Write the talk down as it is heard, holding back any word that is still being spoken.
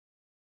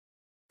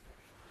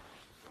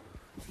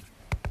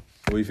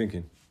What are you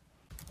thinking?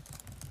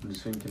 I'm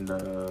just thinking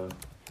that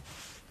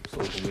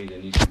social media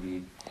needs to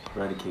be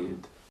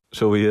eradicated.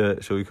 Shall we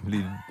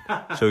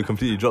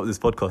completely drop this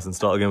podcast and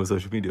start again with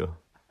social media?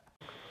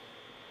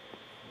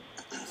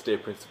 Stay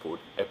Principled,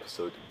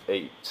 episode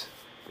 8.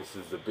 This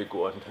is the big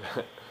one.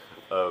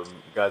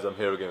 Guys, I'm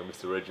here again with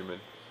Mr. Regimen.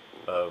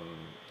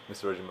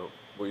 Mr. Regimen,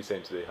 what are you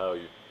saying today? How are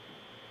you?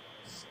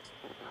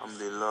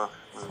 Alhamdulillah,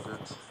 very good.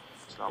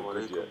 Assalamu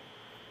alaikum.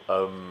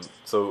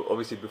 So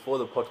obviously before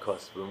the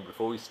podcast,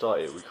 before we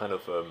start it, we kind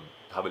of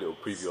have a little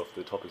preview of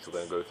the topics we're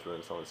going to go through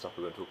and some of the stuff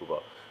we're going to talk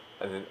about.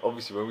 And then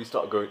obviously when we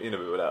start going in a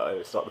bit, we're like,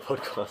 I start the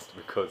podcast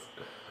because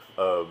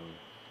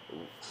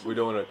we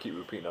don't want to keep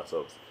repeating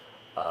ourselves.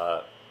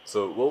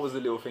 So what was the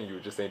little thing you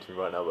were just saying to me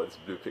right now about this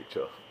blue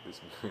picture?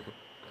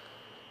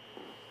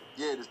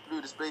 Yeah, this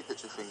blue display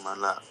picture thing, man.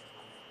 Like,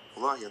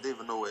 wallahi, I didn't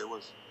even know what it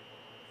was.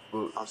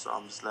 Well,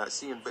 I'm just like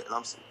seeing bit.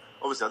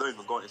 Obviously, I don't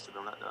even go on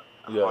Instagram like that.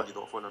 I hardly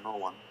don't follow no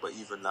one. But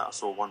even like, I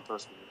saw one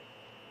person,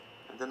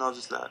 and then I was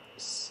just like,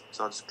 so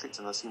I just clicked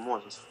and I see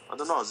more. I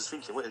don't know. I was just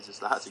thinking, what is this?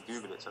 Like, I had to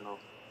Google it to know.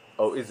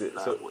 Oh, is it?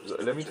 Like, so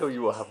let me tell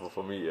you what happened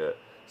for me. Yeah.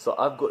 So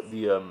I've got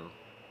the on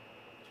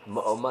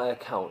my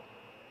account,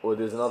 or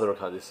there's another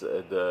account. This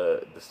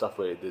the stuff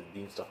where the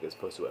Dean stuff gets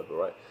posted, or whatever,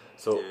 right?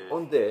 So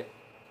on there,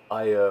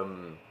 I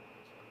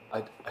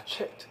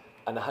checked,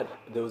 and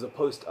there was a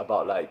post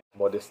about like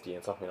modesty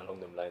and something along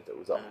them lines that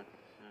was up,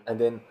 and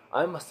then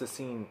I must have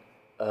seen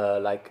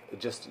like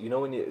just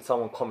when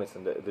someone comments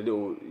and the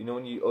little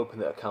when you open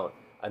the account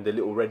and the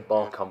little red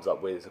bar comes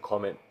up where there's a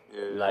comment,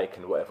 like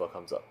and whatever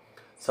comes up.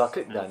 So I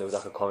clicked that and there was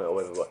like a comment or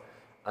whatever,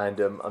 and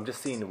I'm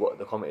just seeing what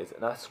the comment is,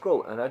 and I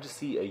scroll and I just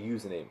see a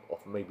username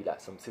of maybe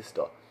like some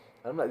sister,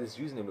 and I'm like, this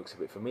username looks a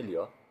bit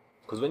familiar.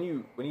 Because when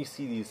you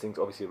see these things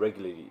obviously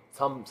regularly,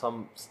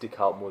 some stick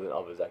out more than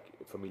others, like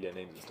familiar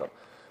names and stuff.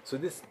 So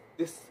this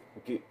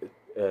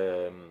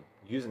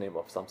username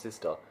of some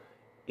sister,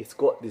 it's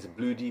got this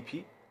blue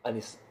DP, and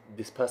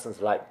this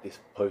person's like this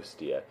post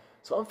here.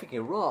 So I'm thinking,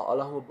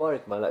 Allahumma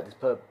barik, man, like this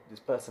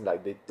person,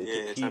 like they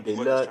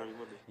learn,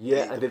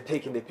 and they've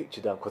taken their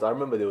picture down, because I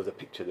remember there was a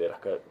picture there,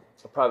 like a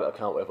private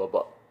account, whatever,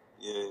 but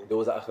there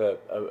was like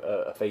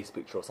a face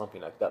picture or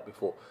something like that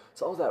before.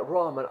 So I was like,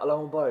 man,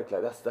 Allahumma barik,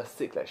 like that's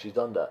sick, like she's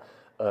done that,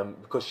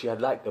 because she had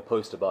liked the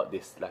post about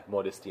this like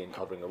modesty and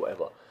covering or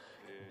whatever.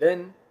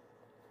 Then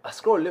I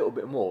scroll a little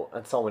bit more,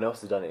 and someone else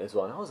has done it as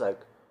well, and I was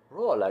like,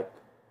 like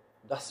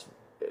that's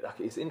like,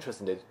 it's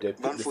interesting. They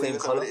picked the same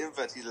colour.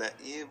 Like,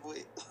 yeah,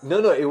 boy.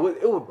 No, it was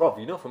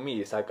bruv. For me,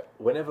 it's like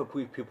whenever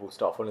people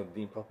start following the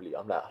deen properly,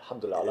 I'm like,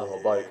 alhamdulillah,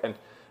 Allahumma barik, and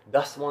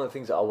that's one of the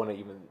things that I want to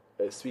even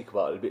speak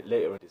about a bit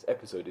later in this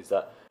episode, is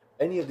that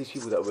any of these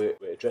people that we're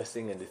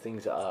addressing and the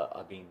things that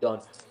are being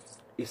done,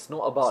 it's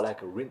not about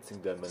like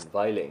rinsing them and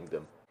violating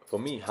them. For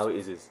me, how it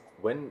is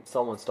when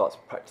someone starts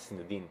practicing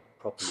the deen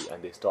properly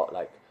and they start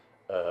like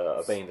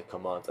obeying the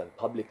commands, and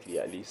publicly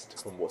at least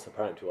from what's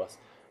apparent to us,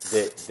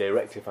 they're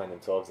rectifying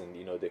themselves, and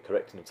they're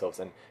correcting themselves,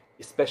 and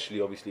especially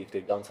obviously if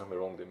they've done something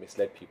wrong, they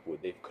misled people,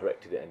 they've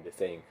corrected it and they're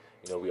saying,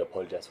 we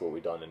apologize for what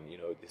we've done, and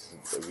this is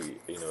we've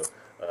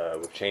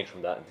changed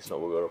from that, and this is not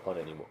what we're upon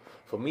anymore.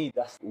 For me,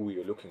 that's all we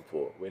are looking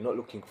for. We're not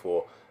looking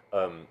for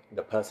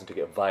the person to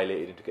get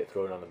violated and to get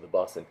thrown under the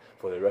bus, and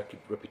for their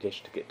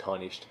reputation to get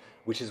tarnished,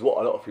 which is what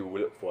a lot of people will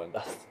look for, and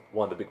that's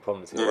one of the big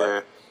problems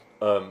here,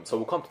 right? So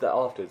we'll come to that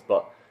afterwards.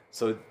 But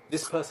so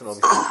this person,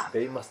 obviously,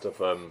 they must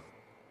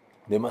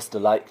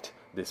have liked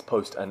this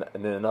post, and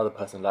then another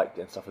person liked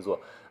it and stuff as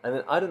well. And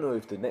then I don't know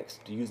if the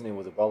next username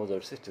was a brothers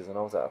or sisters, and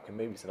I was like, okay,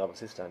 maybe it's another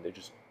sister, and they've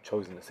just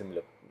chosen a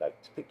similar like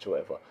picture or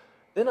whatever.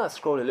 Then I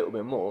scroll a little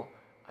bit more,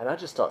 and I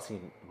just start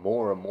seeing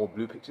more and more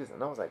blue pictures,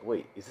 and I was like,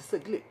 wait, is this a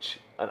glitch?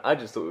 And I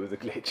just thought it was a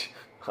glitch.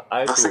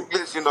 That's a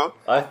glitch,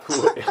 I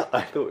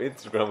thought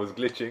Instagram was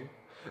glitching.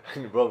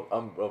 And bro,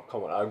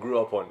 come on, I grew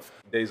up on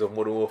days of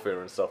Modern Warfare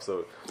and stuff,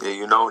 so yeah,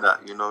 you know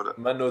that.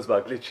 Man knows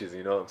about glitches,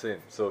 you know what I'm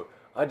saying? So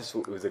I just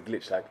thought it was a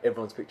glitch, like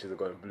everyone's pictures are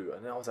going blue,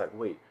 and then I was like,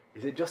 wait,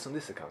 is it just on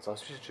this account? So I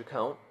switched to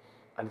account,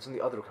 and it's on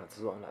the other accounts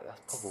as well. I'm like,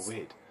 that's proper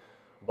weird.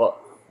 But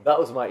that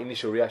was my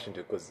initial reaction to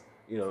it, because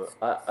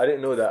I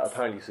didn't know that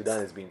apparently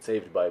Sudan is being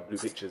saved by blue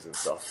pictures and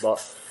stuff, but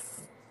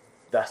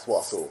that's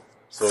what I saw.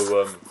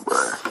 So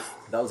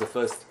that was the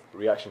first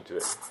reaction to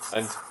it,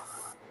 and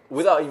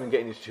without even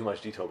getting into too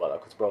much detail about that,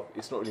 because bro,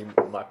 it's not really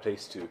my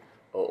place to,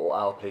 or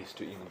our place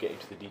to even get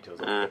into the details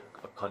of a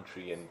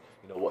country and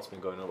what's been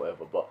going on,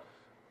 whatever. But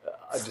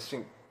I just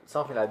think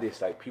something like this,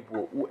 like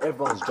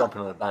everyone's jumping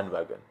on a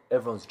bandwagon.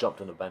 Everyone's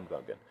jumped on a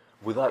bandwagon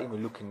without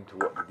even looking into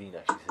what the deen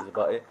actually says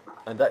about it,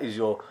 and that is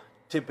your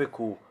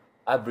typical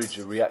average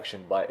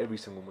reaction by every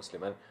single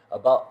Muslim. And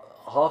about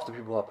half the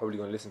people are probably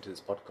going to listen to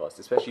this podcast,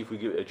 especially if we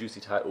give it a juicy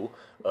title,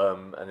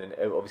 and then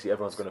obviously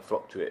everyone's going to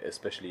flock to it,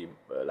 especially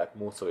like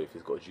more so if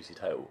it's got a juicy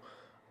title.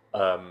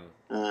 Most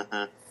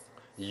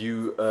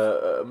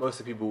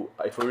of the people,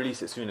 if we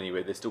release it soon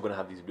anyway, they're still going to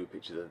have these blue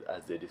pictures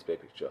as their display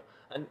picture,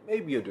 and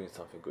maybe you're doing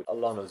something good.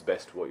 Allah knows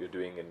best what you're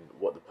doing and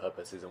what the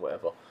purpose is and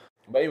whatever.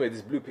 But anyway,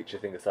 this blue picture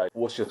thing aside,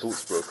 what's your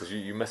thoughts, bro? Because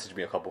you messaged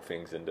me a couple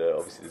things, and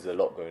obviously there's a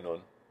lot going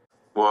on.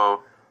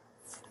 Well,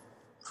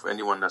 for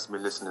anyone that's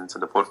been listening to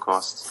the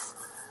podcast,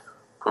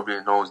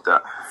 probably knows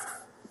that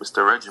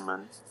Mr.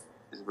 Regimen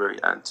is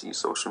very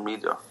anti-social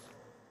media.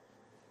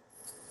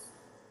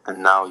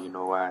 And now you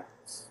know why.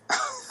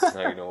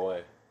 Now you know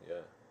why,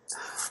 yeah.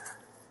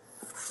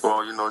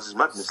 Well, it's just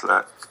madness,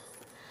 like,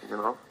 it's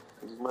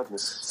just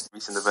madness.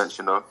 Recent events,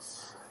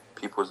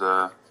 people's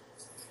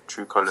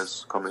true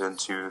colours coming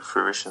into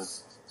fruition,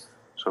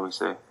 shall we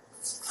say.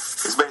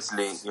 It's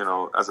basically,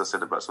 as I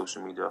said about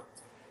social media,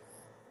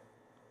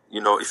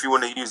 if you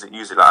want to use it,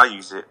 use it. Like, I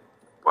use it,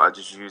 but I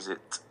just use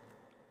it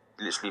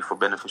literally for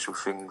beneficial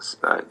things.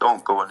 Like,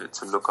 don't go on it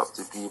to look up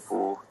to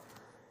people,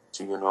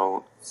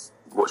 to,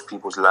 watch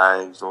people's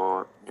lives,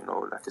 or,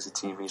 like it's a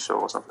TV show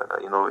or something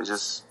like that. It's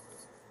just,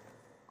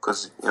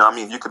 because,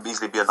 you could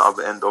easily be on the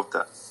other end of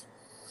that.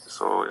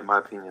 So, in my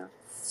opinion,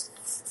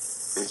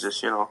 it's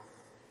just, I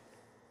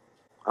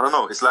don't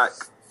know, it's like,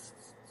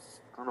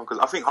 I don't know, because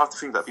I think half the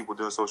things that people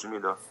do on social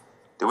media,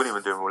 they wouldn't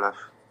even do in real life.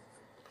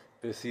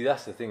 But see,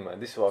 that's the thing, man.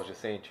 This is what I was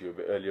just saying to you a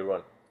bit earlier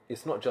on.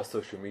 It's not just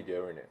social media,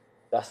 innit?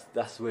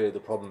 That's where the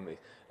problem is.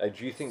 Like,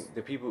 do you think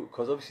the people,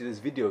 because obviously there's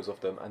videos of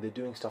them and they're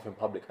doing stuff in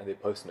public and they're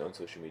posting it on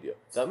social media.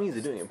 That means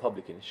they're doing it in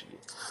public initially.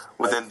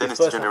 Well, like, then it's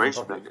the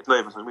generation. It's not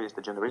even social media, it's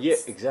the generation. Yeah,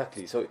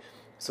 exactly. So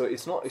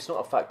it's not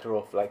a factor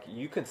of, like,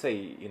 you can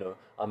say,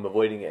 I'm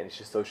avoiding it and it's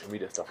just social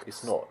media stuff.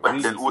 It's not. But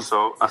really, then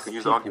also, I can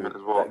use the argument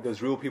as well. Like,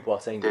 those real people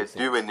are saying they're these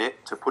things. doing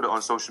it to put it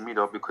on social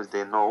media because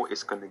they know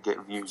it's going to get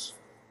views.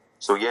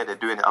 So yeah, they're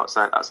doing it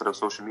outside of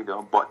social media,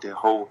 but their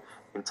whole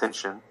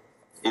intention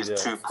is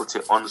to put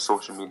it on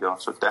social media.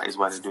 So that is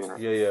why they're doing it.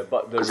 Yeah,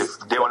 but because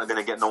if they weren't going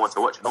to get no one to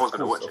watch it, no one's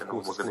going to watch it, no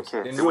one's going to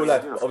care. In real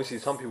life, obviously,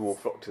 some people will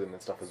flock to them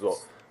and stuff as well.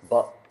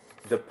 But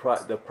the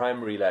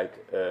primary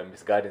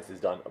misguidance is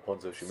done upon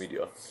social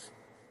media.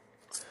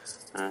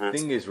 The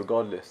thing is,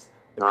 regardless,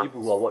 the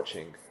people who are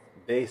watching,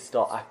 they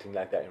start acting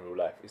like that in real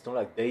life. It's not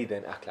like they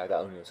then act like that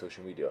only on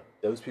social media.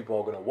 Those people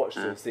are going to watch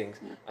those things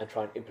and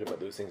try and implement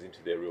those things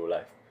into their real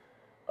life.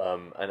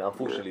 And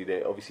unfortunately,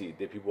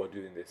 the people are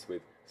doing this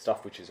with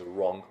stuff which is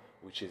wrong,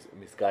 which is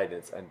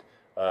misguidance, and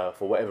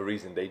for whatever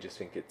reason, they just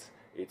think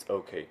it's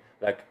okay.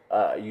 Like,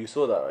 you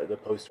saw that the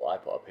post I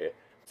put up here.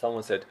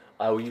 Someone said,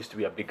 "I used to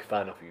be a big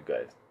fan of you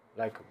guys."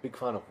 Like, a big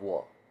fan of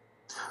what?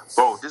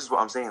 Bro, this is what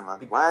I'm saying, man.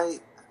 Why?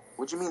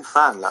 What do you mean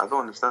fan? Like, I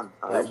don't understand.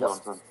 I literally don't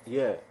understand.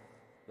 Yeah.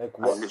 Like,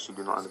 what? I literally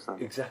do not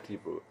understand. Exactly,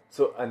 bro.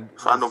 So, and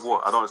fan of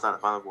what? I don't understand.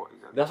 Fan of what?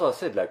 Exactly. That's what I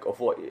said. Like, of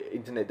what?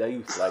 Internet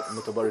youth, like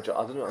Mutabarija.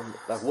 I don't know.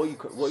 Like, what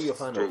are you a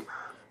fan of?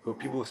 Who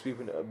people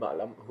speaking about,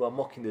 like, who are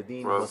mocking the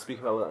deen, who are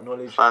speaking about that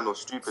knowledge. Fan of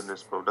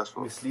stupidness, bro. That's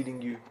what.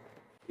 Misleading you.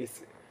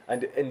 It's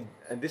and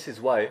this is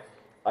why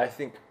I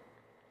think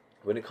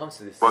when it comes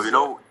to this.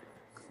 Well,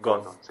 go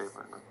on. Say it,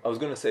 man. I was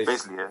gonna say.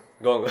 Basically, yeah.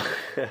 Go on.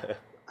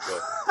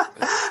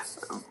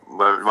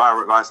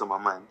 Why it's on my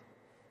mind.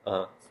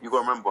 You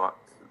gotta remember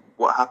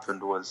what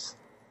happened was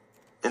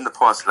in the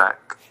past,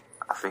 like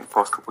I think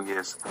past couple of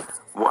years,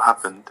 what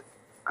happened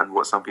and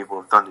what some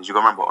people have done is you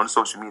gotta remember on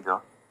social media.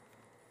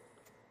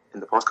 In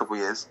the past couple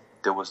of years,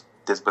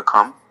 there's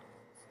become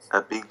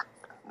a big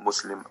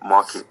Muslim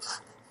market.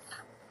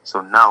 So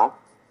now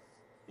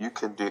you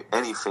can do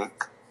anything,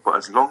 but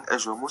as long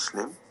as you're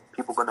Muslim,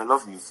 people are gonna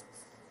love you.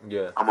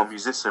 Yeah. I'm a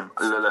musician.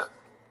 I'm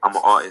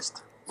an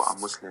artist, but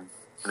I'm Muslim.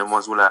 And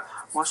everyone's all like,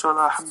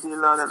 "MashaAllah,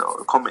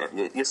 Alhamdulillah."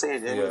 Comment. You're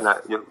saying,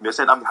 you're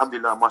saying,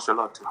 "Alhamdulillah,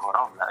 MashaAllah" to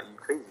haram. Like, are you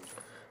crazy?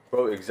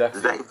 Bro,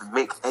 exactly. Does that even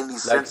make any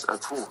sense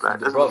at all? Like,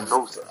 doesn't make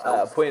no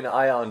sense. Putting an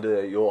eye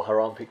under your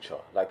haram picture,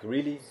 like,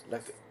 really,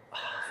 like.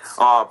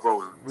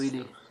 Bro,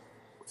 really.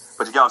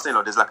 But you get what I'm saying?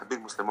 Like, there's like a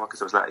big Muslim market,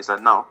 so it's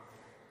like now,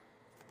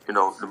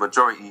 the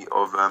majority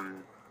of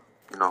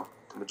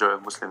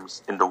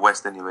Muslims in the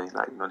West anyway,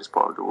 like this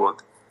part of the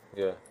world,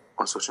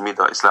 on social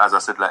media, it's like, as I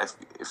said, like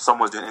if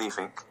someone's doing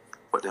anything,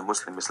 but they're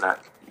Muslim, it's like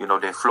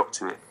they flock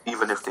to it,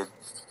 even if they're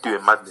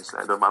doing madness,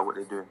 like, it don't matter what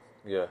they're doing.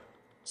 Yeah.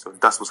 So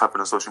that's what's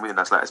happened on social media.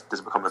 That's like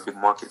there's become a big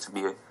market to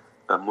be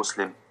a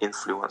Muslim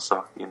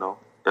influencer,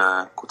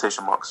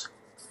 quotation marks.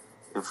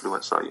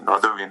 Influencer, I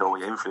don't really know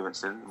what you're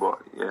influencing,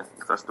 but yeah,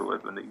 if that's the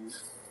word we're gonna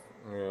use.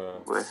 Yeah.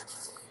 But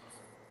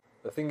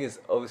the thing is,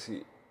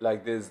 obviously,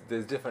 like there's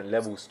different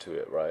levels to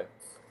it, right?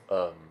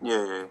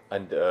 Yeah.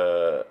 And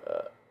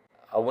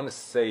I want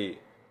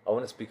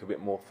to speak a bit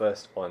more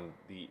first on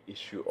the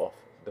issue of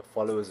the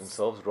followers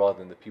themselves rather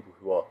than the people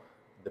who are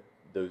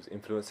those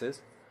influencers,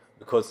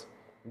 because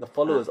the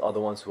followers are the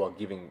ones who are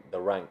giving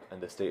the rank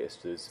and the status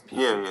to those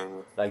people. Yeah.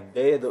 Like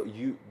they're the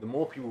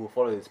more people who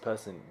follow this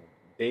person,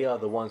 they are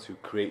the ones who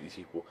create these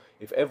people.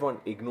 If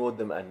everyone ignored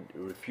them and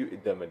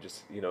refuted them and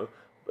just,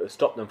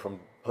 stopped them from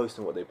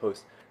posting what they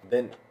post,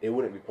 then it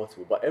wouldn't be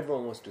possible. But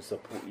everyone wants to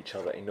support each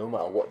other in no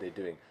matter what they're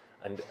doing.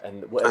 And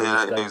whatever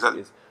this guy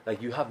is,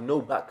 like, you have no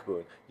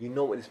backbone. You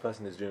know what this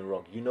person is doing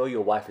wrong. You know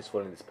your wife is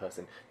following this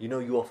person. You know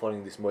you are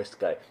following this moist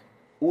guy.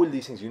 All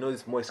these things,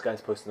 this moist guy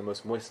is posting the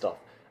most moist stuff.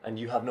 And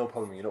you have no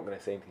problem. You're not going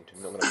to say anything to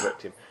him. You're not going to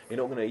correct him. You're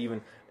not going to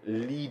even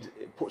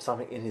put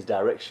something in his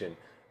direction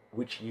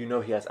which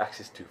he has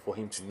access to, for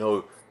him to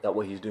know that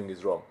what he's doing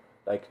is wrong.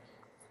 Like,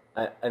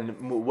 and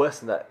worse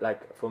than that,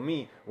 like for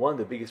me, one of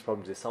the biggest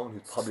problems is someone who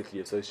publicly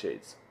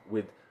associates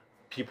with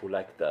people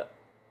like that.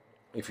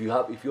 If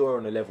you're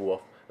on a level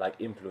of like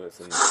influence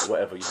and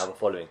whatever, you have a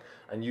following,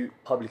 and you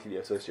publicly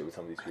associate with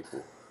some of these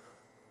people,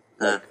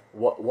 like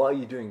what are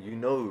you doing? You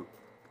know,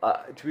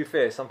 to be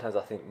fair, sometimes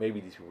I think maybe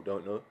these people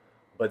don't know,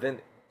 but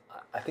then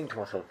I think to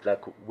myself,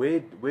 like, where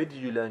did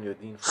you learn your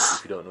deen from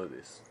if you don't know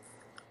this?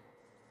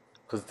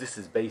 Because this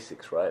is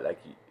basics, right? Like,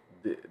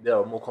 there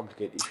are more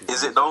complicated issues.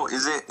 Is it though? It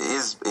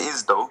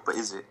is though. But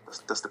is it?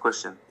 That's the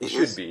question. It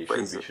should be,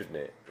 shouldn't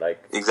it?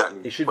 Like,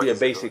 exactly. It should be a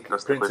basic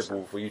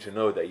principle for you to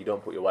know that you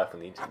don't put your wife on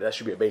the internet. That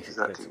should be a basic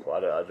principle.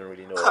 I don't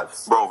really know.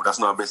 Bro, that's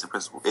not a basic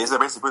principle. It's a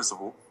basic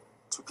principle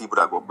to people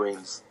that got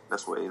brains.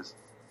 That's what it is.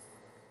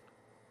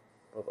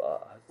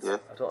 Yeah,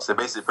 it's a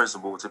basic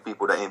principle to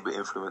people that ain't been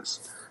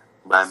influenced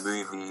by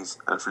movies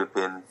and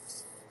flipping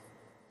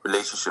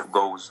relationship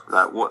goals.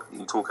 Like, what are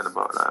you talking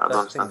about? Like, I don't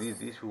understand. These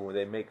people,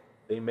 they make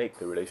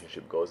the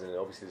relationship goals, and then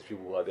obviously there's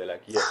people who are there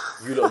like, yeah,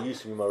 you lot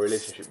used to be my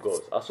relationship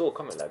goals. I saw a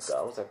comment like that.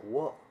 I was like,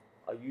 what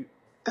are you?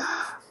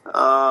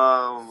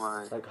 Oh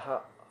my! Like,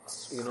 how,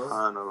 you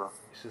know?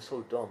 It's just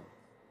so dumb.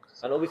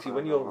 And obviously,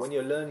 when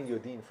you're learning your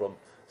deen from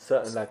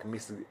certain like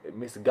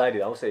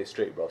misguided, I would say it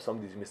straight, bro. Some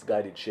of these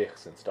misguided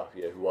sheikhs and stuff,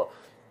 yeah, who are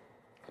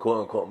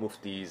quote unquote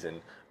muftis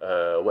and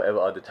whatever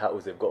other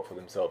titles they've got for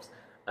themselves,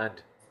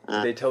 and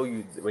they tell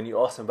you when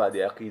you ask them about the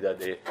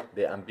aqidah,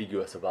 they're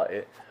ambiguous about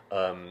it.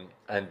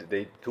 And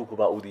they talk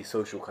about all these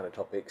social kind of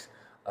topics,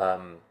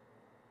 and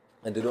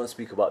they don't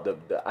speak about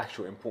the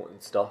actual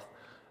important stuff.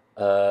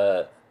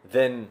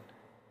 Then,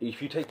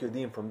 if you take your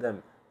deen from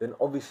them, then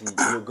obviously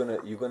you're gonna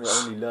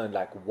only learn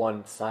like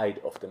one side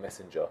of the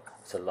Messenger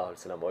sallallahu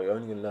alaihi wasallam, or you're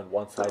only gonna learn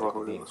one side of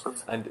the deen.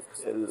 And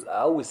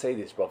I always say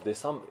this, bro. There's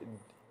some,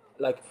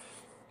 like,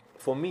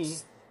 for me,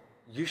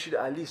 you should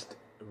at least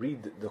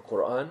read the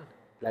Quran,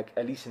 like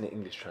at least in the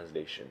English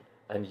translation.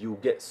 And you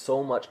get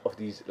so much of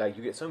these, like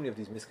you get so many of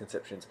these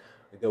misconceptions,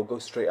 they'll go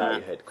straight out of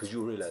your head, because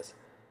you'll realize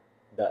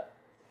that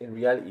in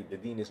reality the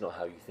deen is not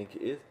how you think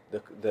it is.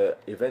 The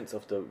events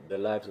of the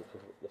lives of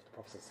the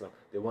Prophet,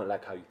 they weren't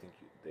like how you think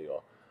they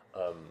are.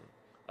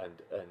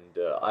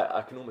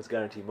 I can almost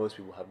guarantee most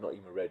people have not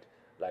even read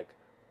like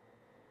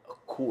a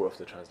quarter of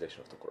the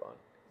translation of the Quran.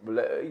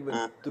 But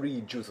even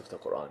 3 juz of the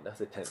Quran, that's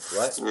a tenth,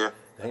 right? Yeah.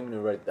 They haven't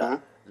even read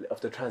that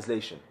of the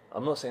translation.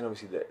 I'm not saying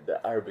obviously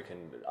the Arabic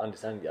and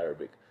understanding the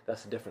Arabic,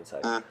 that's a different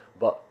side.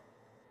 But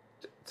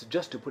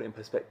just to put it in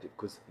perspective,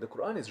 because the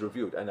Quran is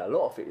revealed, and a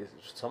lot of it is,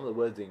 some of the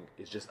wording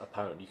is just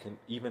apparent. You can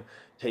even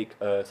take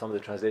some of the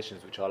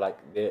translations which are like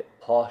they're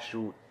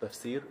partial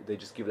tafsir. They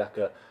just give like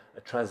a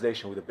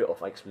translation with a bit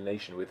of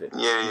explanation with it.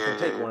 You can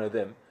take one of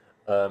them,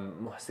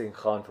 Muhsin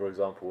Khan for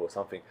example, or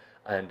something,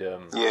 and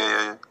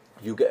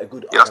you get a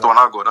good. That's the one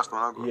I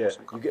got. Yeah,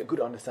 you get a good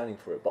understanding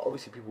for it. But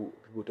obviously, people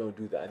don't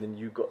do that, and then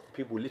you got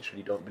people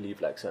literally don't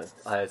believe like certain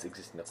ayahs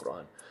exist in the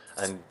Quran,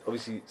 and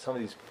obviously some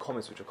of these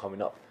comments which are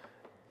coming up,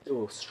 they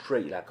were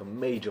straight like a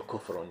major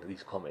kufr on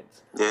these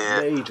comments.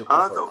 Major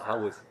kufr.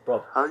 How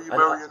are you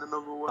marrying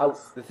another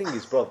wife? The thing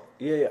is, bro,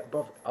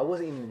 bro, I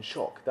wasn't even in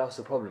shock. That was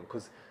the problem,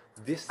 because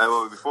this.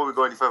 Well, before we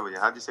go any further,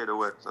 how do you say the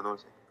word? I don't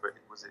say it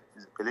correctly.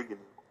 Is it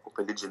polygamy or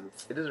polygyny?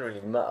 It doesn't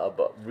really matter,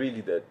 but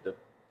really the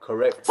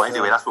correct. But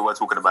anyway, that's what we're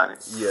talking about.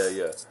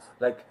 Yeah.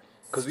 Like,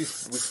 because we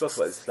spoke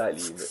about this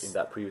slightly in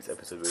that previous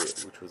episode,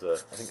 which was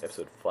I think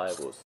episode 5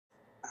 or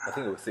I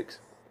think it was 6,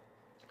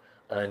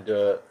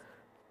 and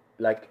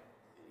like,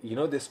 you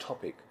know, this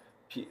topic,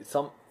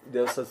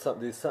 there's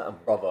certain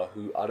brother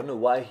who, I don't know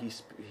why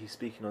he's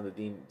speaking on the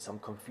deen, some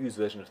confused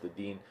version of the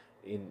deen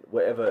in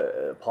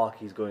whatever park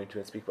he's going to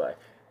and speak about it.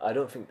 I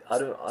don't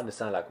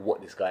understand like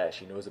what this guy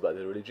actually knows about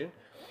the religion,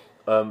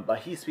 but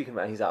he's speaking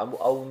about, he's like, I'm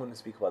going to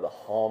speak about the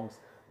harms,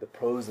 the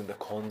pros and the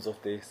cons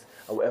of this,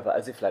 or whatever,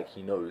 as if like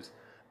he knows.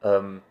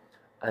 And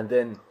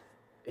then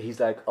he's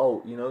like,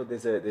 oh, you know,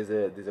 there's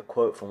a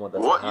quote from one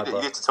of the Sahaba.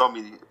 You need to tell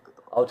me.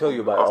 I'll tell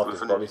you about it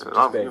after, but it's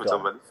just very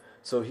dumb.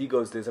 So he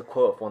goes, there's a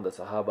quote of one of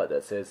the Sahaba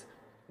that says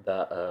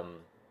that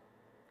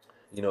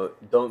you know,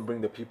 don't bring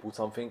the people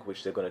something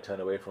which they're going to turn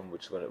away from,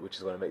 which is going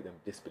to make them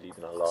disbelieve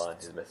in Allah and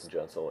His Messenger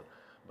and so on.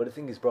 But the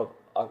thing is, bro,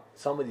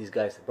 some of these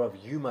guys, bro,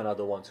 you man are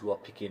the ones who are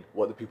picking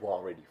what the people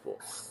aren't ready for.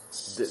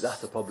 That's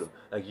the problem.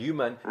 Like, you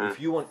man, if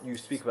you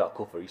speak about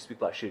kufr, you speak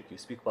about shirk, you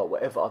speak about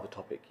whatever other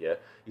topic, yeah,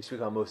 you speak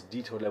about most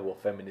detailed level of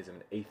feminism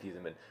and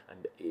atheism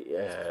and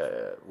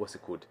what's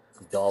it called,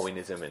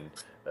 Darwinism and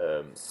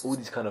all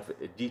these kind of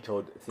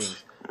detailed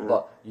things,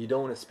 but you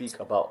don't want to speak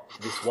about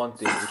this one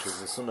thing, which was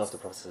the sunnah of the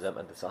Prophet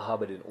and the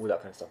Sahaba and all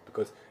that kind of stuff,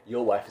 because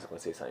your wife is going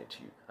to say something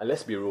to you. And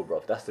let's be real,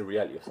 bro, that's the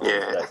reality of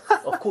something.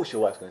 Like, of course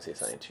your wife's going to say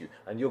something to you,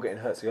 and you're getting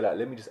hurt, so you're like,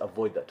 let me just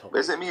avoid that topic. But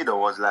is it me though,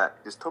 was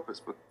like, this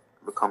topic's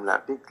become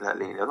like big like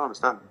lately? I don't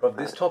understand. But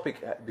this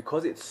topic,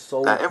 because it's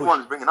so like,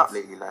 everyone's bringing up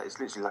lately, like it's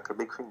literally like a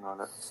big thing now.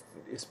 Like.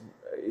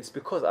 It's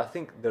because I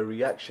think the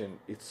reaction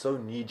is so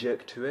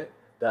knee-jerk to it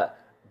that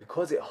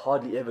because it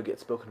hardly ever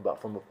gets spoken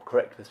about from a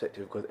correct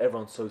perspective, because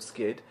everyone's so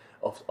scared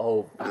of,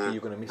 oh,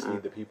 you're going to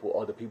mislead the people,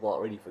 or the people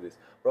aren't ready for this.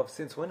 Bro,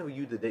 since when were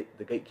you the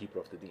gatekeeper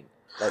of the deen?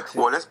 Like,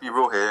 well, let's be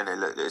real here,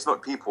 innit? It's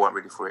not people aren't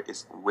ready for it,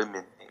 it's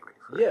women ain't ready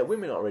for it. Yeah,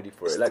 women aren't ready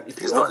for it. Like, if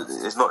it's not,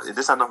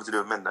 this has nothing to do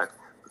with men, like,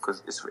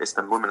 because it's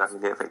the women that can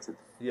get affected.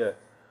 Yeah.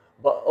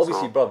 But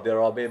obviously, bro, there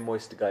are bare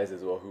moist guys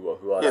as well who are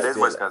yeah, like, there's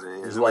moist guys.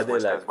 This is why they're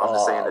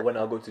like, when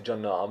I go to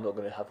Jannah, I'm not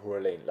gonna have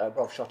Hura Lane. Like,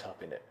 bro, shut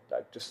up, innit?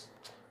 Like, just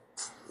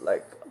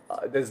like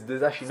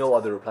there's actually no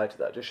other reply to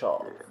that. Just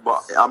shut up. Yeah,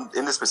 but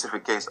in this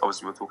specific case,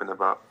 obviously, we're talking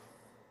about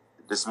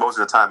this most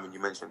of the time when you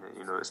mention it.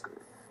 You know, it's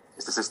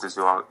the sisters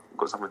who are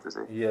got something to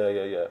say.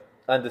 Yeah.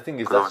 And the thing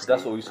is, that's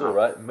what we saw,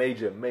 right?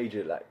 Major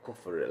like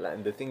kufr. Like,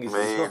 and the thing is,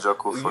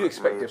 you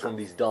expect it from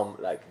these dumb,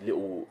 like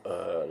little,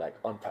 like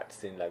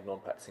unpracticing, like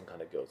non-practicing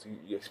kind of girls.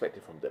 You expect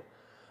it from them.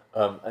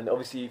 And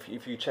obviously,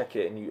 if you check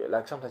it and you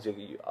like, sometimes you're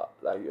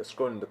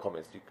scrolling the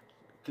comments, you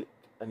click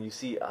and you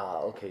see,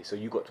 okay, so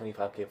you got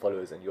 25k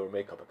followers and you're a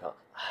makeup account.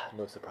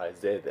 No surprise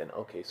there. Then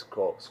okay,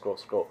 scroll.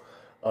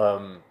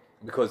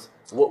 Because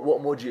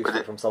what more do you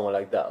expect from someone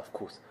like that, of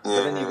course? Yeah,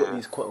 but then you've got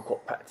these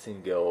quote-unquote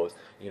practicing girls,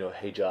 you know,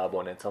 hijab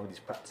on, and some of these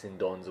practicing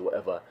dons or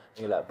whatever. And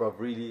you're like, bro,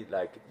 really?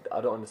 Like,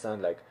 I don't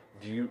understand. Like,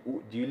 do you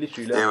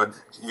literally learn?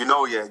 You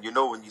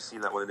know when you see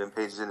like one of them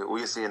pages in it, all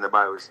you see in the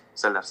bio is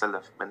salaf,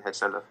 manhaj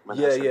salaf,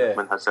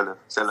 manhaj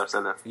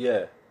salaf.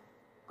 Yeah.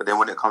 But then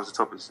when it comes to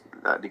topics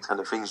like these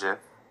kind of things, yeah,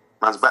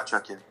 man's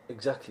backtracking.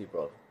 Exactly,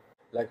 bro.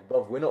 Like,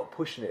 bruv, we're not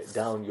pushing it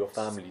down your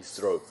family's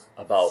throat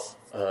about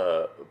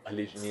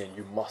polygyny and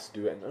you must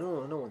do it.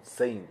 No one's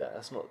saying that.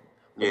 That's not.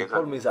 The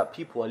problem is that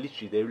people are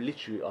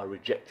literally are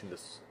rejecting the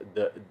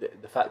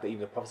fact that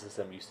even the Prophet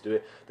used to do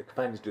it, the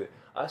companions do it.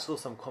 I saw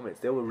some comments,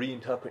 they were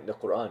reinterpreting the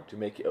Quran to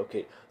make it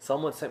okay.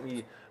 Someone sent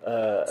me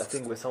a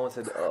thing where someone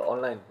said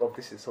online, bruv,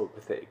 this is so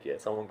pathetic, yeah.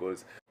 Someone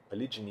goes,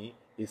 polygyny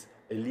is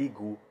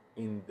illegal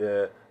in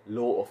the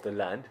law of the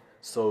land,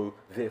 so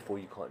therefore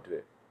you can't do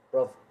it.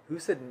 Bruv, who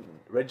said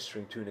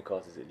registering 2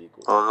 nikahs is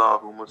illegal?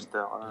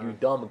 You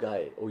dumb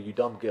guy or you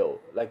dumb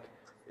girl. Like,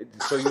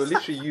 so you're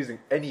literally using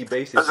any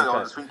basis. That's what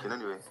I was thinking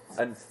anyway.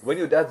 And when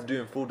your dad's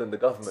doing fraud on the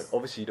government,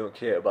 obviously you don't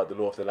care about the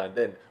law of the land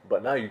then,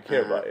 but now you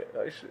care about it.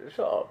 Like,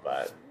 shut up,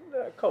 man.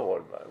 Come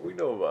on, man. We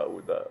know about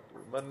all that.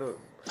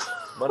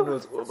 Man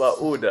knows about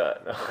all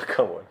that.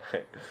 Come on,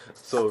 man.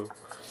 So,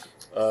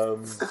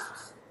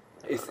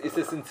 it's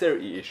a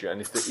sincerity issue, and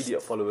it's the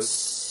idiot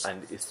followers,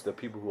 and it's the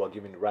people who are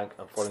giving rank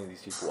and following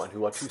these people, and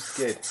who are too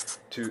scared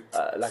to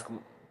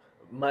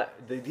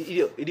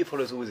the idiot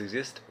followers always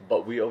exist,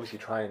 but we obviously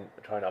trying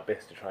our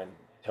best to try and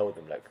tell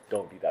them, like,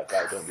 don't be that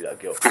guy, don't be that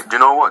girl. Do you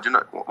know what?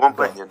 One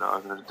point here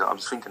that I'm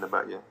just thinking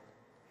about, yeah.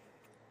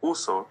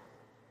 Also,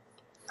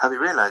 have you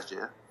realised,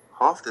 yeah,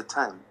 half the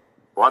time,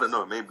 well, I don't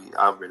know, maybe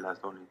I've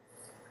realised only,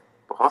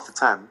 but half the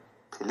time,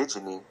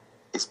 polygyny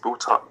is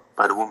brought up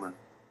by the woman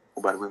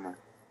or by the women.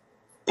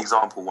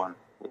 Example 1,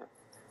 yeah.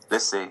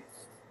 Let's say,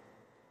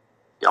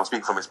 I'm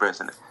speaking from experience,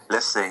 innit?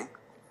 Let's say,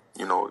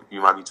 you know,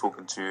 you might be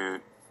talking to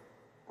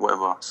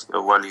whatever,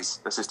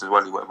 the sisters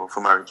wali, whatever,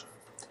 for marriage.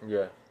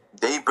 Yeah.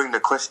 They always bring the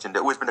question, do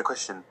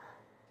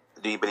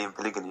you believe in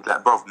polygamy?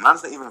 Like, bro,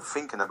 man's not even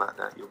thinking about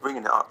that. You're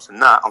bringing it up. So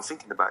now I'm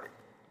thinking about it.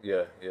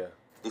 Yeah.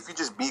 If you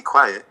just be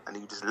quiet and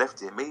you just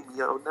left it,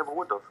 maybe I never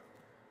would have.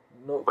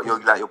 No, but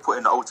you're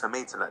putting the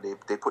ultimatum, like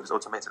they put this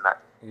ultimatum, like,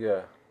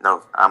 yeah.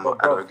 No, I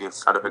don't give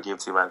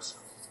 2 wives.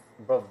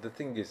 Bro, the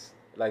thing is,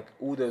 like,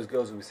 all those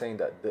girls were saying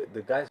that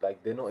the guys,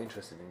 like, they're not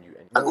interested in you.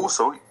 And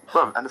also,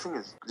 bro, and the thing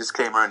is,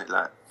 disclaimer in it,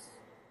 like,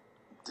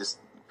 just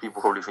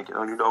people probably thinking,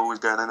 oh, you know who's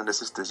going on the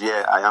sisters.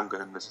 Yeah, I am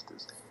going on the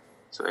sisters.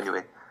 So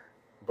anyway,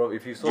 bro,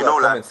 if you saw that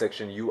comment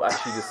section, you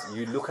actually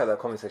you look at that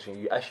comment section,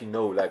 you actually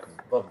know, like,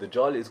 bro, the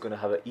Jolly is gonna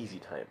have an easy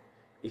time.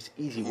 It's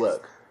easy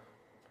work.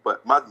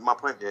 But my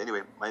point here,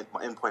 anyway, my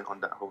end point on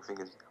that whole thing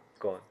is,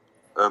 go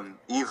on.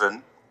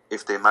 Even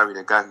if they married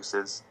a guy who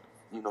says,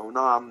 you know,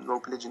 no, I'm no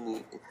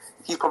polygyny,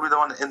 he's probably the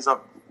one that ends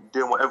up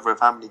doing whatever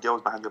with how many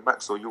girls behind your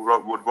back. So you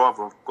would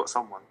rather have got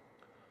someone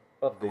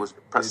who was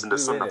pressing the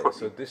sunnah properly.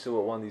 So this is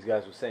what one of these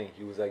guys was saying.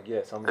 He was like, yeah,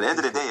 at the end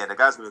of the day, yeah, the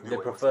guy's going to do they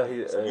what prefer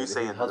his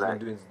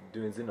husband like,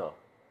 doing zina.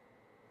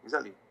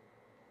 Exactly.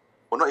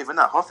 Well, not even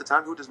that. Half the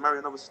time, he'll just marry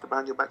another sister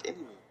behind your back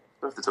anyway.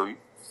 I don't have to tell you.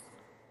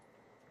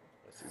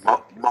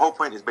 My whole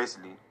point is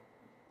basically,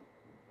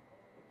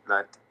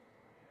 like,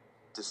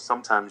 just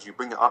sometimes you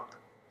bring it up,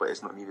 but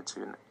it's not needed to.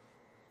 Innit?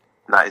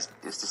 Like,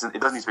 it's just,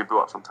 it doesn't need to be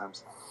brought up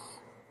sometimes.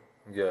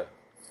 Yeah.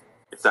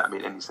 If that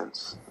made any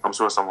sense. I'm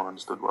sure someone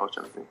understood what I was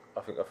trying to think.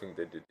 I think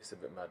they did. It's a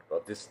bit mad,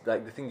 bro. This,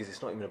 like, the thing is,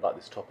 it's not even about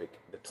this topic.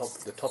 The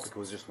topic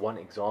was just one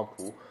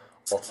example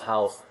of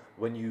how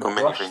when you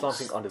brush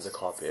something under the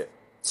carpet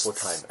for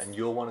time, and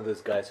you're one of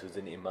those guys who's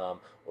an imam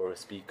or a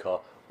speaker,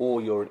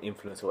 or you're an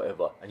influencer or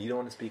whatever, and you don't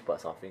want to speak about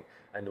something,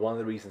 and one of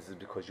the reasons is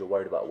because you're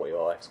worried about what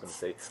your wife's going to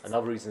say,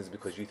 another reason is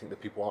because you think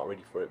that people aren't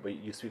ready for it, but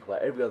you speak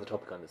about every other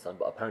topic under the sun,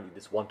 but apparently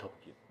this one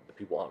topic the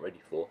people aren't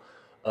ready for.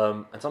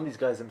 And some of these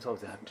guys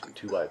themselves, they have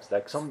two wives.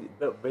 Like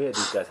where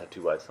these guys have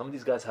two wives. Some of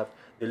these guys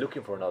they're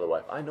looking for another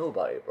wife. I know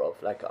about it, bro.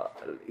 Like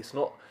it's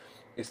not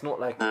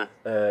like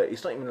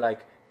it's not even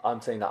like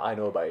I'm saying that I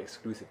know about it,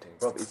 exclusive thing,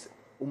 bro. It's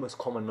almost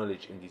common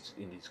knowledge in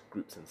these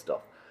groups and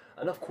stuff.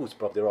 And of course,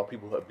 bro, there are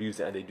people who abuse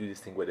it and they do this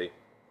thing where they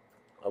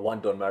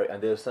don't marry,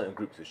 and there are certain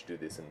groups which do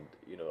this, and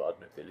I don't know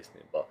if they're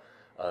listening, but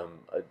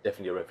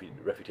definitely a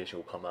refutation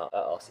will come out at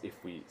us if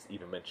we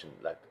even mention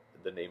like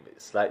the name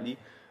slightly.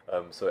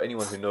 So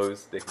anyone who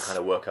knows, they can kind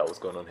of work out what's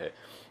going on here.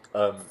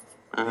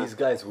 These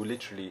guys will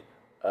literally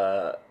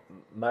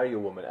marry a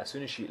woman as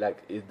soon as she,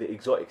 like, the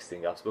exotics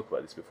thing, I've spoken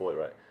about this before,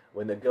 right?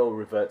 When the girl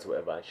reverts or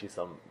whatever, and she's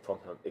from some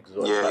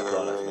exotic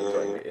background,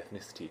 exotic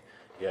ethnicity,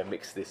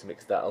 mix this,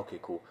 mix that, okay,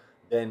 cool.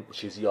 Then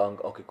she's young,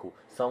 okay, cool.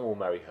 Some will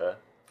marry her,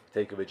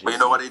 take her virginity. But you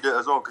know why they do it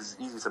as well? Because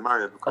it's easy to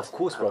marry her. Because of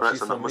course, bro.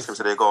 She's some Muslims,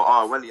 so they go,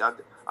 oh, Welly, I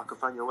can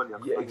find you a Welly.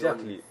 Yeah,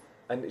 exactly.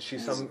 And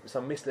she's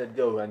some misled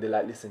girl, and they're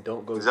like, listen,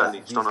 don't go exactly.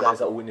 back. These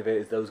guys are all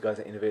innovators, those guys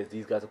are innovators,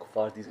 these guys are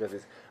kuffars, these guys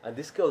are... And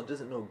this girl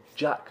doesn't know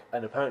jack,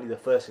 and apparently the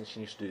first thing she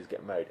needs to do is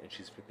get married, and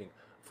she's flipping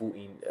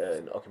 14,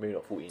 okay, maybe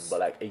not 14, but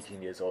like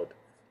 18 years old.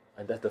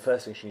 And that's the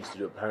first thing she needs to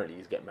do, apparently,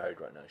 is get married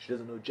right now. She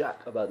doesn't know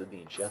jack about the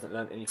deen. She hasn't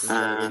learned anything, she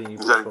hasn't read any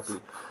books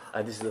properly.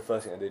 And this is the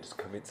first thing, and they just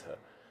convince her.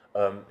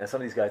 And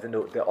some of these guys,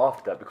 they're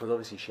after that, because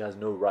obviously she has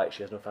no right,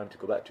 she has no family to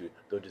go back to,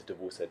 they'll just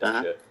divorce her,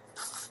 dash her.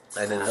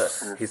 And then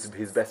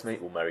his best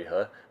mate will marry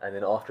her, and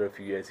then after a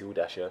few years he will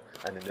dash her,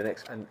 and then the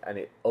next, and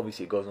it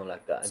obviously goes on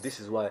like that. And this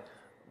is why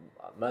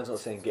man's not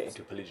saying get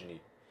into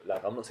polygyny.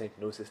 Like, I'm not saying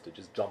no sister,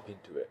 just jump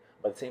into it.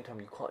 But at the same time,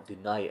 you can't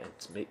deny it and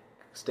make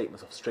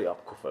statements of straight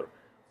up kufr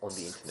on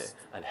the internet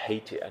and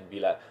hate it and be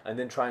like, and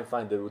then try and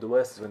find the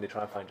worst is when they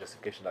try and find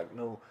justification, like,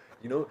 no,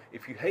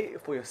 if you hate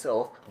it for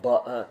yourself,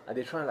 but and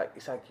they try and, like,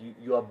 it's like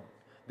you are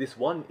this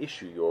one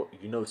issue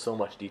you know so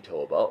much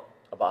detail about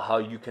how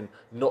you can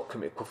not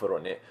commit kufr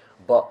on it,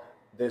 but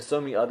there's so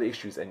many other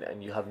issues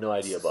and you have no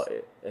idea about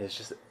it, and it's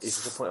just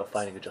a point of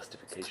finding a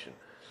justification.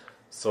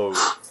 So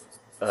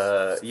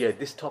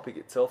this topic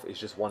itself is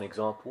just one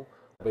example.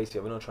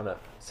 Basically, we're not trying to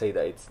say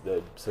that it's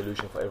the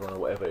solution for everyone or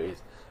whatever it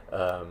is,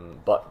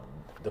 but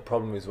the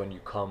problem is when you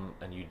come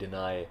and you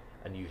deny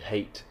and you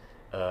hate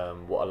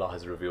what Allah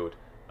has revealed.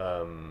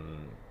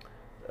 And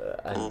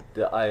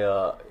the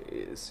ayah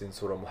is in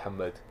Surah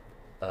Muhammad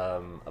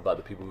about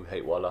the people who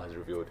hate what Allah has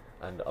revealed,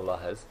 and Allah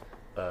has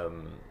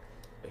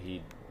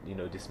He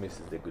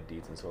dismisses their good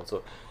deeds and so on.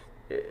 So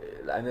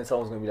and then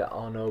someone's gonna be like,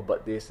 oh no,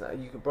 but this,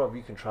 you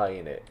can try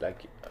in it.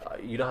 Like,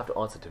 you don't have to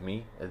answer to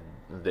me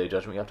their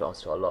judgment, you have to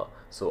answer to Allah.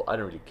 So I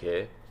don't really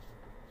care,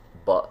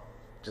 but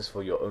just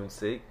for your own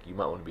sake, you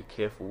might want to be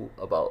careful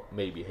about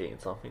maybe hating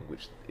something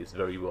which is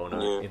very well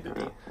known in the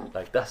deen.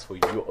 Like, that's for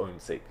your own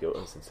sake, your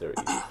own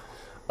sincerity.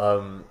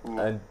 And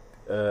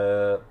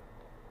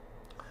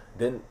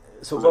then,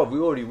 so Rob,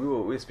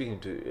 we're speaking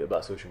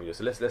about social media.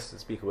 So let's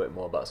speak a bit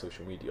more about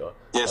social media.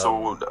 Yeah.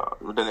 So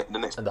the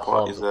next and the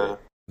part harms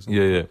is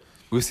Yeah.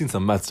 We've seen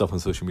some mad stuff on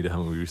social media,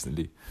 haven't we,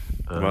 recently?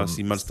 I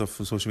see mad stuff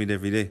on social media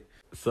every day.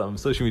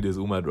 Social media is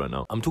all mad right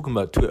now. I'm talking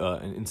about Twitter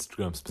and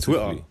Instagram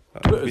specifically.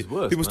 Twitter's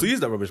worse. People man. still use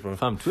that rubbish, bro.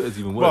 Fam, Twitter's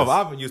even worse. Bro, I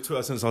haven't used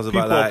Twitter since I was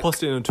People about are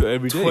posting on Twitter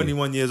every day.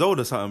 21 years old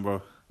or something,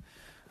 bro.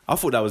 I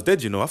thought that was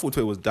dead, I thought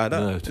Twitter was died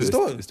out. No, It's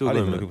still it's still I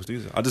didn't going, know people still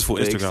use it. I just thought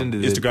They Instagram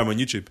extended it. and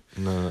YouTube.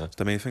 No. It's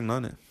the main thing,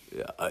 isn't it?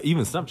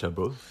 Even Snapchat,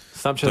 bro.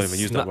 Snapchat. Don't even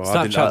use that, bro.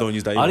 I don't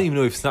use that either. I don't even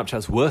know if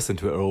Snapchat's worse than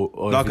Twitter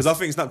or No, because I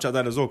think Snapchat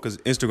died as well, because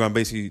Instagram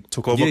basically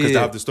took over because they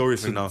have the story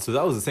thing now. So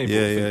that was the same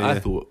thing I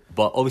thought.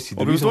 But obviously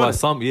the reason why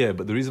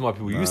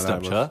people use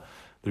Snapchat,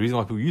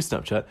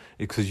 is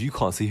because you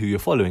can't see who you're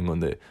following on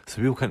there. So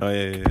people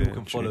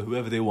can follow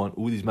whoever they want,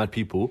 all these mad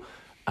people,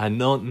 and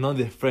none of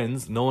their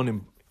friends, no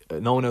one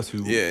else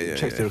who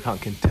checks their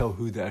account can tell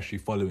who they're actually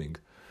following.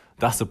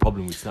 That's the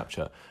problem with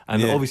Snapchat.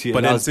 And obviously it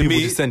allows people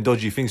to send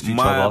dodgy things to each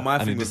other. My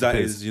thing with that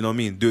is, you know what I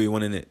mean, do what you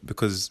want in it,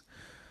 because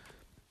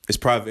it's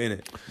private,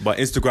 innit? But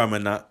Instagram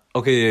and that.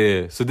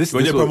 Okay, yeah. So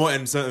when you're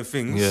promoting certain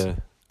things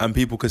and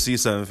people can see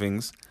certain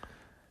things,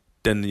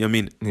 then, you know what I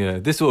mean? Yeah,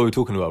 this is what we're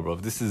talking about, bro.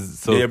 This is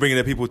so... Yeah, you're bringing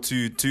the people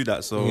to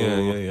that, so...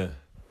 Yeah.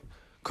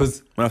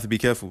 Because... I have to be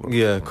careful, bro.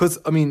 Yeah, because,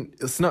 I mean,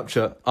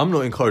 Snapchat, I'm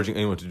not encouraging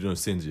anyone to do no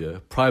sins,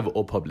 private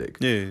or public.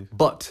 Yeah.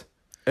 But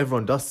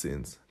everyone does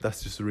sins.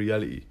 That's just a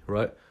reality,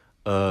 right?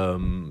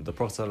 The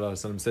Prophet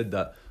ﷺ said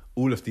that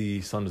all of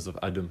the sons of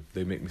Adam,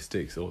 they make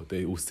mistakes or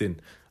they all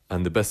sin,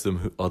 and the best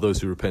of them are those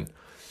who repent.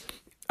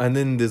 And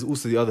then there's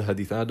also the other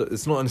hadith.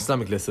 It's not an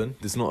Islamic lesson.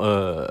 It's not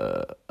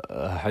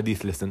a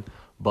hadith lesson,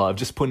 but I've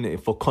just put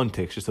it for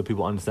context, just so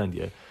people understand.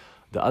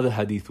 The other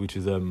hadith, which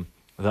is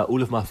that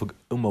all of my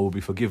ummah will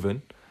be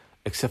forgiven,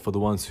 except for the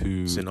ones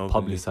who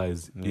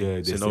publicize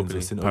their sins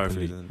or sin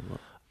openly.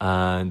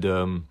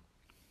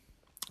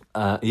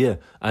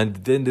 And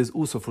then there's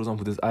also, for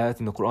example, there's ayat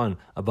in the Quran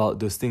about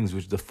those things,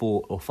 which the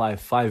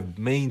five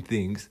main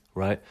things,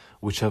 right,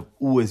 which have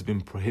always been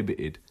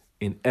prohibited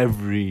in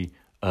every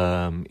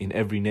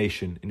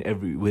nation,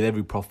 with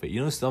every prophet.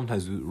 You know,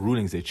 sometimes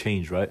rulings, they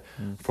change, right,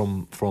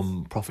 from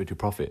prophet to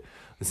prophet.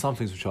 There's some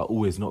things which are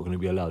always not going to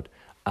be allowed,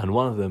 and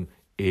one of them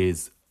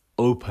is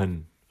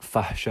open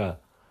fahsha,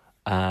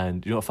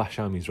 and you know what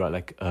fahsha means, right?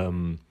 Like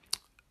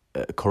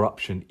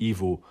corruption,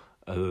 evil,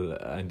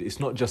 and it's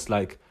not just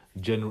like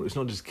general. It's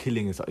not just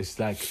killing. It's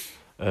like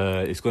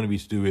it's going to be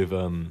to do with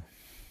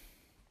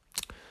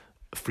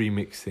free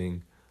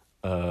mixing,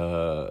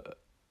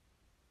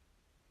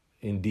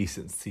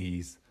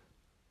 indecencies,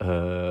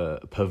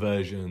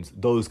 perversions,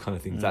 those kind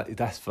of things.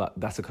 That's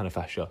a kind of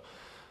fahsha.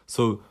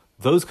 So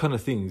those kind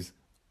of things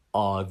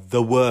are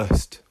the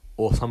worst,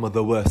 or some of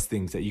the worst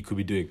things that you could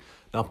be doing.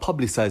 Now,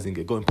 publicizing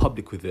it, going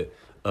public with it,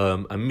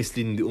 and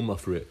misleading the ummah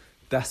for it,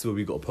 that's where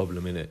we got a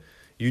problem in it.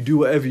 You do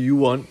whatever you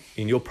want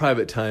in your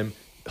private time,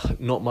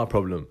 not my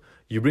problem.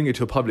 You bring it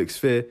to a public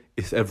sphere,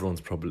 it's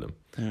everyone's problem.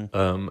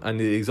 And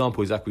the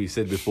example is like we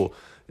said before,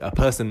 a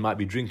person might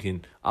be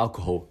drinking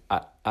alcohol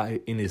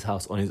in his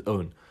house on his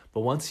own,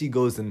 but once he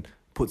goes and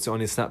puts it on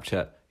his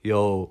Snapchat,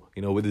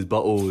 with his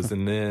bottles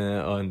and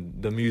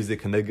the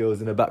music and the girls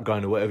in the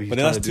background or whatever he's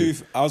trying to do.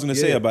 I was going to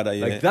say about that,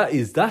 Like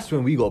that's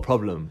when we got a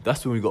problem.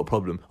 That's when we got a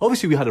problem.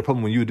 Obviously, we had a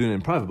problem when you were doing it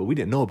in private, but we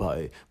didn't know about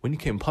it. When you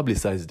came and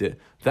publicised it,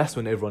 that's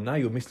when now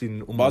you're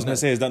misleading. But I was going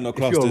to say, is that not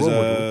classed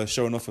as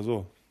showing off as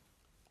well?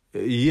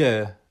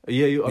 Yeah.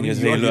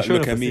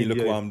 Look at me, look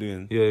what I'm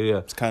doing. Yeah.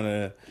 It's kind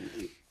of,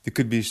 it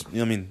could be, you know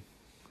what I mean?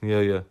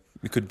 Yeah.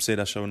 We could say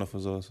that's showing off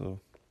as well, so.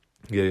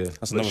 Yeah.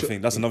 That's another thing.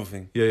 That's another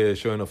thing. Yeah,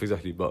 showing off,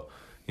 exactly. But,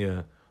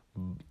 yeah.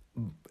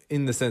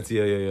 In the sense,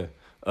 yeah.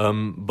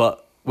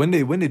 But when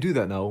they do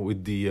that now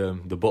with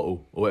the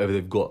bottle or whatever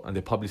they've got and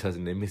they're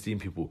publicising, they're misleading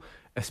people,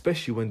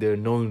 especially when they're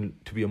known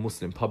to be a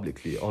Muslim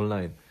publicly,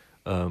 online,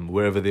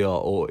 wherever they are,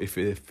 or if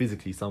they're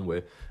physically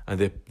somewhere and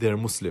they're a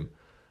Muslim,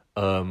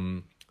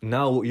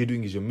 now what you're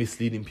doing is you're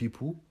misleading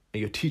people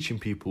and you're teaching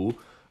people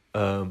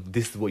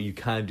this is what you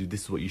can do,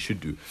 this is what you should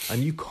do.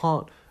 And you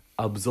can't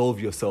absolve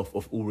yourself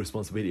of all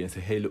responsibility and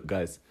say, hey, look,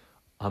 guys,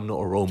 I'm not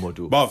a role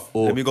model. Bruv,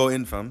 let me go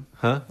in, fam.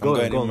 Huh? Go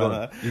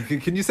on.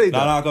 Can you say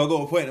that? No, I got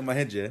a point in my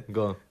head, yeah?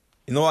 Go on.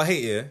 You know what I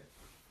hate, yeah?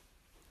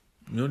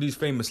 You know these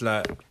famous,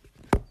 like...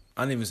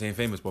 I ain't even saying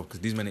famous, bruv, because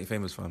these men ain't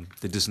famous, fam.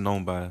 They're just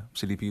known by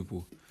silly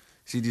people.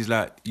 See these,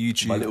 like,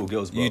 YouTube... My little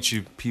girls, bro.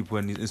 YouTube people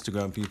and these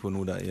Instagram people and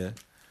all that, yeah?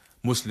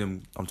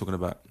 Muslim, I'm talking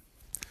about.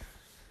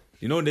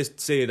 You know they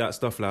say that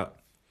stuff like,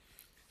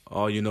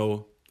 oh,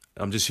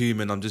 I'm just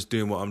human, I'm just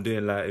doing what I'm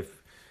doing, like,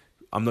 if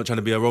I'm not trying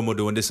to be a role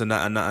model and this and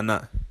that and that and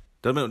that.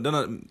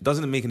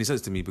 Doesn't make any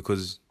sense to me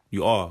because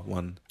you are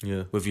one,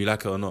 whether you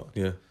like it or not.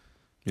 Yeah. You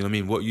know what I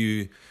mean? What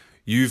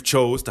you've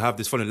chose to have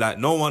this following. Like,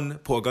 no one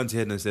put a gun to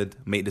your head and said,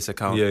 make this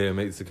account. Yeah,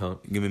 make this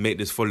account. Make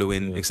this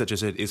following, etc.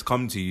 So it's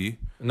come to you.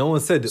 No one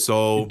said.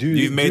 So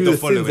you've made the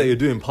following that you're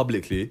doing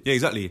publicly. Yeah,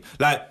 exactly.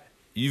 Like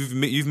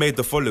you've made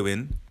the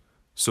following.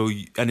 So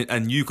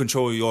and you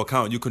control your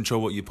account. You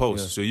control what you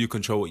post. So you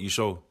control what you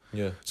show.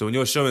 Yeah. So when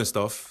you're showing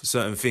stuff,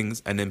 certain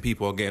things, and then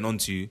people are getting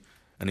onto you,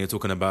 and you're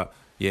talking about,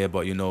 yeah,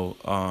 but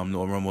I'm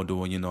not a role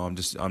model, and I'm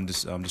just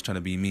trying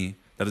to be me.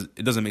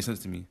 It doesn't make sense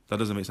to me. That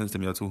doesn't make sense to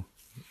me at all.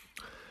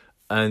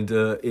 And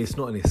it's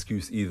not an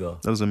excuse either.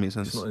 That doesn't make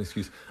sense. It's not an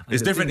excuse. And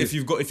it's different if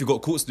you've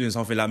got courts doing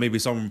something, like maybe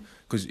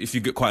because if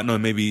you get quite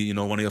known, maybe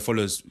one of your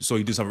followers saw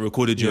you do something,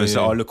 recorded you and said,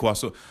 oh, look what I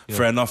saw. Yeah.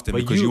 Fair enough then,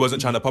 because you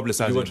wasn't trying to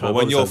publicise it. But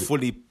when you're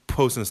fully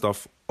posting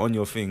stuff on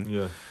your thing,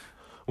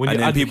 when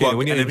you're enjoying it,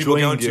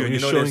 when you're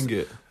showing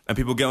it. And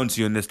people get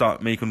onto you and they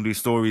start making these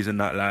stories and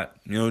that, like,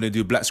 they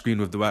do black screen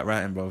with the white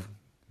writing, bro.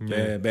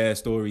 Bare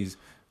stories.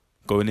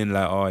 Going in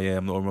like, oh yeah,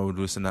 I'm not a role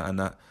model, this and that and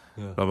that.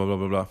 Yeah. Blah, blah, blah,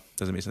 blah, blah.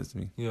 Doesn't make sense to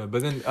me. Yeah,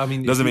 but then, I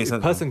mean, doesn't make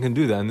sense, a person can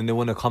do that and then they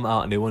want to come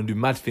out and they want to do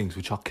mad things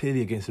which are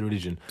clearly against the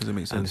religion. Doesn't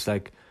make sense. And it's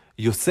like,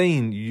 you're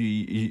saying,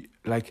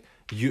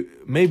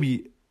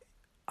 maybe,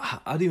 I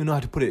don't even know how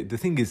to put it. The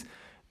thing is,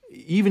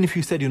 even if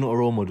you said you're not a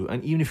role model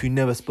and even if you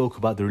never spoke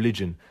about the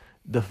religion,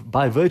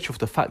 by virtue of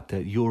the fact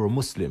that you're a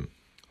Muslim,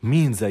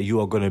 means that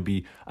you are going to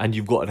be, and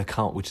you've got an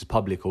account which is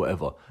public or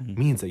whatever,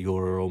 means that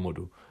you're a role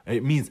model.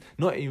 It means,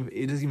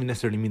 it doesn't even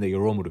necessarily mean that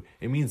you're a role model.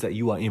 It means that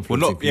you are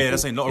influencing people. Yeah,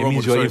 that's saying not a role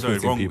model. Sorry,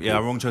 wrong. People. Yeah,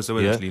 wrong choice of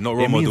word, actually. Not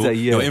role model,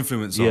 you're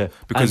influencer. Yeah.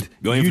 Because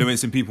you're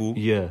influencing people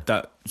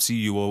that see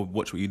you or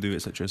watch what you do,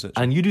 etc., etc.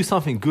 And you do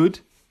something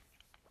good,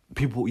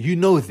 people,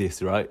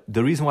 this, right?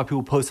 The reason why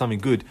people post something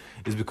good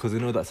is because they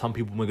know that some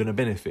people are going to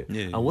benefit.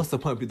 Yeah. And what's the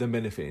point of them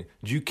benefiting?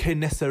 Do you care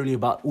necessarily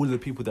about all of the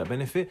people that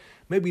benefit?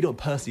 Maybe you don't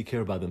personally care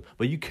about them,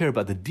 but you care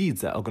about the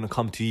deeds that are going to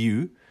come to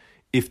you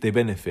if they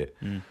benefit.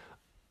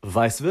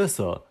 Vice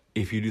versa,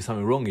 if you do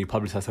something wrong, you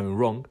publicize something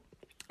wrong,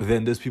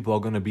 then those people are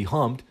going to be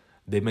harmed.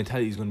 Their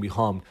mentality is going to be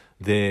harmed.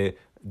 Their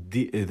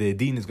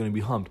deen is going to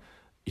be harmed.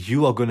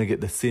 You are going to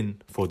get the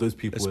sin for those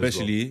people,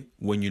 especially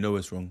when you know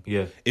it's wrong.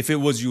 Yeah. If it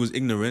was you was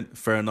ignorant,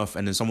 fair enough,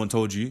 and then someone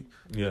told you,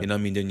 you know what I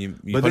mean, then you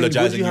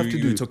apologize and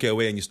you took it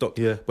away and you stopped.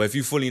 Yeah. But if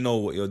you fully know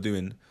what you're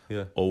doing,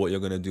 or what you're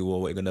going to do,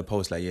 or what you're going to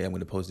post, like, I'm going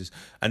to post this.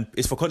 And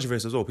it's for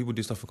controversy as well. People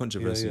do stuff for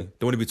controversy.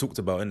 They want to be talked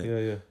about, innit?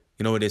 Yeah.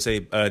 You know what they say?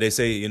 They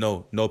say,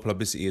 no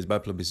publicity is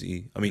bad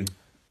publicity. I mean,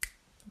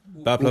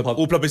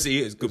 all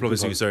publicity is good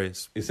publicity. Sorry.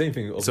 It's the same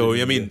thing. So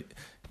I mean,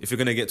 if you're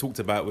gonna get talked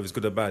about, whether it's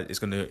good or bad, it's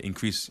gonna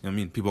increase. I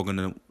mean, people are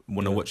gonna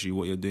want to watch you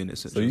what you're doing.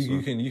 So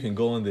you can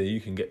go on there, you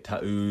can get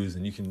tattoos,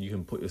 and you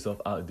can put yourself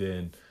out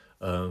there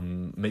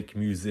and make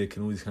music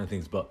and all these kind of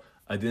things. But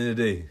at the end of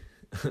the day,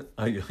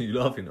 are you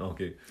laughing?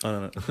 Okay. I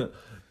don't know.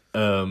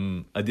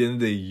 At the end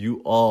of the day,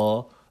 you're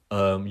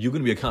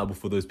gonna be accountable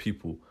for those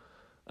people,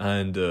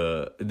 and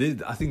I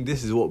think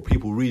this is what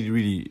people really,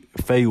 really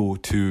fail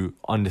to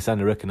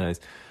understand and recognize.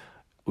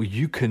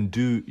 You can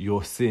do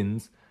your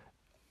sins.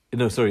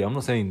 No, sorry, I'm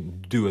not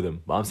saying do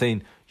them, but I'm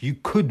saying you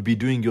could be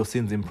doing your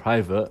sins in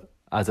private,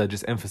 as I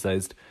just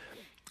emphasized,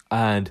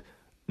 and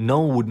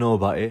no one would know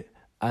about it,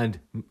 and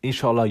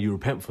inshallah you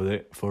repent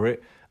for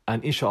it,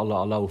 and inshallah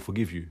Allah will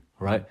forgive you,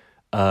 right?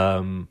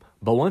 But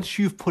once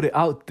you've put it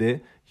out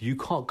there, you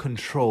can't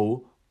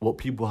control what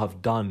people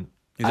have done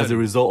as a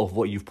result of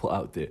what you've put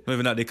out there. Not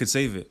even that, they could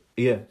save it.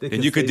 Yeah.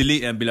 And you could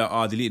delete it and be like,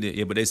 I deleted it.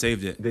 Yeah, but they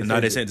saved it. And now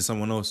they sent it to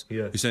someone else.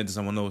 Yeah. You sent it to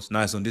someone else.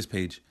 Now it's on this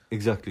page.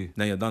 Exactly.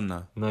 Now you're done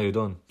now.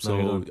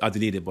 So I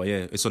deleted it, but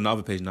yeah, it's on the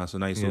other page now. So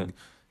now you're still...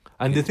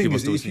 And the thing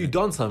is, if you've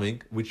done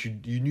something which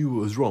you knew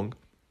was wrong,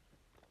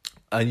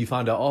 and you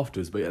found out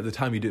afterwards, but at the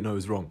time you didn't know it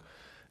was wrong,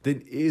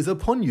 then it is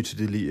upon you to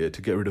delete it,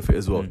 to get rid of it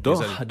as well.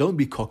 Don't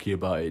be cocky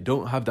about it.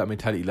 Don't have that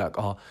mentality like,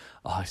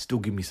 still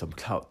give me some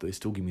clout, though.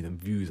 Still give me them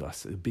views.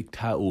 That's a big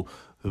title.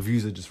 The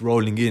views are just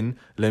rolling in.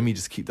 Let me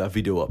just keep that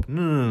video up.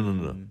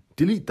 No.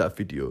 Delete that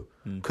video.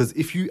 Because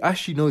if you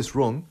actually know it's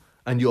wrong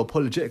and you're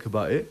apologetic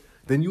about it,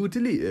 then you would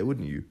delete it,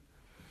 wouldn't you?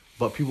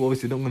 But people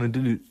obviously don't want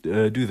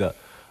to do that.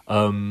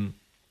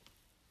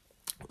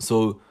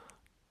 So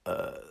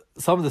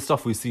some of the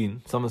stuff we've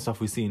seen,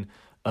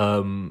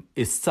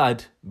 is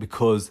sad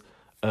because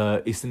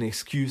it's an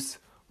excuse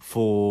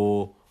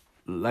for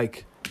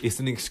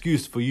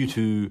you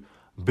to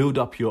build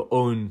up your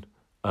own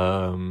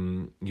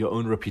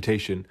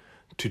reputation,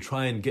 to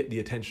try and get the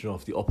attention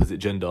of the opposite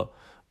gender.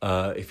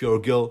 If you're a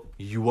girl,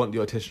 you want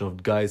the attention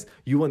of guys.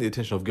 You want the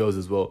attention of girls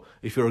as well.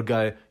 If you're a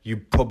guy, you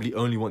probably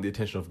only want the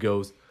attention of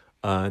girls.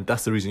 And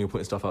that's the reason you're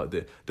putting stuff out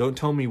there. Don't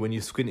tell me when you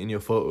squint in your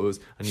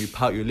photos and you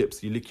pout your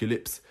lips, you lick your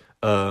lips,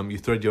 you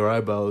thread your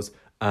eyebrows,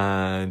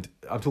 and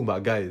I'm talking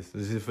about guys.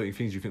 This is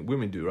things you think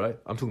women do, right?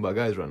 I'm talking about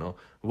guys right now.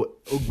 When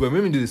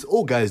women do this,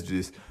 all guys do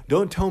this.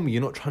 Don't tell me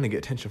you're not trying to get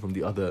attention from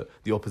the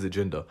opposite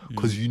gender,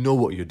 because you know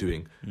what you're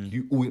doing.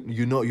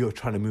 You know you're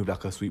trying to move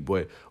like a sweet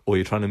boy, or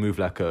you're trying to move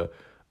like a.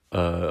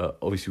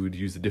 Obviously, we'd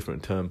use a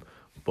different term,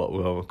 but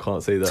I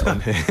can't say that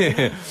on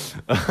here.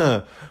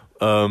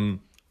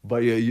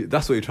 But yeah,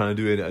 that's what you're trying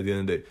to do at the end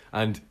of the day,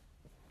 and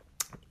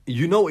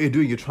you know what you're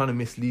doing. You're trying to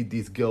mislead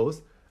these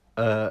girls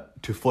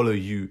to follow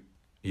you.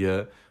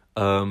 Yeah,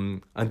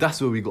 and that's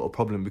where we got a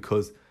problem,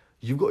 because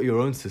you've got your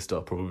own sister,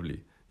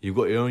 probably. You've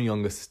got your own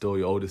younger sister or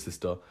your older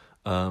sister,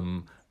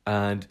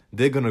 and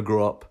they're going to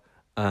grow up,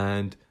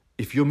 and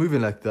if you're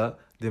moving like that,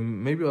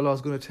 then maybe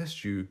Allah's going to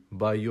test you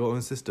by your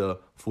own sister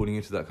falling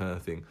into that kind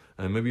of thing,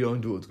 and maybe your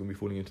own daughter's going to be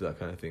falling into that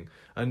kind of thing.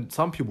 And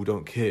some people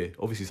don't care.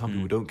 Obviously, some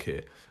people don't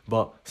care,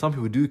 but some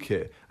people do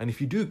care. And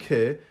if you do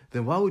care,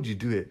 then why would you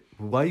do it?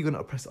 Why are you going to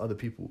oppress other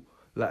people?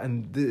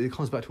 It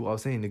comes back to what I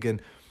was saying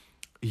again.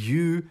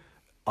 You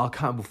are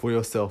accountable for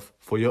yourself,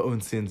 for your own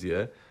sins,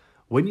 yeah?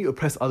 When you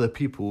oppress other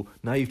people,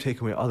 now you've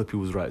taken away other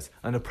people's rights.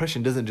 And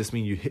oppression doesn't just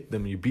mean you hit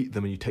them, you beat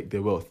them, and you take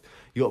their wealth.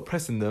 You're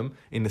oppressing them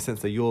in the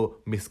sense that you're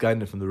misguiding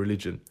them from the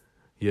religion,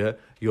 yeah?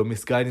 You're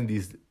misguiding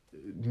these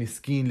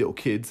miskeen little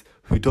kids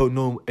who don't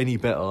know any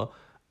better,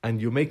 and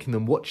you're making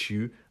them watch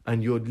you,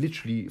 and you're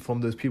literally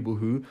from those people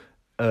who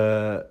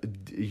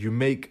you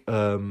make...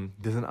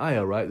 there's an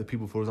ayah, right? The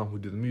people, for example, who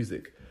do the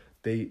music.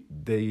 They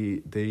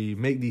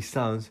make these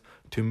sounds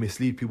to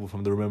mislead people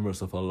from the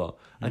remembrance of Allah.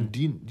 And do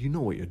you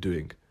know what you're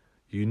doing?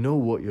 You know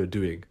what you're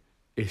doing.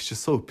 It's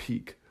just so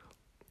peak.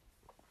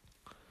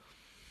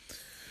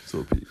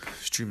 So peak.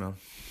 It's true, man.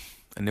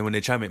 And then when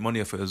they try and make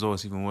money off it as well,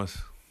 it's even worse.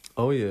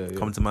 Oh, yeah.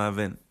 Come to my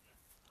event.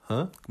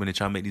 Huh? When they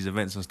try and make these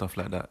events and stuff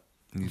like that.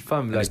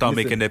 Fam, they start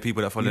making their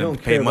people that follow them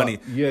pay money.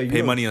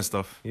 Pay money and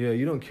stuff. Yeah,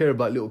 you don't care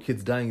about little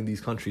kids dying in these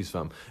countries,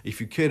 fam.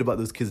 If you cared about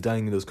those kids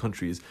dying in those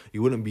countries,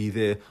 you wouldn't be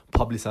there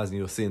publicizing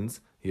your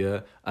sins, yeah?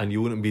 And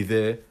you wouldn't be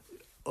there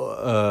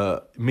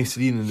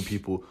misleading the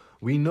people.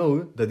 We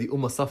know that the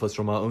ummah suffers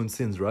from our own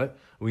sins, right?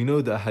 We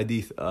know that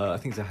hadith, I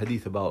think it's a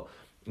hadith about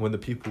when the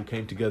people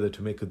came together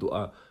to make a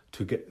dua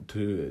to get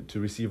to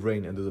receive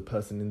rain, and there's a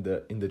person in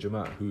the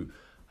Jama'ah who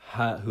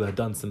had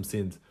done some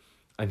sins,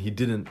 and he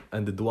didn't,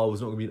 and the dua was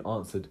not going to be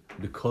answered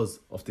because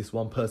of this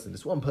one person.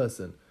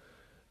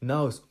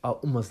 Now it's our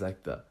ummah's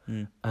like that.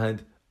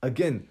 And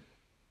again,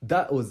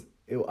 I don't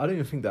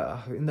even think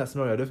that, in that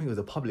scenario, I don't think it was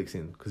a public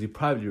sin, because he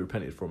privately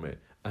repented from it,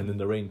 and then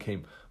the rain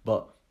came.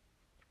 But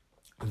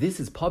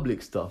this is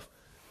public stuff.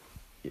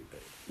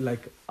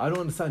 Like, I don't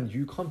understand.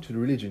 You come to the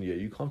religion, yeah,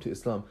 you come to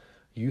Islam,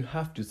 you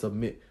have to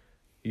submit.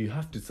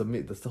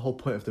 That's the whole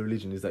point of the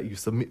religion, is that you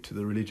submit to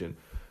the religion.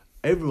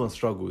 Everyone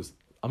struggles.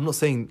 I'm not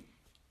saying...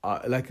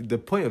 the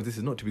point of this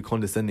is not to be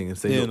condescending and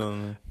say,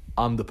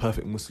 I'm the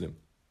perfect Muslim.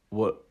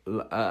 what,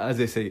 as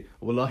they say,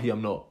 wallahi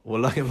I'm not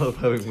a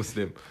perfect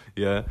Muslim.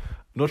 Yeah,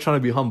 not trying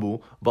to be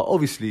humble, but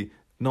obviously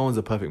no one's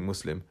a perfect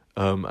Muslim.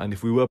 And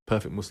if we were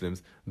perfect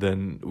Muslims,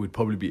 then we'd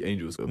probably be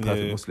angels, a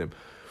perfect Muslim.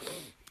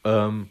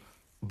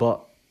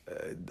 But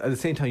at the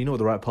same time, you know what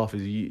the right path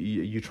is.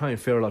 You try and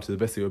fare out to the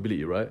best of your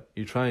ability, right?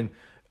 You try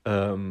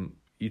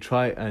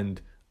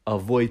and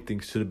avoid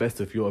things to the best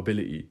of your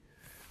ability.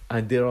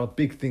 And there are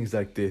big things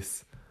like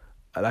this.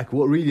 Like,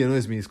 what really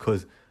annoys me is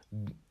because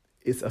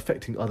it's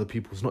affecting other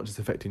people. It's not just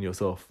affecting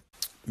yourself.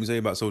 Let me tell you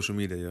about social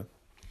media, yeah?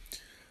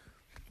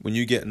 When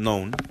you get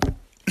known,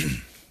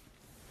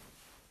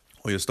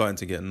 or you're starting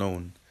to get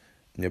known,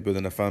 and you're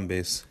building a fan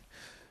base,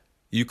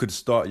 you could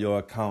start your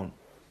account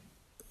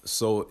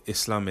so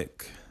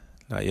Islamic,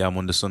 like, yeah, I'm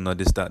on the sunnah,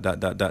 this, that.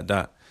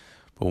 But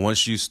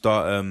once you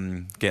start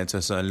getting to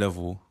a certain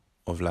level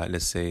of, like,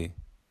 let's say,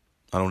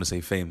 I don't want to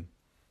say fame,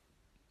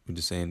 I'm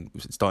just saying,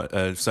 start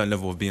a certain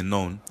level of being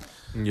known.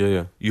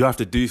 Yeah. You have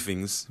to do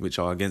things which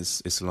are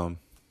against Islam.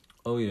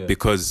 Oh, yeah.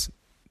 Because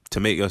to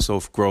make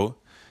yourself grow,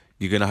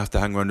 you're going to have to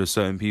hang around with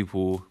certain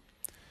people,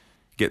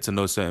 get to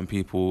know certain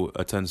people,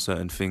 attend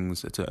certain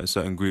things, attend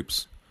certain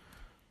groups.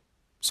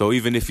 So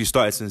even if you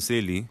started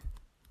sincerely,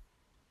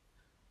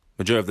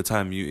 majority of the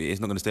time,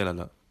 it's not going to stay like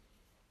that.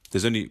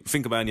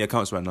 Think about any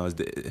accounts right now.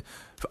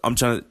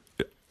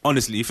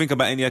 Honestly, you think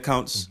about any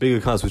accounts, big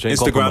accounts which ain't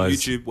Instagram,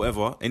 compromised. YouTube,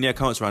 whatever, any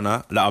accounts right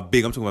now, like are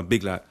big, I'm talking about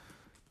big, like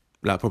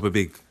proper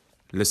big.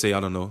 Let's say, I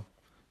don't know,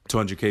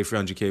 200k,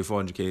 300k,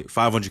 400k,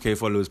 500k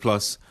followers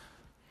plus,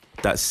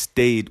 that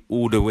stayed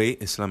all the way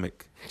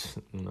Islamic.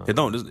 No. They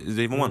don't. Is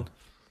there even one?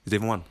 Is there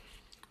even one?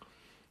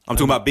 I'm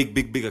talking about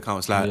big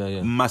accounts,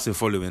 like massive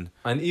following.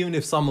 And even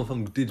if some of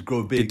them did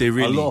grow big, Did they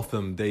really? A lot of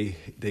them, they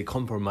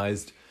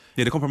compromised.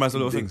 Yeah, they compromised a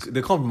lot of things.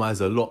 They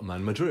compromise a lot,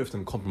 man. Majority of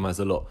them compromise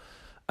a lot.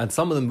 And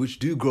some of them which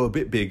do grow a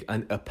bit big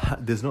and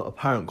there's not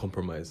apparent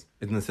compromise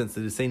in the sense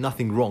that they say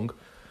nothing wrong,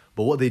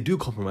 but what they do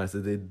compromise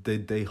is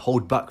they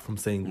hold back from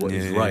saying what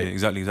is right. Yeah,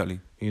 exactly.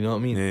 You know what I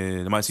mean?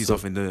 Yeah, they might see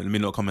something, they may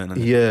not comment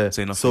and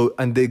say nothing. So,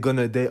 and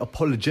they're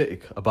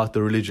apologetic about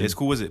the religion. It's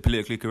cool, is it?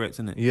 Politically correct,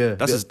 isn't it? Yeah.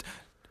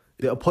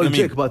 They're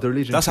apologetic about the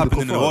religion. That's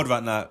happening in the world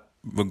right now,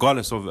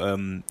 regardless of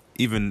within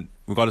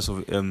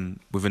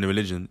the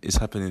religion, it's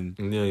happening.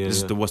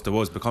 This is what the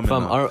world's becoming.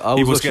 Fam, now. I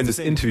was watching this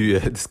interview.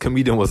 This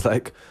comedian was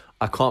like,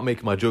 I can't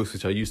make my jokes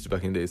which I used to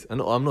back in the days.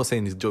 And I'm not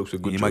saying these jokes were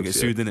good. You jokes, might get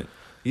sued, innit?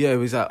 Yeah, it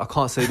was like, I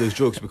can't say those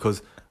jokes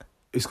because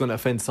it's gonna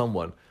offend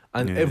someone.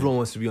 And everyone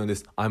wants to be on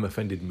this I'm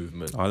offended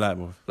movement. I like,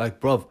 bro. Like,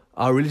 bruv,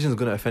 our religion is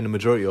gonna offend the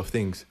majority of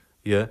things.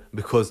 Yeah,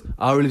 because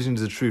our religion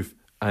is the truth,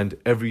 and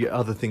every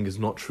other thing is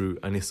not true,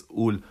 and it's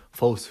all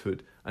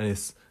falsehood and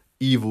it's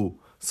evil.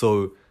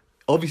 So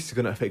obviously it's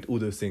gonna affect all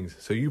those things.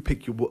 So you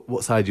pick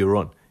what side you're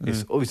on.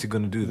 It's obviously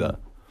gonna do that.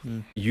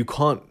 You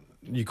can't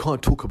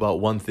talk about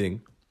one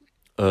thing,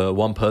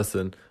 one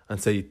person,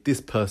 and say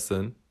this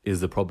person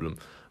is the problem,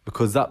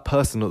 because that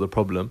person not the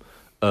problem.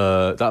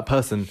 That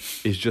person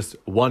is just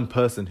one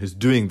person who's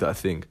doing that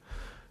thing.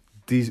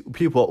 These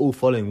people are all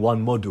following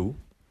one model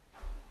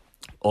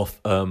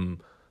of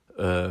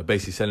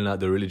basically selling out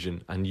their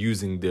religion and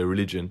using their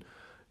religion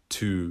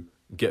to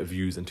get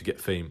views and to get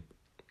fame.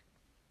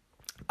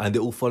 And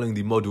they're all following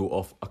the model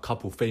of a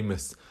couple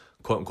famous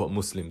quote-unquote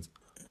Muslims.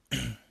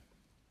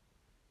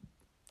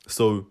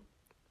 So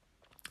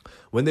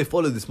when they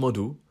follow this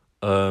model,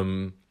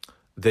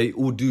 they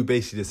all do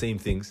basically the same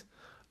things.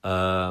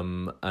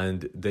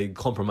 And they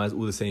compromise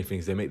all the same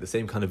things. They make the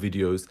same kind of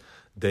videos.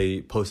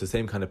 They post the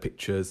same kind of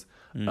pictures.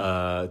 It's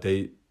all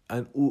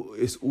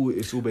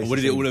basically. What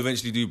did it all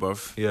eventually do,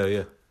 bruv?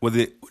 Yeah. What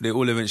they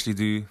all eventually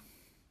do?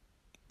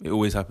 It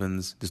always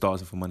happens. They start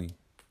asking for money.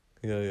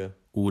 Yeah.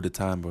 All the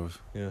time, bruv.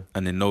 Yeah.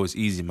 And they know it's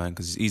easy, man,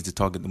 because it's easy to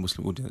target the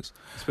Muslim audience.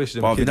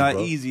 Especially but kids, you know how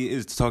bro. easy it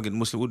is to target the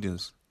Muslim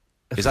audience.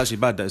 It's actually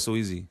bad that it's so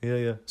easy.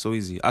 Yeah. So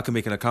easy. I can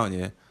make an account,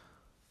 yeah.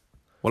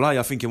 Well,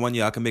 I think in 1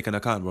 year I can make an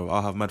account, bro.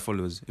 I'll have mad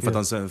followers if I've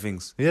done certain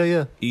things.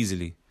 Yeah.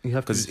 Easily. You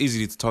have to. Because it's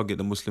easy to target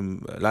the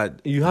Muslim,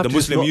 You have the to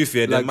Muslim not, youth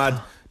here. They're like, mad.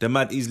 They're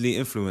mad easily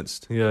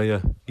influenced.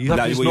 Yeah. You have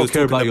to just what not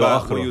care about your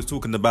what you akhirah. was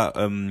talking about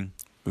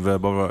with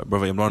brother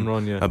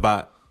Imran, yeah.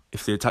 about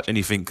if they attach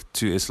anything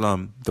to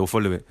Islam, they'll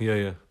follow it.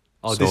 Yeah.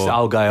 Oh, So- this is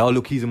our guy. Oh,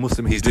 look, he's a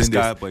Muslim. He's this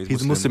doing guy, but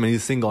he's a Muslim and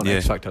he's a singer on Yeah.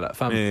 X Factor. Like,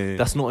 fam, Yeah.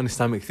 that's not an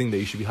Islamic thing that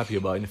you should be happy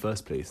about in the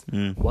first place.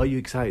 Why are you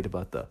excited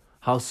about that?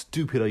 How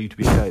stupid are you to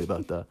be excited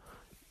about that?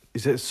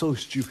 Is that so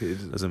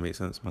stupid? Doesn't make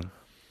sense, man.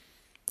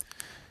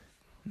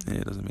 Yeah,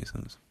 it doesn't make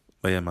sense.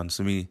 But yeah, man.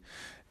 So me,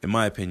 in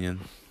my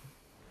opinion,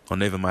 or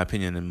not even my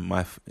opinion, in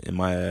my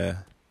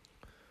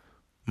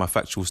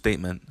factual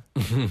statement,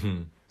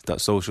 that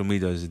social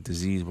media is a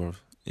disease, bro.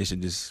 It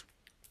should just.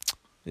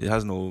 It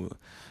has no.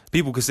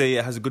 People could say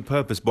it has a good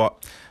purpose,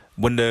 but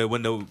when the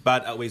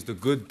bad outweighs the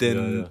good,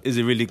 then is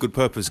it really good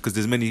purpose? Because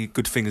there's many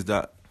good things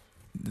that.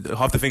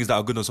 Half the things that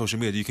are good on social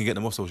media, you can get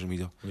them off social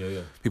media.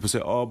 Yeah. People say,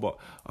 "Oh, but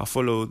I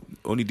follow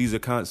only these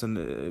accounts," and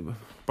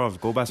bruv,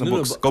 go buy some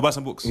books. Go buy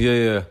some books.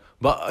 Yeah.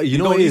 But you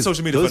know don't what need it is?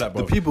 social media for that,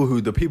 the bro.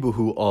 people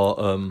who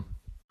are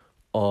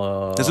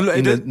There's a lot,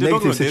 in there's the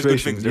negative good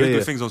situations. things. There is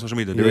good things on social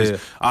media. There is.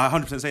 I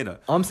 100% say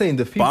that. I'm saying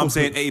the people. But I'm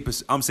saying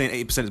 80%. I'm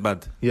saying 80% is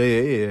bad.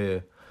 Yeah.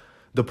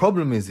 The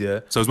problem is,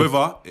 So it's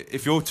whether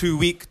if you're too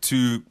weak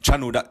to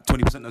channel that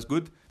 20% that's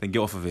good, then get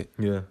off of it.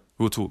 Yeah.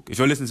 We'll talk. If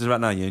you're listening to this right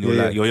now, and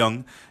you're young,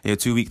 and you're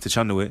too weak to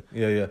channel it.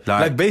 Yeah.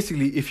 Like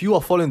basically, if you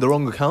are following the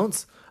wrong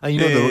accounts and you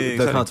know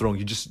the accounts are wrong,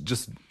 you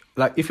just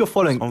like if you're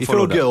following, if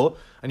you're a girl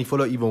and you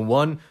follow even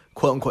one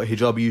quote unquote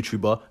hijabi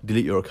YouTuber,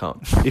 delete your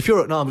account. If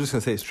you're I'm just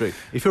gonna say it straight.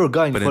 If you're a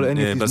guy and you follow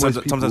any of these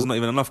sometimes it's not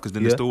even enough because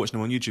then they're still watching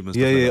them on YouTube and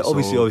stuff. Yeah, like that.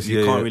 obviously,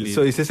 you can't really.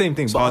 So it's the same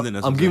thing. But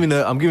I'm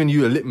giving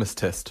you a litmus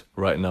test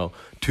right now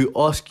to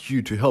ask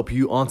you to help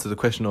you answer the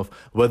question of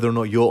whether or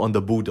not you're on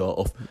the border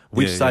of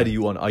which side are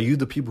you on. Are you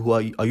the people who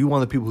are you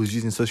one of the people who's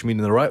using social media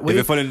in the right way? If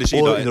you're following the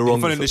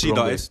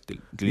Shiites,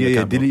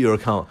 delete your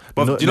account.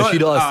 But do you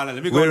know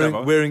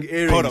what? Wearing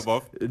earrings,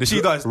 the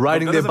Shiites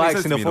riding their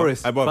bikes in the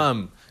forest,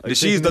 fam. The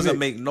Shiites doesn't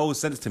make no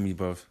sense to me,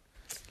 bro.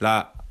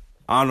 Like,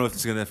 I don't know if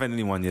it's gonna offend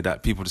anyone.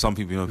 Some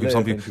people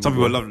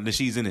love the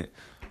Shiites in it,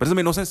 but it doesn't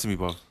make no sense to me,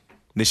 bro.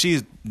 The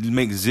Shiites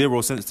make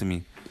zero sense to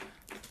me.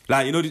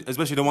 Like, you know,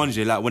 especially the ones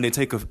like when they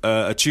take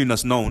a tune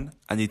that's known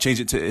and you change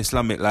it to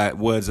Islamic like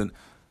words and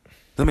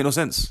doesn't make no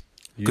sense.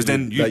 Because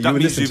then you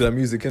listen to that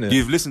music, innit?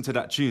 You've listened to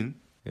that tune.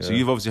 Yeah. So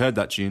you've obviously heard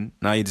that tune.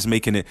 Now you're just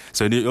making it.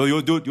 So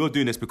you're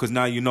doing this because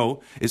now you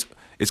know it's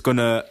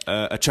gonna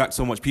attract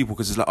so much people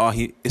because it's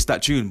like it's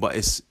that tune, but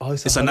it's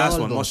a nice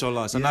one.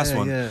 Mashallah, it's a nice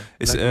one. Yeah.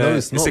 It's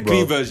it's a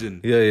clean version.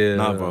 Yeah.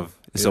 Nah, bro.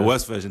 It's a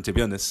worse version, to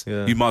be honest.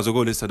 Yeah. You might as well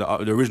go listen to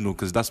the original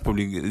because this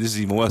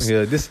is even worse.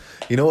 Yeah,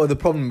 you know what the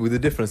problem with the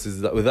difference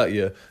is that with that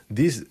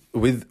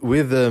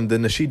with the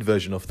Nasheed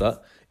version of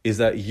that is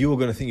that you are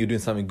going to think you're doing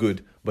something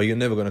good, but you're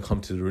never going to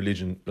come to the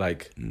religion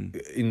like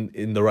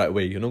in the right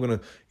way. You're not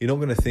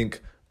going to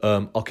think,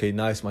 okay,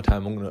 now it's my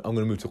time. I'm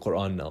gonna move to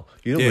Quran now.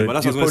 But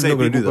that's what I was going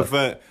to say. People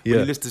prefer when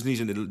you listen to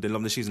religion, they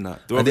love the Nasheed and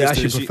that. And they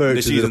actually prefer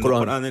the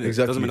Quran.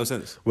 Exactly. It doesn't make no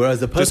sense. Whereas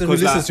the person who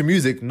listens to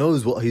music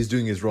knows what he's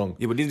doing is wrong.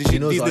 Yeah, but these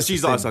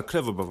Nasheed are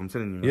clever, bro. I'm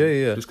telling you.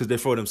 Yeah. Just because they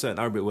throw them certain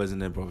Arabic words in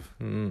there, bro.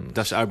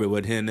 That's the Arabic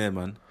word here and there,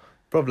 man.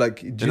 Bro,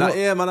 like,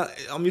 man,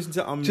 I'm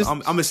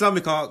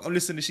Islamic. I'm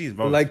listening to Shiites,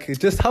 bro. Like,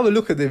 just have a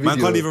look at the video. Man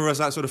can't even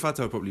recite Surah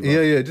Fatiha properly, bro.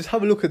 Yeah. Just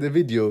have a look at the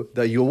video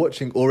that you're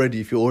watching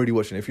already. If you're already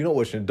watching it, if you're not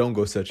watching it, don't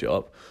go search it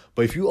up.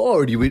 But if you're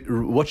already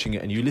watching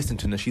it and you listen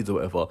to Nasheed or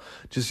whatever,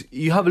 just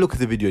you have a look at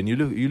the video and you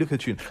look at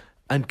the tune.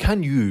 And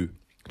can you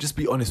just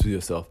be honest with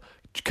yourself?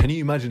 Can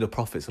you imagine the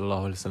Prophet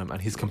ﷺ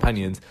and his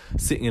companions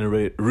sitting in a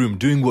room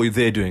doing what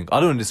they're doing? I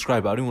don't want to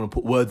describe it. I don't want to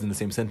put words in the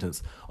same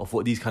sentence of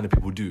what these kind of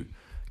people do.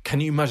 Can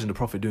you imagine the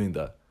Prophet doing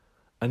that?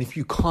 And if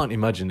you can't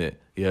imagine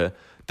it,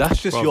 that's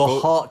just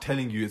your heart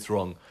telling you it's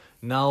wrong.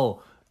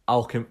 Now,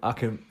 okay,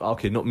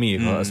 not me,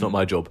 that's not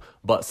my job.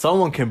 But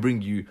someone can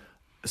bring you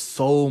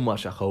so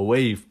much, like a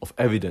wave of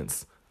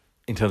evidence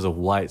in terms of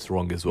why it's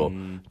wrong as well.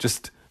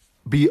 Just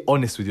be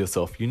honest with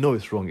yourself. You know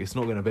it's wrong. It's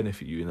not going to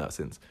benefit you in that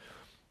sense.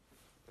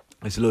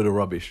 It's a load of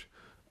rubbish.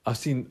 I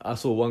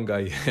saw one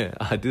guy,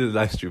 I did a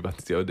live stream about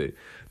this the other day.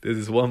 There's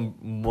this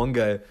one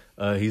guy,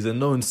 he's a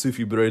known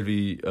Sufi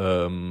Barelvi,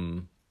 I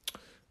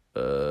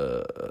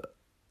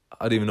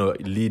don't even know,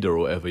 leader or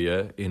whatever,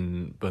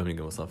 in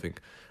Birmingham or something.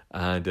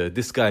 And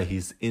this guy,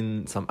 he's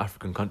in some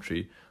African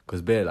country,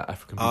 because like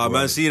African people.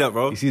 Man, see that,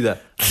 bro? You see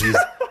that?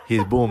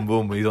 He's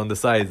boom, he's on the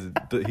sides,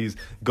 he's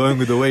going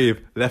with the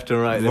wave, left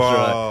and right,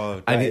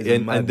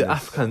 and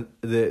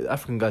the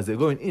African guys, they're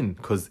going in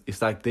because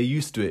it's like they're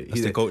used to it.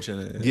 That's their culture,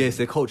 innit? Yeah, it's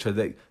their culture.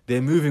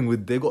 They're moving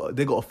with, they got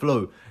a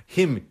flow.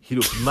 He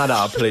looks mad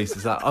out of place.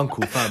 It's like,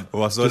 uncle, fam,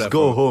 just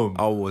go home.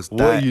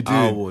 What are you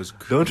doing?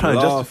 Don't try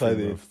and justify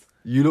this.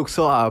 You look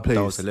so out of place.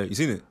 That was hilarious.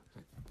 You seen it?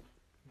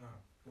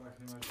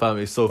 Fam,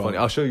 it's so funny.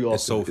 I'll show you.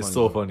 It's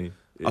so funny.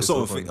 I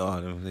saw him.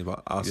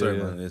 Sorry,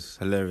 man. It's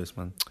hilarious,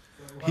 man.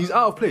 He's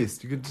out of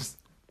place. You could just...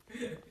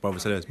 Bro,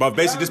 it's hilarious. But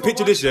basically, just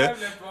picture this, yeah?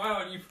 Why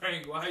aren't you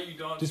praying? Why are you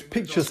dancing? Just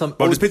picture some...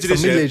 Bro, just picture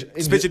this, yeah?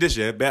 Just picture this,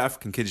 yeah? Bare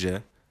African kids, yeah?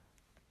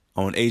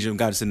 Or an Asian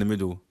guy just in the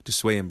middle, just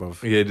swaying, bro.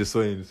 Yeah, just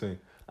swaying.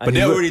 But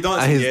they're already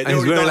dancing, yeah? They're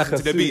already dancing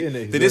to the beat.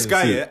 Then this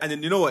guy, yeah? And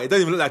then you know what? It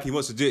doesn't even look like he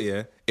wants to do it,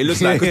 yeah? It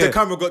looks like, because the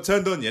camera got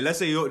turned on, yeah? Let's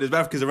say there's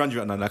Africans around you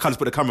right now, and I can't just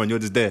put the camera on, you're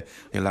just there.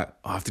 You're like,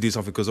 I have to do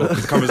something because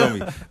the camera's on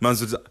me. Man's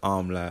just,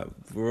 I'm like,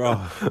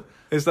 bro.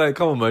 It's like,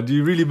 come on, man. Do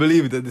you really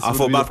believe that this would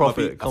be the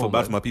Prophet? I felt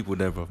bad for my people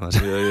there, bro.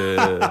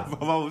 Yeah.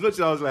 I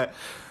was like,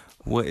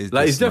 what is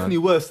like, this, it's definitely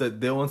worse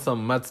that they want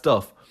some mad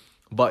stuff,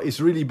 but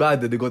it's really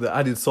bad that they got the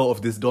added salt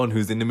of this Don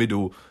who's in the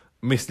middle,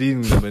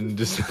 misleading them and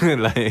just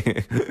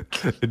like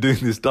doing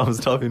this dumb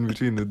stuff in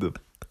between them.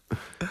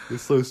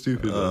 It's so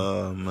stupid.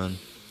 Oh, man.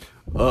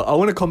 I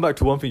want to come back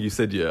to one thing you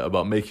said,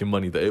 about making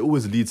money, that it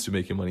always leads to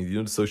making money. You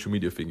know, the social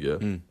media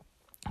thing,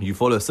 You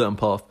follow a certain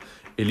path,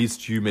 it leads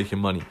to you making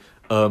money.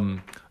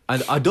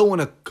 And I don't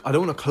want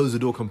to close the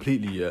door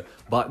completely,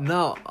 but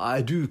now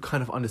I do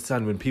kind of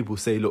understand when people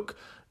say, look,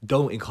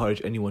 don't encourage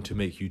anyone to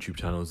make YouTube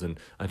channels and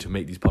to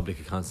make these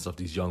public accounts and stuff,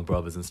 these young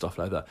brothers and stuff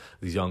like that,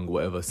 these young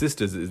whatever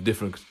sisters is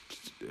different.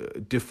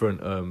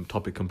 different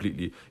topic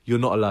completely. You're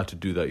not allowed to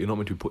do that. You're not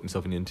meant to be putting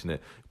yourself on the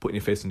internet, putting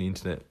your face on the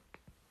internet,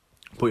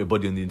 put your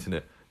body on the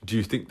internet. Do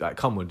you think that?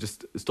 Come on,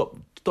 just stop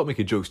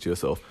making jokes to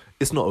yourself.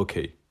 It's not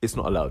okay. It's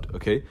not allowed.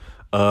 Okay.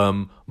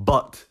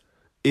 But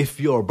if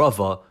you're a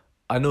brother,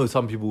 I know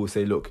some people will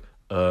say, look,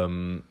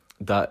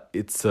 that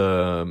it's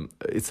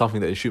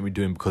something that they shouldn't be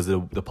doing because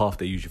of the path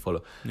they usually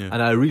follow. Yeah.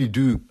 And I really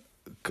do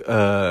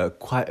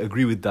quite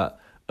agree with that,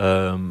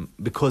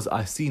 because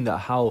I've seen that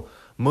how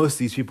most of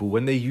these people,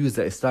 when they use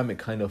that Islamic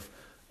kind of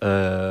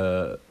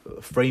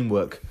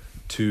framework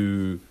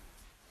to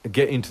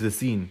get into the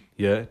scene,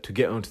 to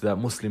get onto that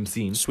Muslim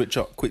scene, switch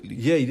up quickly.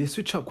 Yeah, they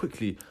switch up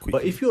quickly.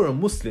 But if you're a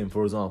Muslim,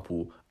 for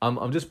example,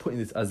 I'm just putting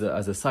this as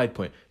a side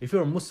point. If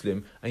you're a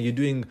Muslim and you're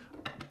doing,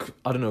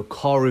 I don't know,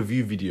 car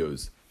review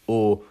videos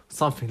or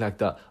something like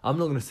that, I'm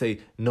not going to say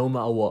no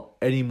matter what,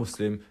 any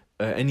Muslim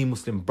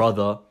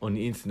brother on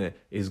the internet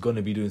is going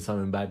to be doing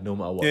something bad no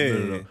matter what.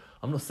 No.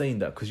 I'm not saying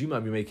that, because you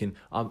might be making,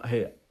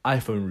 hey,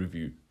 iPhone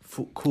review,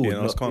 cool. Yeah,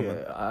 that's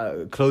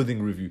common.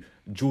 Clothing review,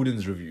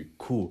 Jordan's review,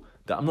 cool.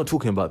 That I'm not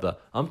talking about that.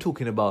 I'm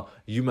talking about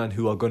you man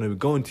who are going to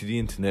go into the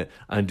internet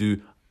and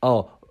do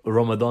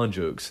Ramadan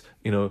jokes,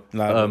 that, you know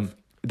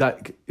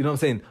what I'm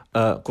saying,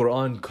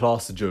 Quran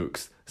class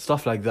jokes,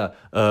 stuff like that,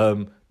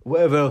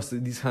 whatever else,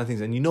 these kind of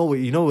things. And you know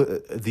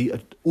the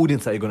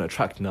audience that you're going to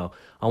attract now.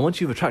 And once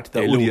you've attracted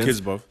that audience,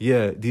 kids, bro.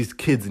 Yeah, these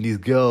kids and these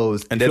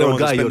girls, and they're the ones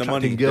that spend the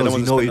money. They're the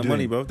ones that spend the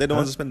money, bro. They're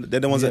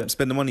the ones that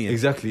spend the money.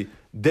 Exactly.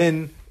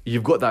 Then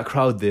you've got that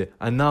crowd there,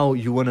 and now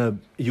you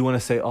wanna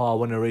say, I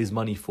want to raise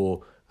money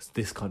for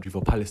this country,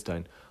 for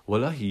Palestine.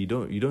 Wallahi, you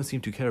don't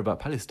seem to care about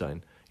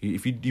Palestine.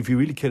 If you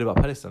really cared about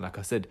Palestine, like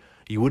I said,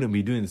 you wouldn't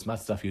be doing this mad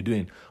stuff you're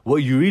doing. What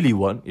you really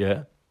want,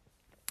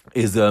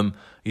 is you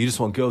just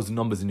want girls'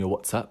 numbers in your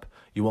WhatsApp.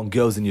 You want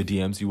girls in your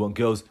DMs. You want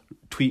girls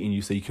tweeting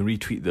you so you can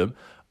retweet them.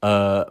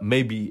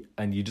 Maybe,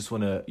 and you just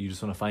wanna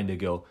find a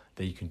girl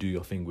that you can do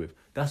your thing with.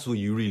 That's what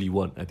you really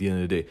want at the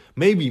end of the day.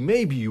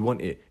 Maybe you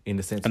want it in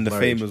the sense and of the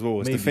marriage. fame as well.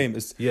 It's maybe. the fame.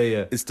 It's,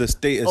 yeah. It's the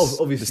status.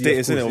 Obviously, the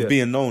status of course, in it of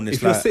being known. It's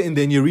if you're sitting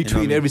there and you're retweeting, you know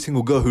what I mean? every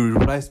single girl who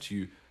replies to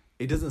you,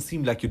 it doesn't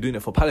seem like you're doing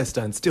it for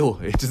Palestine. Still,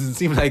 it doesn't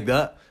seem like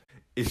that.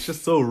 It's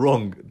just so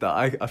wrong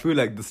that I feel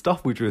like the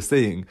stuff which we're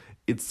saying,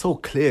 it's so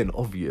clear and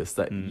obvious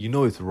that you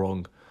know it's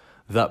wrong,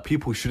 that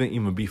people shouldn't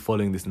even be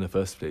following this in the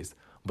first place.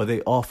 But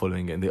they are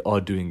following it and they are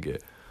doing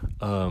it.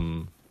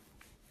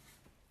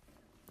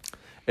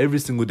 Every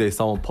single day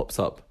someone pops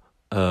up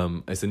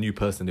as a new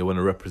person. They want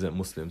to represent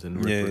Muslims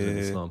and represent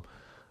Islam.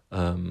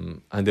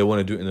 And they want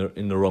to do it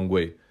in the wrong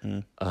way.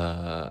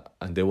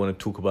 And they want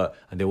to talk about,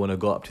 and they want to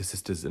go up to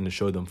sisters and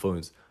show them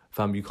phones.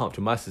 Fam, you come up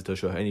to my sister,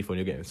 show her any phone,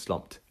 you're getting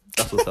slumped.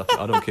 That's what's happening.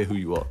 I don't care who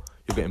you are.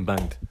 You're getting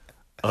banged.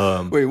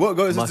 Wait, what?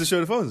 Go to show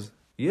the phones?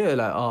 Yeah,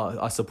 like,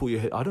 I support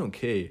your. I don't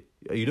care.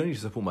 You don't need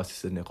to support my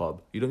sister's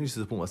niqab. You don't need to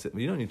support my sister.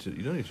 You don't need to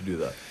do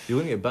that. You're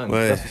gonna get banged.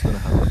 That's what's gonna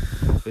happen.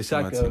 It's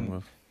like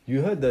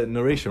you heard the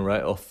narration,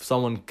 right? Of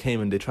someone came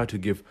and they tried to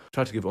give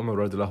Umar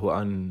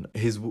radiallahu an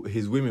his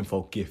women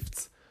folk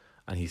gifts,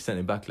 and he sent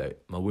it back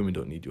like, my women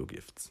don't need your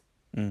gifts.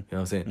 You know what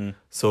I'm saying?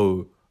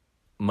 So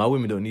my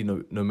women don't need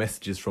no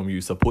messages from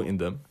you supporting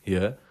them.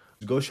 Yeah,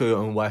 go show your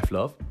own wife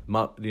love. You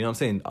know what I'm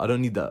saying? I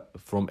don't need that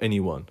from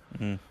anyone.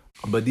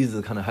 But these are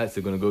the kind of heights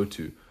they're gonna go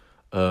to.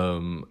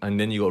 And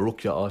then you got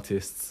ruqya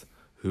artists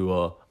who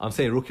are, I'm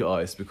saying ruqya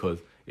artists because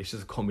it's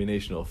just a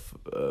combination of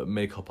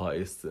makeup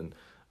artists and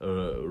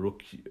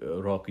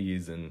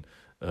raqis and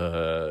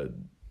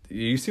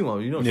you see what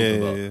you know what I'm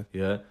talking about,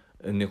 yeah?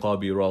 And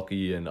niqabi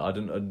raqi, and I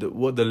don't know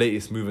what the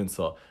latest movements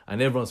are,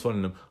 and everyone's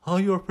following them. Oh,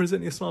 you're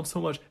representing Islam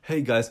so much.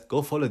 Hey guys,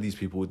 go follow these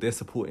people. They're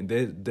supporting,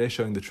 they're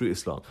showing the true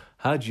Islam.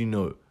 How do you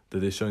know that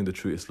they're showing the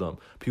true Islam?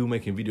 People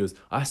making videos,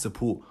 I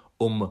support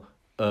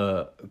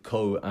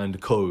co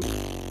and co.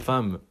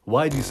 Fam,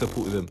 why do you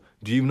support them?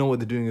 Do you even know what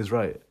they're doing is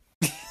right?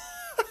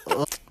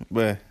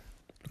 Where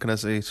can I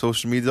say?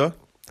 Social media.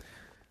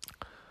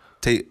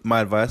 Take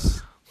my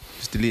advice.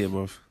 Just delete it,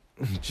 bro.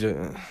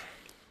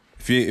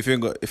 If you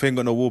ain't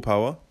got no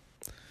willpower,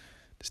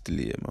 just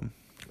delete it, man.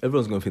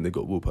 Everyone's gonna think they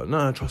got willpower.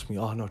 No, trust me.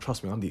 Oh no,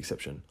 trust me. I'm the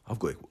exception. I've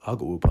got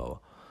willpower.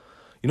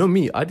 You know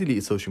me. I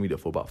deleted social media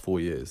for about 4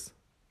 years.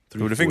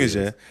 Well, the thing is,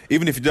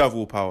 even if you do have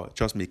willpower,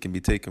 trust me, it can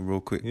be taken real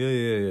quick. Yeah.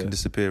 It can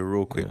disappear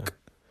real quick. Yeah.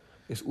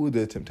 It's all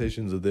the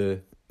temptations are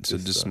there. So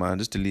just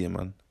delete it,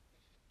 man.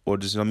 Or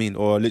just,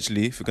 or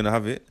literally, if you're gonna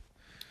have it,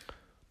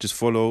 just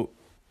follow.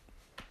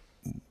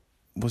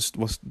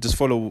 Just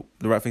follow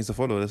the right things to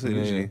follow. That's it.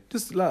 Literally.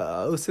 Just like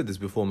I said this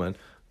before, man.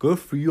 Go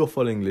through your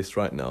following list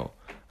right now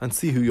and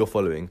see who you're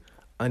following.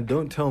 And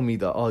don't tell me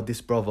that this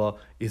brother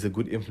is a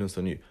good influence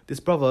on you. This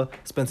brother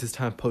spends his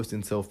time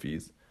posting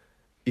selfies.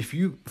 If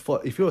you're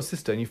a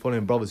sister and you're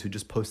following brothers who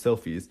just post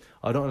selfies,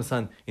 I don't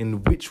understand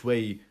in which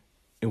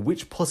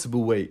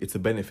possible way it's a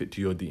benefit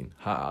to your deen.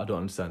 I don't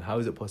understand. How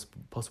is it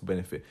possible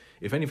benefit?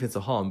 If anything, it's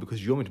a harm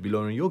because you're meant to be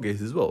lowering your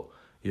gaze as well.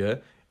 Yeah.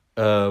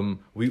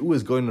 We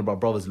always go in about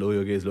brothers, lower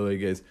your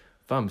gaze.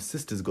 fam,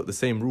 sisters got the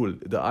same rule.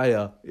 The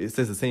ayah, it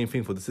says the same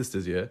thing for the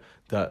sisters, yeah?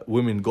 That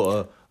women got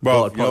a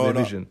part of their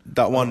vision.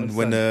 That one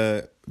when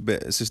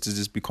sisters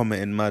just be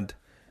commenting mad.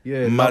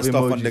 Yeah, mad stuff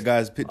emojis. on the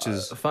guys'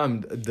 pictures.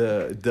 Fam,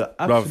 the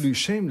absolute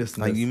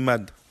shamelessness. Like, you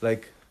mad.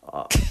 Like,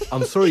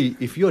 I'm sorry,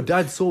 if your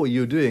dad saw what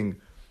you're doing...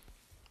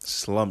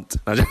 Slumped.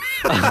 I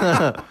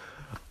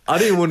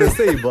didn't want to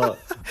say, but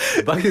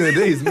back in the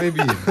days, maybe...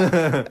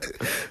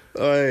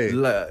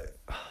 like,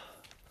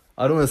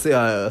 I don't want to say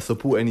I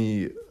support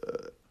any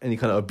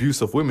kind of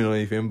abuse of women or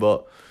anything,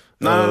 but...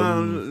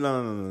 No,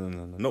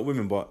 not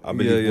women, but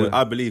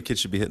I believe kids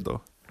should be hit,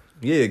 though.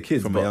 Yeah,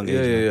 kids. From a young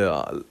age.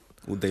 Yeah.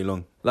 All day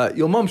long. Like,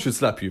 your mum should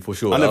slap you, for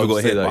sure. I never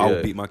got hit, but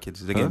I'll beat my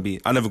kids. They're getting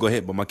beat. I never got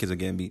hit, but my kids are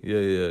getting beat.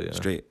 Yeah.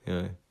 Straight.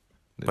 Yeah.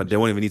 But they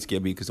won't even need to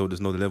get beat because they'll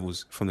just know the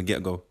levels from the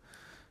get-go.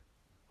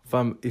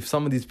 Fam, if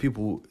some of these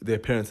people, their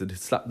parents had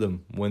slapped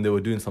them when they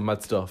were doing some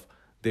mad stuff,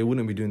 they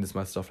wouldn't be doing this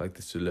mad stuff like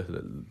this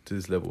to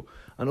this level.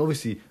 And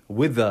obviously,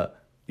 with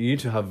that, you need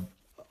to have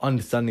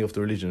understanding of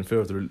the religion, fear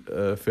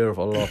of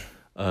Allah,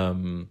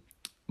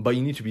 but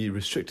you need to be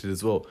restricted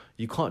as well.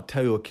 You can't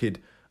tell your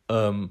kid,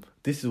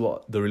 this is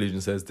what the religion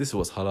says, this is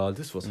what's halal,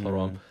 this is what's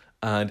haram,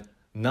 and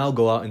now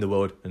go out in the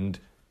world and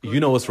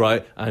you know what's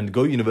right and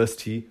go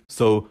university,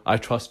 so I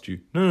trust you.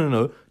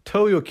 No.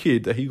 Tell your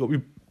kid that he's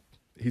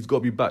got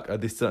to be back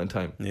at this certain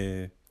time.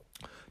 Yeah.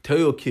 Tell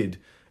your kid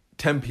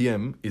 10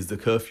 p.m. is the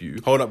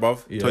curfew. Hold up,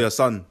 bruv. Yeah. Tell your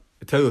son,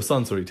 Tell your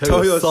son,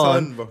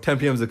 bro. 10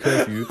 p.m. is the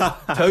curfew.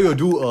 Tell your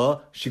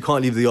daughter she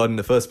can't leave the yard in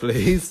the first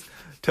place.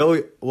 Tell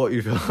what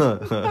you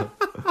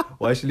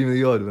why is she leaving the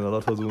yard when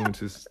Allah tells a woman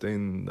to stay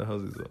in the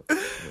houses?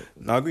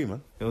 No, I agree,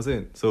 man. You know what I'm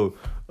saying? So,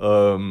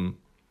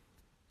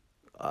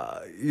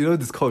 you know,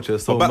 this culture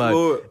is so mad.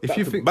 If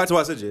you think back to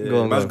what I said,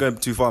 yeah, man's going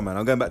too far, man.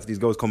 I'm going back to these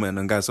girls commenting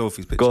on guys'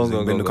 selfies pictures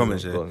in the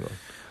comments, yeah.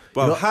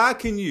 But how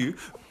can you,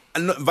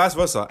 and vice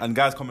versa, and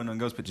guys comment on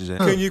girls' pictures, yeah?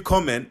 Can you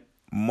comment,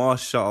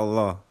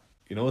 mashallah?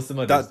 You know what's the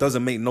matter? That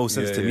doesn't make no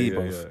sense to me,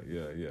 bro.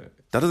 Yeah.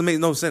 That doesn't make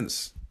no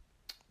sense.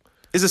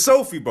 It's a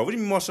selfie, bro. What do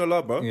you mean,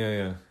 mashallah, bro?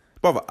 Yeah.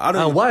 Bro, I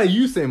don't. And why are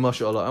you saying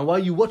mashallah? And why are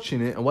you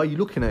watching it? And why are you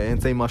looking at it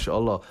and saying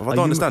mashallah? I don't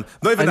understand.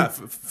 Not even that.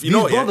 You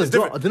know what? Brothers,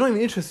 they're not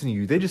even interested in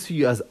you. They just see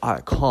you as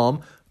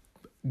calm.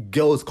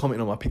 Girls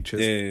commenting on my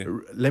pictures. Yeah.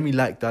 Let me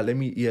like that. Let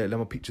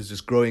my pictures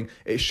just growing.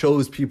 It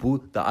shows people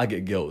that I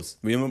get girls.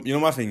 You know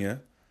my thing, yeah?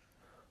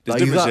 There's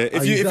Like, difference,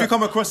 yeah? If you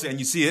come across it and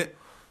you see it,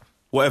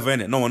 whatever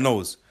in it, no one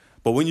knows.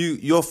 But when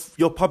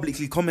you're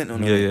publicly commenting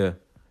on it. Yeah.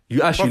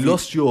 You actually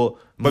lost your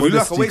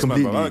modesty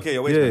completely. Bro. I don't care,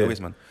 you're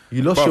waste man.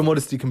 You lost your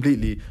modesty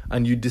completely,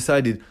 and you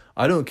decided,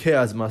 I don't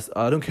care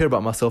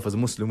about myself as a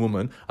Muslim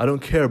woman. I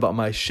don't care about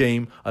my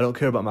shame. I don't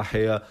care about my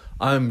haya.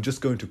 I'm just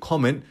going to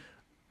comment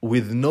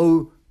with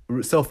no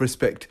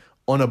self-respect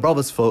on a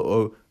brother's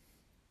photo,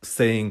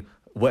 saying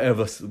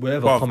whatever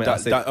bruv, comment I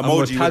say. That I'm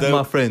going to emoji tag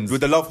my friends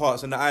with the love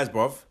hearts and the eyes,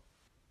 bruv.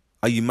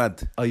 Are you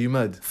mad,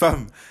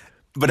 fam?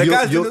 But the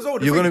guys doing as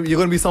well. You're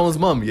gonna be someone's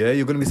mum, yeah.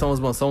 You're gonna be someone's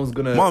mum. Someone's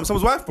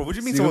wife, bro. What do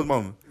you mean someone's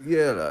mum?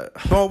 Yeah,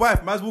 like no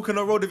wife. Man's walking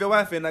on the road with your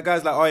wife, and that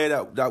guy's like, oh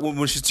yeah, that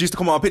woman. She used to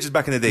come on our pictures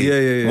back in the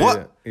day. Yeah.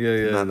 What?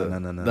 Yeah.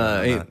 No.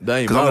 That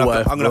ain't my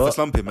wife. I'm gonna have to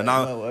slump him, and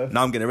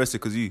now I'm getting arrested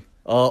because you.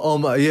 Oh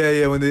my,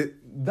 yeah. When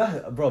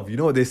bro, you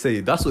know what they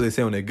say? That's what they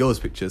say on their girls'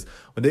 pictures.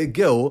 When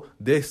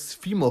their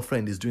female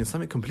friend is doing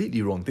something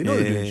completely wrong. They know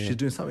she's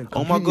doing something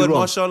completely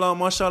wrong. Oh my God,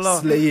 mashallah.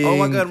 Slaying. Oh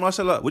my God,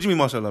 mashallah. What do you mean,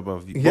 mashallah, bro?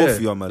 Both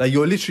of you are mad. Like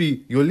you're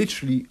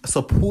literally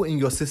supporting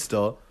your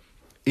sister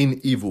in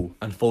evil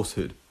and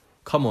falsehood.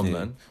 Come on,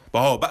 man.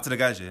 But back to the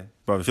guys, yeah.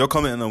 Bro, if you're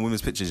commenting on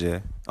women's pictures, yeah,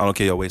 I don't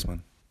care, you're waste,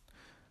 man.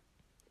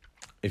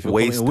 If you're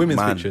commenting on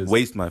women's pictures.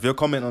 Waste, man. If you're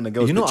commenting on the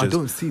girls' pictures. I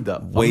don't see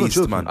that.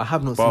 Waste, man. I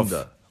have not seen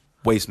that.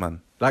 Waste,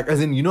 man. Like, as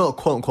in, a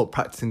quote-unquote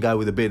practicing guy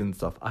with a beard and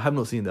stuff. I have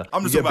not seen that.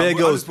 I'm just talking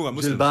about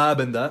Muslims. Jilbab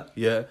and that,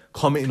 yeah.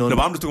 Commenting on... No,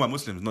 but I'm just talking about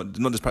Muslims,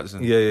 not just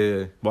practicing.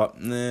 Yeah. But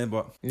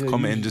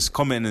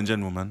commenting in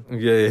general, man.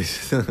 Yeah.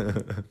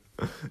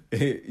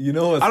 You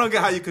know what? I don't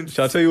get how you can...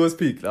 Shall I tell you what's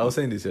peak? I was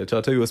saying this, yeah. Shall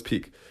I tell you what's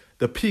peak?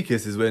 The peak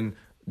is when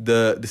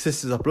the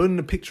sister's uploading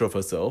a picture of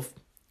herself,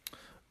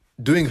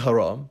 doing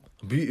haram,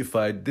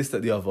 beautified, this,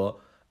 that, the other,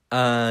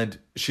 and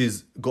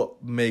she's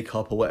got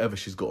makeup or whatever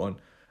she's got on.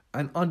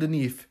 And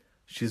underneath...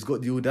 she's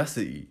got the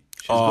audacity.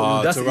 To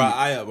write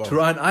ayah, bro. To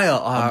write an ayah.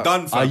 I'm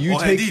done, fam.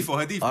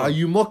 Hadith, are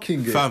you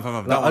mocking it? Fam.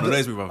 That one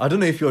annoys me, bro. I don't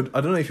know if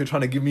you're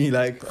trying to give me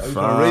like, are you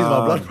trying to raise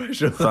my blood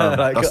pressure?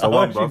 Like, that's the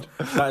one, bro.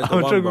 That is the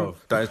one, bro.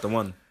 That is the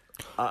one.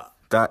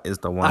 That is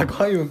the one. I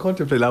can't even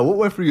contemplate. Like, what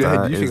went through your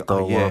head? Do you think,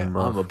 one,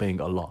 I'm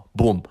obeying Allah.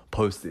 Boom.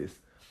 Post this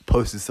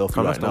selfie right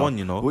now. That's the one,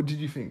 you know. What did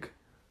you think?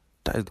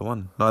 That is the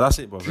one. No, that's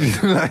it, bro.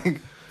 Like,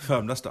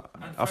 fam, that's the...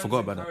 I forgot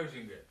about that.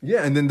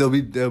 Yeah, and then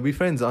there'll be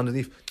friends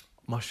underneath.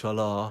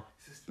 Mashallah,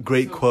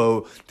 great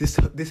quote. This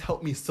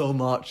helped me so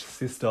much,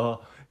 sister.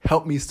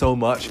 Helped me so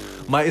much.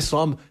 My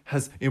Islam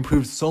has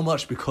improved so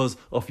much because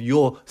of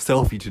your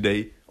selfie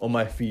today on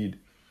my feed.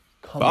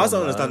 But I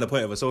don't understand the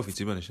point of a selfie,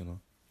 to be honest, you know.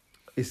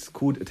 It's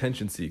called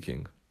attention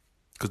seeking.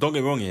 Because don't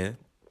get me wrong, yeah.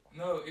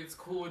 No, it's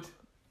called...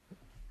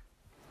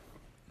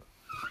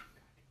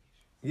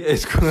 Yeah,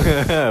 it's cool.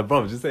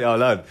 Bro, just say it out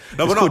loud.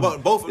 No, It's but called- no,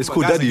 but both. It's but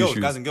called guys daddy and girls,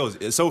 issues. guys and girls.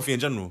 It's selfie in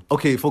general.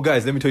 Okay, for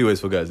guys, let me tell you what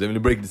it's for guys. Let me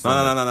break this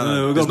down.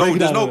 No. we're There's gonna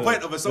break it no down.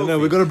 point of a selfie. No,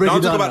 we're gonna break No, it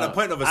I'm down talking about now. the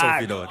point of a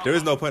selfie, though. There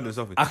is no point of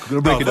a selfie. I'm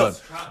gonna break it down.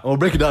 I'm gonna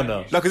break it down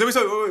now. No, because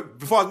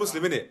before I was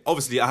Muslim, innit?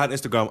 Obviously, I had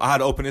Instagram. I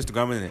had an open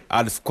Instagram, innit?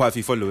 I had quite a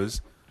few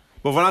followers.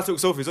 But when I took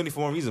selfies, it's only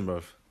for one reason,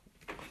 bruv.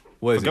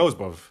 What For is it? girls,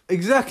 bruv.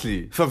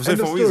 Exactly. For End some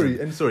of reason. story.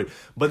 End of story.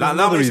 But Now there's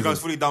my another reason. Instagram's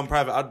fully down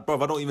private. I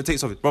don't even take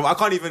selfies. Bruv, I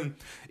can't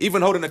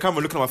even holding the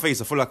camera looking at my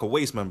face, I feel like a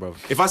waste, man, bruv.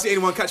 If I see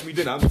anyone catch me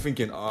doing that, I'm just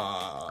thinking,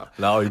 No,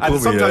 you And caught me,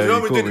 sometimes, yeah, you know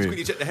you when caught doing this, me.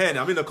 quickly check the hair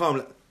now. I'm in the car, I'm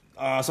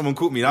like, someone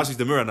caught me. Now she's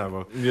the mirror now,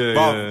 bro. Yeah,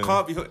 But yeah.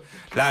 can't be,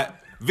 like,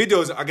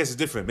 videos, I guess, is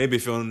different. Maybe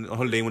if you're on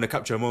holiday and want to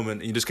capture a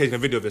moment and you're just taking a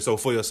video of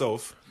yourself for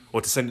yourself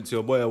or to send it to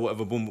your boy or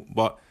whatever, boom.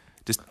 But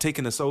just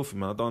taking a selfie,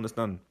 man, I don't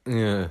understand.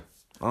 Yeah.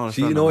 I don't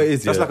See, understand you know that, what man. it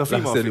is? That's yeah? like a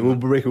female I said, thing. we'll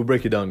man.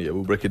 break it down. Yeah,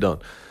 we'll break it down.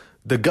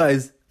 The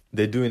guys,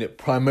 they're doing it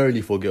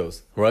primarily for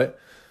girls, right?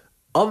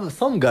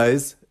 Some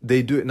guys,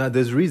 they do it now.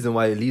 There's a reason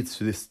why it leads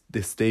to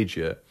this stage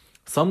here.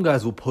 Some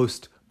guys will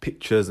post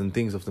pictures and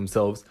things of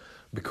themselves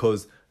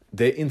because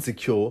they're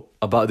insecure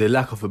about their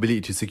lack of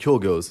ability to secure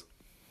girls.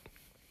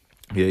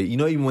 Yeah, you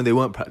know, even when they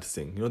weren't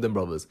practicing, you know them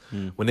brothers,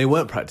 when they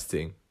weren't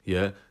practicing,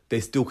 yeah, they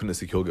still couldn't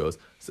secure girls.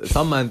 So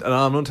some man, and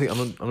I'm not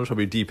trying to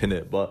be deep in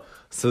it, but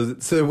so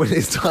when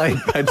they started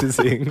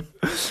practicing,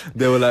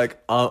 they were like,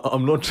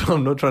 I'm not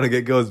trying to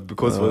get girls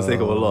because for the sake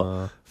of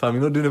Allah, fam,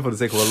 you're not doing it for the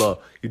sake of Allah.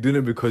 You're doing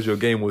it because your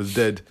game was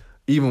dead,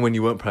 even when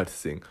you weren't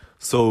practicing.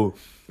 So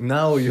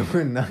now you're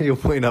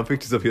putting out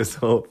pictures of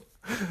yourself.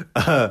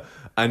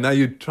 And now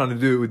you're trying to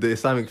do it with the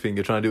Islamic thing.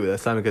 You're trying to do it with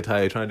the Islamic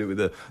attire. You're trying to do it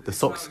with the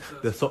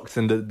socks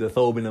and the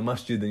thobe in the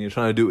masjid. And you're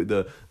trying to do it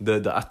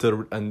with the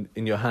atar and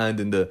in your hand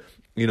and the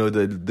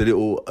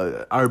little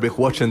Arabic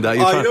watch and that.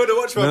 You're You know the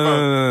watch, man.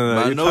 No.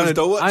 Man You're knows trying to-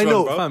 the watch, I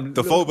know, bro. fam.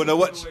 The phobe and the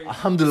watch.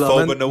 Alhamdulillah,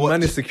 Phobe and the watch.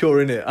 man is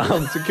secure in it.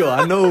 I'm secure.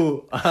 I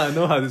know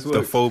how this The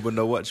works. phobe and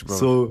the watch, bro.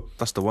 So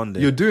that's the one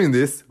day. You're doing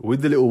this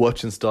with the little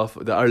watch and stuff,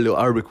 the little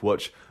Arabic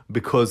watch,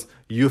 because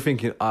you're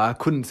thinking, I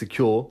couldn't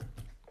secure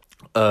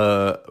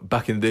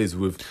back in the days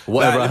with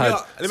whatever Let I me had.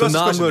 ask So this now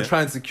I'm question, going yeah. to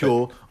try and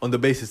secure on the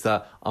basis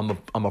that I'm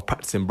a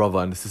practicing brother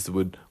and the sister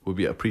would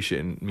be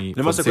appreciating me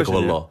for me ask the a sake of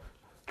question, Allah.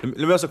 Let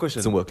me ask a question.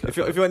 Doesn't work like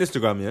if you're on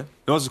Instagram, yeah.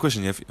 Let me ask a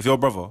question. Yeah? If you're a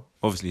brother,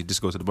 obviously, this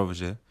goes to the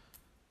brothers, yeah.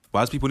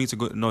 Why does people need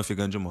to know if you're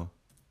going Jummah?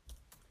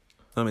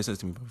 That makes sense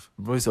to me, bro.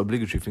 Bro, it's an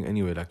obligatory thing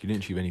anyway. Like, you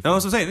didn't achieve anything.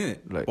 That's what I'm saying, isn't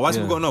it? Like, But why do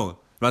yeah. people gotta know?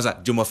 Man's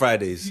like Jummah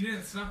Fridays. You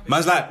didn't snap it.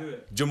 Man's you like didn't do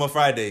it. Jummah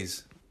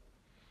Fridays.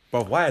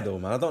 Bro, why though,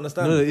 man? I don't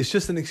understand. No, it's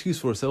just an excuse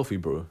for a selfie,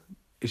 bro.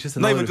 It's just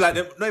not another even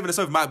excuse. not even a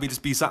selfie. Might be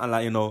just be something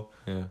like, you know.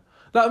 Yeah.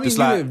 Like, I mean, Just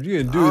you like, can do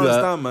I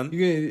that. understand, man.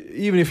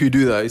 Even if you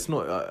do that, it's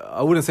not.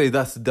 I wouldn't say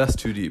that's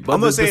too deep. But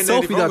I'm not the saying selfie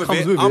anything that wrong comes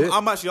with with it. it.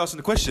 I'm actually asking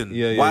the question.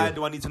 Yeah, why yeah.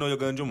 do I need to know you're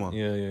going Jummah?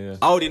 Yeah.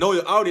 I already know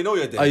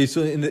you're there. Are you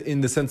still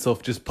in the sense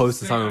of just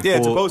posting something? Yeah,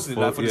 for, to post it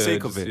like for the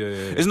sake of just- it.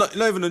 Yeah. It's not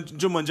even a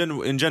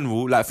Jummah in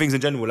general, like things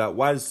in general. Like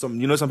why is some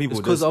people? It's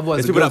 'cause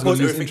otherwise there's the people that girl's gonna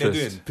post lose everything they're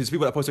doing. interest. There's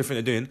people that post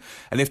everything they're doing,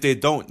 and if they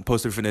don't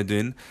post everything they're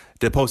doing,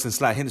 they're posting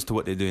slight hints to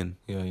what they're doing.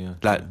 Yeah.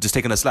 Like just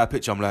taking a slight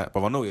picture. I'm like,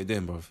 bro, I know what you're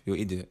doing, bro. You're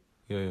an idiot.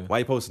 Yeah. Why are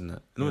you posting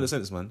that? No makes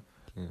sense, man.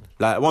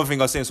 Like one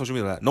thing I say on social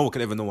media, like no one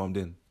can ever know what I'm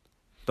doing.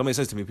 Don't make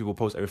sense to me. People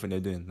post everything they're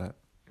doing,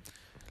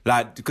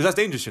 like because that's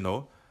dangerous, you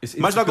know. It's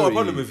Imagine I got a insecurity.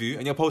 problem with you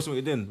and you're posting what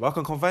you're doing. Well, I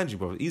can come find you,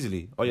 bro,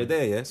 easily. Oh, you're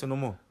there, yeah. So no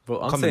more.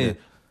 Bro, I'm Come in saying there.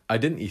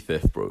 identity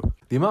theft, bro.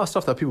 The amount of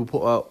stuff that people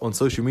put out on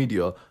social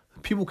media,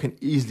 people can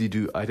easily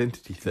do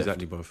identity theft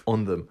Exactly, bro.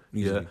 on them.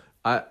 Easily.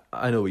 Yeah,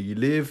 I know where you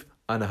live.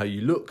 I know how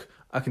you look.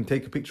 I can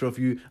take a picture of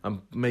you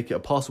and make it a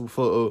passport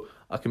photo.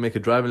 I can make a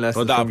driving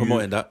license. that I'm from you.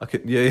 promoting that. I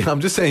can, yeah.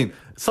 I'm just saying,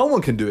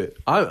 someone can do it.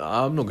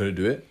 I'm not going to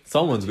do it.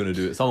 Someone's going to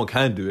do it. Someone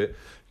can do it.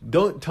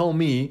 Don't tell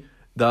me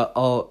that.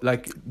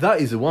 Like that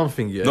is the one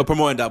thing. Yeah. Not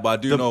promoting that, but I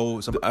do know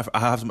some. I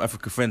have some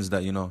African friends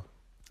that you know.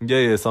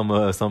 Yeah. Some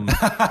some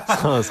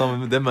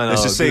of them man.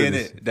 Let's are just say doing in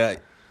this. it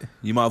that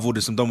you might have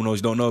ordered some Dominoes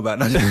you don't know about.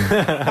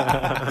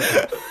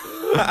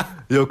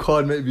 Your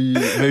card may be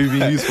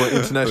being used for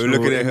international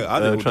Look at it. I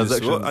never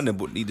transactions. I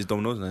never need this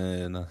Dominoes.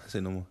 Nah,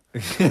 say no more.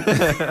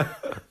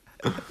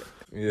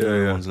 Yeah.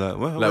 Everyone's like,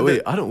 well, Like,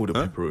 wait, I don't order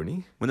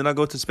pepperoni. when did I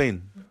go to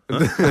Spain?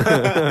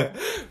 Huh?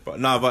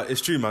 but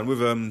it's true, man. With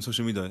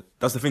social media,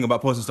 that's the thing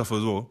about posting stuff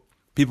as well.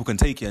 People can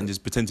take it and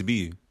just pretend to be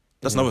you.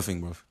 That's another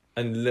thing, bro.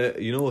 And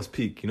you know what's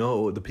peak? You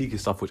know the peak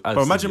is stuff which adds.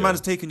 Bro, to imagine the-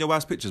 man's taking your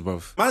wife's pictures,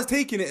 bro. Man's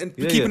taking it and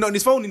Yeah, keeping yeah. it on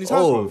his phone in his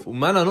house, bro.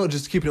 man are not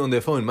just keeping it on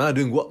their phone. Man are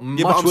doing what? Yeah,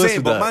 much but I'm worse saying,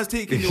 with but that. man's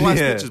taking your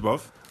wife's Yeah. pictures, bro.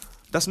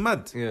 That's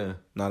mad. Yeah,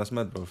 Nah, that's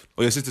mad, bro.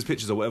 Or your sister's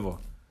pictures or whatever.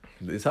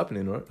 it's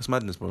happening, right? That's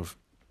madness, bro.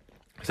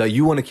 So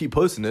you want to keep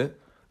posting it,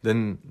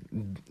 then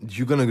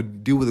you're gonna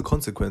deal with the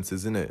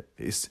consequences, innit?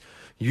 It's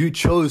you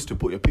chose to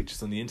put your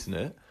pictures on the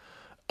internet.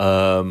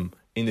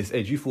 In this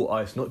age, you thought,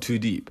 it's not too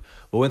deep.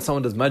 But when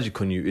someone does magic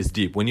on you, it's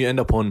deep. When you end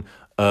up on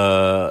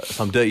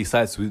some dirty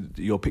sites with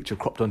your picture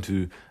cropped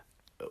onto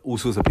all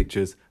sorts of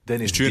pictures,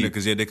 then it's It's true, deep.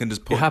 because they can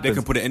just It put. They happens.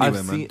 can put it anywhere,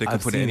 I've man. seen- They can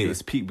I've put it seen anywhere.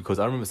 It's peak because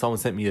I remember someone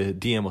sent me a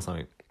DM or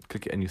something.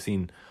 Click it and you've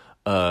seen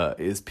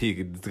is peak.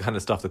 It's the kind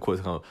of stuff that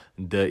quotes kind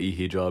of dirty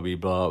hijabi,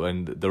 blah,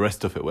 and the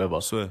rest of it, whatever. I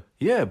swear.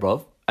 Yeah,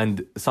 bruv.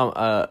 And some,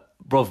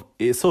 bruv,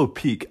 it's so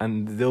peak.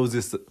 And there was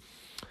this,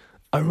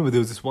 I remember there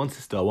was this one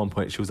sister at one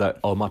point, she was like,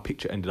 oh, my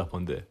picture ended up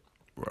on there.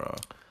 Bruh.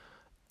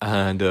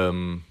 And,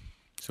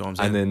 So I'm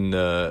saying. and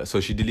then, so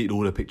she deleted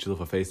all the pictures of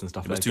her face and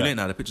stuff like that. It's too late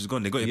now. The picture's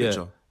gone. They got your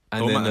picture.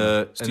 And then,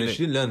 It's and too then late.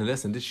 she didn't learn the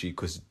lesson, did she?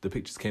 Because the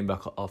pictures came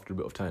back after a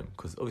bit of time.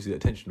 Because obviously the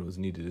attention was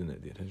needed, isn't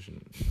it? The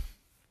attention.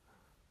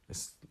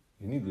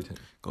 You need the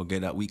attention. Go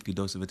get that weekly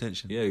dose of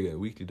attention. Yeah,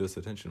 weekly dose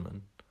of attention,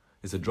 man.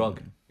 It's a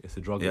drug. It's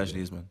a drug. It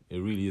actually is, man. It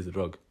really is a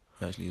drug.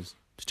 It actually is.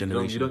 It's You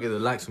generation. don't get the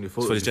likes on your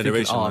photos. for this You're thinking,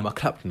 generation, oh, man. I'm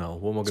clapped now.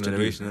 What am I It's gonna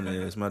generation, do? isn't it?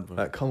 Yeah, it's mad, bro.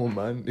 Like, come on,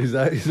 man. Is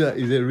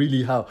it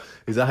really how?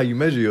 Is that how you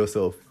measure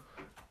yourself?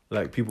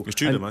 Like people. It's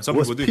true, and though, man. Some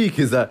what's people do. peak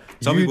is that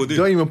Some you people do.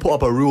 don't even put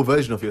up a real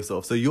version of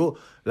yourself. So you're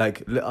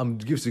like, I'm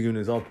give you an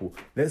example.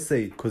 Let's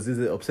say because there's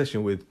an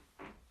obsession with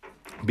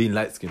being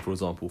light skinned, for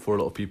example, for a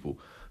lot of people.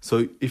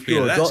 So if Being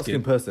you're a dark light-skinned?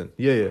 skinned person,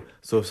 yeah.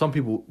 So some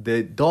people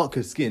they're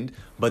darker skinned,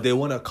 but they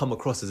want to come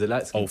across as a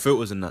light skinned. Oh,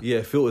 filters and that.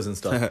 Yeah, filters and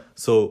stuff.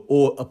 So,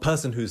 or a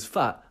person who's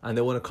fat and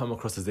they want to come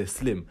across as they're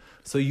slim.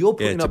 So you're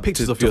putting up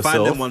pictures of to yourself.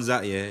 find them ones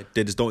out, yeah,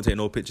 they just don't take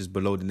no pictures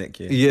below the neck,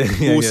 yeah. Yeah,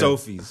 All yeah.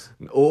 selfies.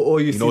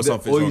 Or you, You know see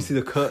something's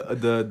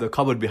wrong. the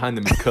cupboard behind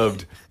them is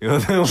curved. You know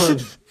that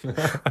one?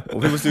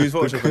 Well, people still use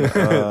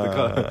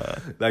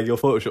Photoshop. Like your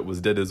Photoshop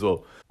was dead as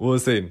well. What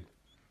was I saying?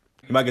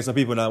 You might get some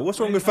people now. What's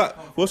wrong with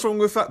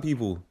fat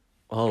people?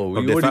 Oh,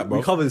 But they're fat, we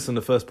bruv. covered this on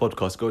the first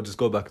podcast. Just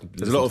go back. And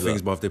There's a lot of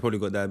things, but they probably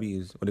got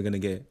diabetes. What are they gonna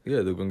get?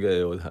 Yeah, they're gonna get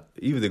it.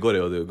 Either they got it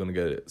or they're gonna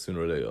get it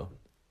sooner or later.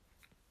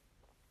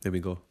 There we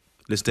go.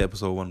 Listen to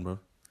episode 1, bro.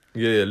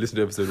 Yeah. Listen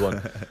to episode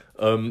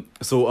 1.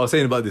 So I was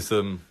saying about this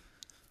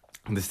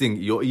this thing.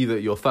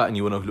 You're fat and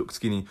you want to look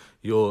skinny.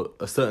 You're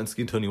a certain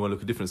skin tone. You want to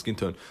look a different skin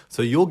tone.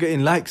 So you're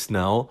getting likes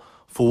now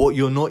for what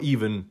you're not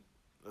even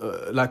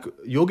like.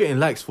 You're getting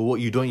likes for what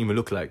you don't even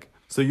look like.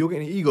 So you're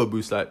getting an ego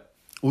boost. Like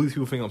all these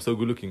people think I'm so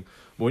good looking,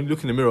 but when you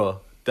look in the mirror,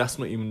 that's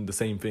not even the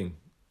same thing.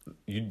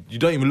 You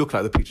don't even look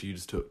like the picture you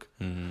just took.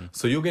 Mm-hmm.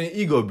 So you're getting an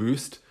ego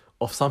boost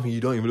of something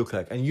you don't even look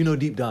like, and you know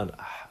deep down,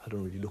 I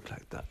don't really look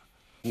like that.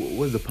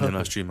 What's the purpose? Yeah,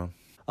 that's true, man.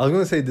 I was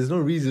gonna say there's no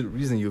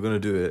reason you're gonna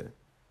do it,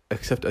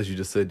 except as you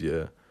just said,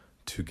 yeah,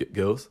 to get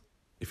girls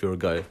if you're a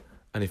guy,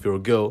 and if you're a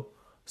girl,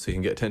 so you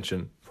can get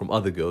attention from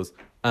other girls,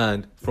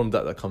 and from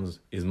that comes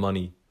is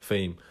money,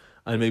 fame,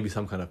 and maybe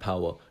some kind of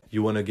power.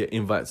 You want to get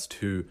invites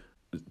to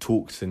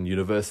talks and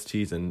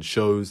universities and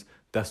shows.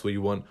 That's what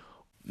you want.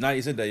 Now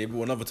you said that, you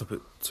brought another topic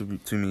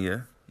to me,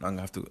 yeah. I'm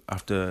gonna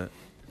have to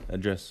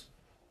address.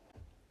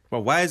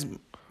 Well, why is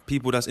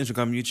people that's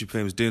Instagram, YouTube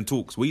famous doing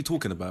talks? What are you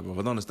talking about, bro? I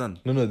don't understand.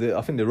 No,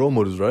 I think they're role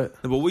models, right?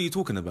 No, but what are you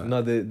talking about?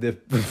 No, they're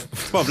Bro,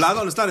 like, I don't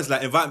understand. It's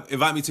like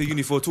invite me to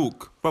uni for a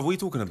talk, bro. What are you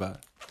talking about?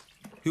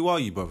 Who are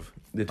you, bro?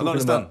 they're I don't talking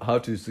understand. about how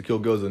to secure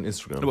girls on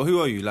Instagram. No, but who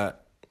are you? Like,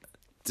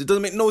 it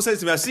doesn't make no sense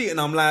to me. I see it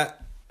and I'm like,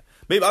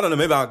 maybe I don't know.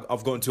 Maybe I've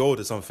gotten too old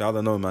or something. I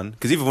don't know, man.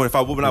 Because even when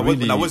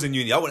I was in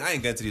uni, I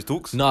ain't going to these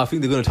talks. No, I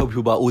think they're gonna tell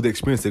people about all the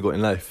experience they got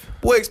in life.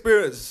 What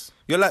experience?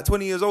 You're like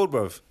 20 years old,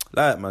 bro.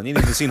 Like, man, you ain't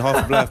even seen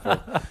half of life, bro.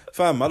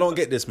 Fam, I don't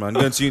get this, man.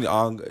 Going to uni,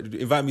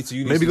 invite me to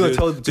uni. Maybe gonna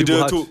tell to people do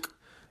a how to- talk.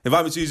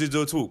 Invite me to use to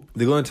do a talk.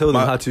 They're gonna tell them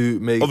My- how to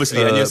make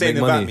Obviously, and you're saying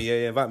make invite money. me.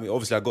 Yeah, invite me.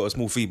 Obviously, I got a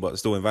small fee, but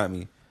still invite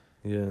me.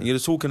 Yeah. And you're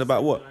just talking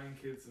about what?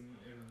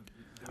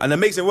 And it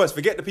makes it worse.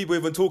 Forget the people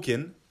even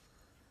talking.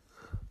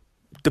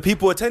 The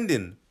people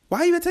attending. Why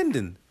are you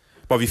attending?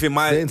 But you think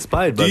They're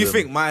inspired by Do you them.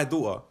 think my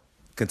daughter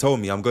can tell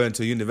me I'm going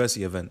to a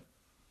university event?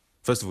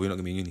 First of all, you're not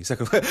gonna be in uni.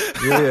 Second,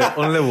 Yeah,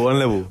 on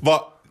level.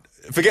 but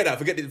forget that.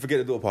 Forget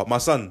the daughter part. My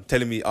son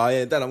telling me, "Oh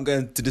yeah, Dad, I'm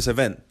going to this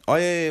event. Oh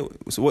yeah,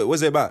 so what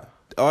was it about?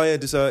 Oh yeah,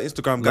 this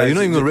Instagram guy. Like, you're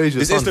not even gonna raise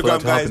your this son for that Instagram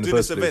to guy happen is in doing the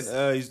this first event.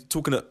 place. He's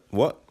talking at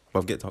what?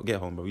 Bro, get home, bro.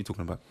 What are you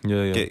talking about?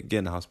 Yeah. Get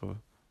in the house, bro.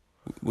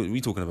 What are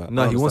you talking about?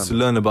 No, I he wants to understand,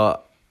 learn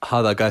about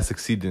how that guy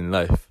succeeded in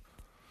life.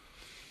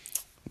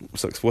 bro.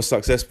 What's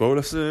success, bro?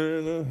 That's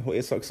what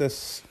is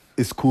success?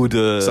 It's called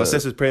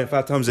Success is praying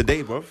 5 times a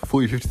day, bro.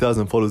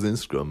 50,000 followers on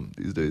Instagram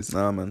these days.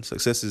 Nah, man.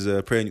 Success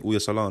is praying all your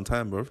salah on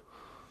time, bro.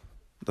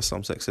 That's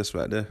some success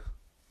right there.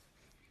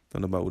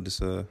 Don't know about all this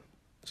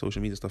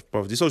social media stuff,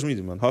 bro. This social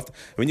media, man.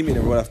 When you meet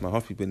in real life, man,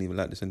 half people don't even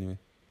like this anyway.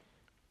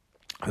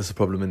 That's the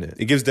problem, isn't it?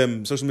 It gives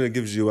them social media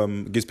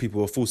gives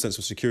people a full sense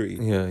of security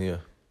Yeah.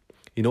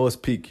 You know what's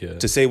peak, yeah?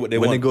 to say what they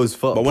when want. it goes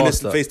far, but when it's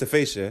past that, face to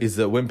face, yeah, is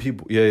that when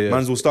people, yeah.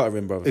 man's all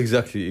stuttering, bro.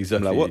 Exactly.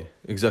 I'm like, what?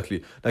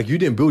 Exactly. Like you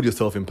didn't build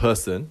yourself in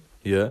person,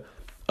 yeah.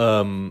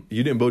 You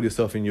didn't build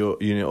yourself in your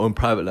own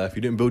private life.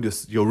 You didn't build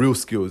your real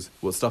skills.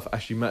 What stuff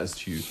actually matters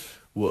to you?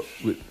 What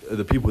with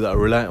the people that are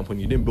reliant upon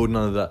you. You didn't build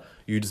none of that.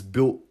 You just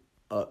built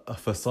a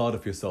facade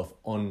of yourself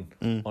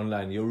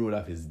online. Your real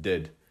life is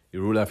dead.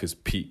 Your real life is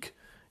peak.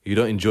 You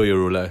don't enjoy your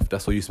real life.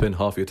 That's why you spend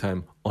half your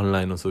time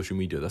online on social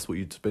media. That's what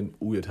you spend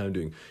all your time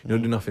doing. You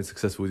don't do nothing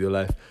successful with your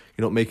life.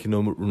 You're not making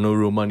no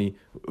real money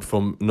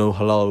from no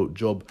halal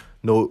job.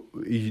 No,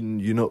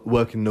 you're not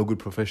working no good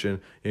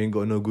profession. You ain't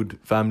got no good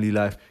family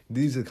life.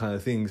 These are the kind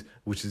of things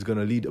which is going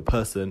to lead a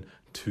person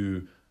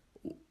to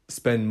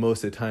spend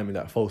most of their time in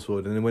that false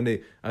world, and then when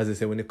they, as I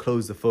say, when they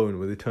close the phone,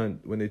 when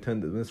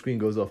the screen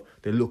goes off,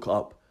 they look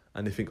up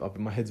and they think, oh,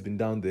 my head's been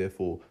down there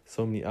for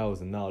so many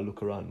hours, and now I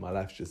look around, my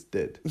life's just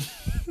dead.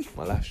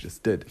 My life's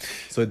just dead.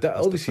 So that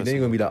that's obviously then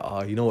you're gonna be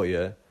like, you know what,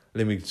 yeah,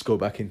 let me just go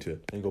back into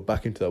it and go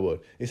back into that world.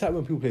 It's like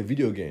when people play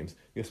video games,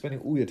 you're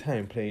spending all your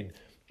time playing,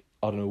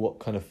 I don't know what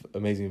kind of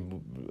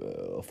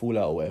amazing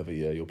Fallout or whatever,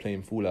 yeah, you're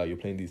playing Fallout, you're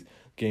playing these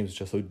games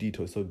which are so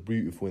detailed, so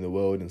beautiful in the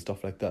world and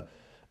stuff like that.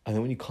 And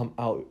then when you come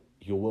out,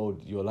 your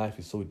world, your life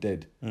is so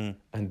dead.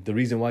 And the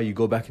reason why you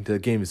go back into the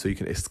game is so you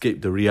can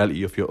escape the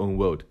reality of your own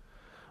world.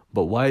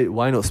 But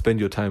why not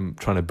spend your time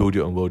trying to build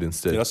your own world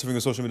instead? Yeah, that's the thing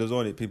with social media as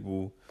well.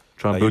 People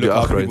try and build your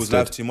other akhirah people's instead.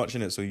 life too much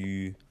in it. So if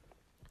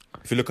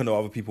you're looking at what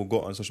other people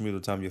got on social media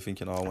all the time, you're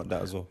thinking, I want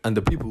that as well. And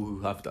the people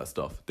who have that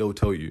stuff, they'll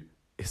tell you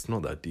it's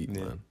not that deep,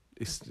 man.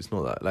 It's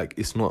not that, like,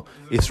 it's not.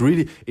 It's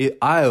really. If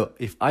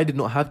I did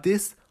not have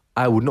this,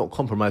 I would not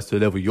compromise to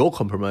the level you're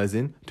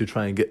compromising to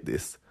try and get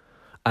this.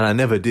 And I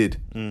never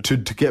did to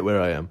get where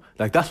I am.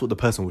 Like, that's what the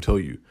person will tell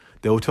you.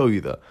 They will tell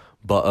you that.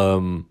 But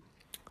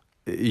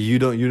you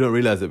don't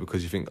realize it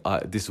because you think,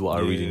 this is what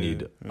I really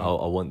need. I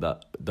want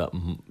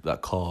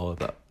that car,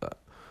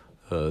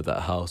 that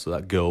house, or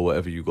that girl,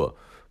 whatever you got.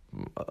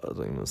 I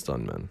don't even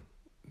understand, man.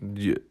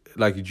 Do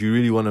you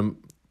really want to?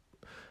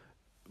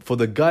 For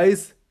the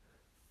guys,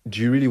 do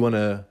you really want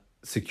to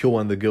secure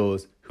one of the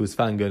girls who was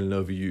fangirling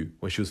over you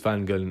when she was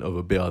fangirling over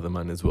a bit other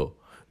man as well?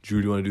 Do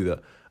you really want to do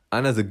that?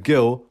 And as a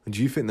girl,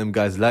 do you think them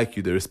guys like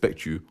you, they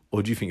respect you?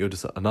 Or do you think you're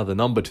just another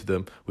number to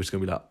them, which is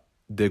going to be like,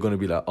 they're going to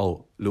be like,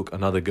 oh, look,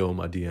 another girl in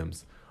my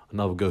DMs.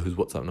 Another girl whose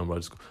WhatsApp number,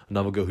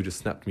 another girl who just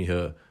snapped me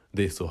her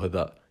this or her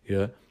that.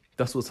 Yeah?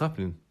 That's what's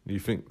happening. Do you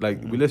think,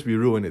 let's be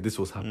real in it, this is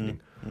what's happening.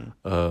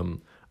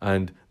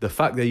 And the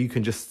fact that you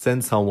can just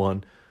send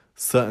someone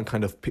certain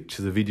kind of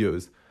pictures or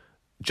videos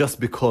just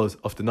because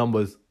of the number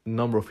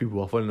of people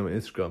who are following them on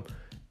Instagram,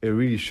 it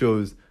really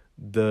shows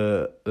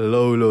the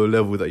low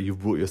level that you've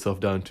brought yourself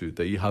down to,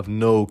 that you have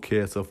no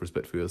care,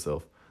 self-respect for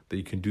yourself, that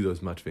you can do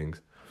those mad things.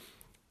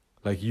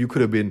 Like, you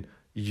could have been,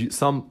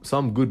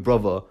 some good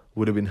brother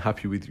would have been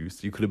happy with you.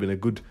 So you could have been a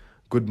good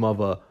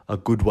mother, a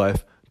good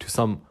wife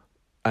to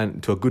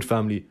a good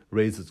family,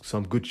 raised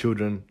some good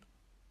children.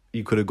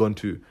 You could have gone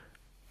to,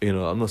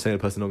 I'm not saying a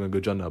person not going to go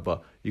Jannah,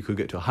 but you could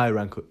get to a high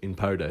rank in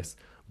paradise.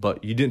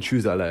 But you didn't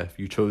choose that life.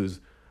 You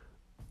chose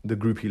the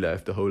groupie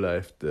life, the whole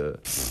life.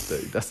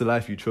 That's the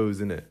life you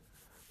chose, innit?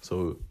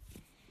 So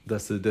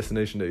that's the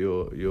destination that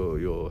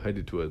you're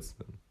headed towards.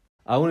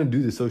 I want to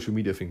do the social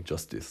media thing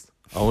justice.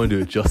 I want to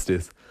do it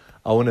justice.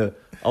 I want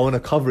to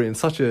cover it in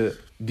such a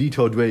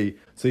detailed way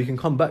so you can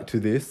come back to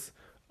this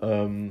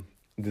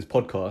this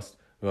podcast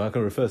where I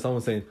can refer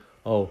someone saying,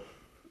 oh,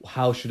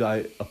 how should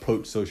I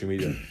approach social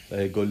media?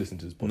 Go listen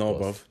to this podcast. No,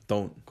 bruv,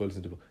 don't. Go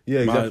listen to it. Yeah,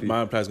 exactly. My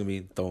reply is going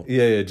to be don't.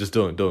 Yeah, just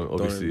don't,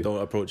 obviously.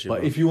 Don't approach it.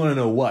 But if you want to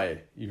know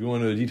why, if you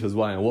want to know the details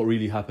why and what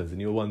really happens, and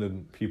you're one of the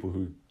people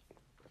who,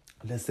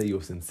 let's say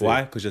you're sincere.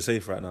 Why? Because you're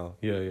safe right now.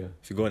 Yeah.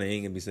 If you go on it, you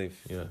ain't going to be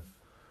safe. Yeah.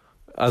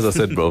 As I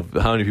said, bro,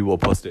 how many people are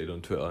posted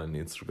on Twitter and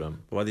Instagram?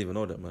 Well, I didn't even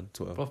know that, man.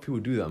 Twitter. Bro, people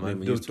do that,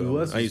 man. I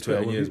used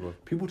Twitter in years, bro.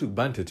 People took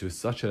banter to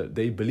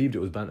they believed it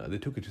was banter. They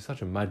took it to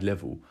such a mad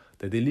level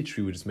that they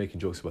literally were just making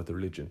jokes about the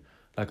religion.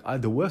 Like, one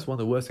of the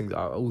worst things,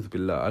 I always be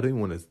like, I don't even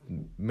want to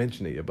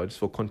mention it yet, but just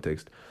for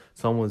context,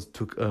 someone's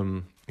took,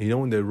 when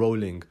they're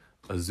rolling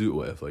a zoo or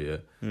whatever, yeah,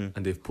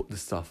 and they've put the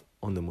stuff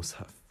on the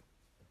mushaf.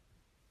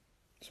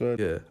 Swear.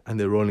 Yeah, and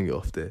they're rolling it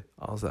off there.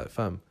 I was like,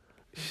 fam,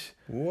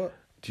 what?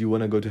 Do you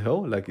want to go to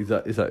hell? Like, is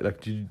that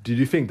like? Did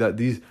you think that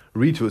these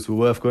retweets were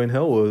worth going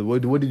hell, or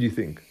what did you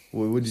think?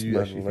 What did you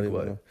actually think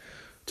about it?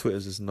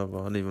 Twitter's just another.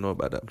 I don't even know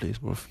about that place,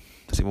 bro.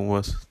 That's even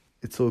worse.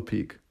 It's so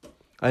peak,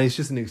 and it's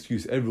just an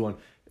excuse. Everyone,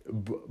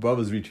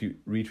 brothers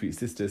retweet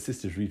sisters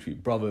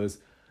retweet brothers,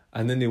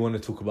 and then they want to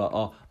talk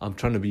about, I'm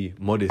trying to be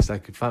modest.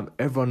 Like, fam,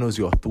 everyone knows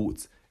your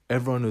thoughts.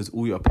 Everyone knows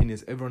all your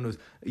opinions. Everyone knows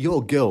you're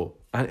a girl,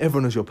 and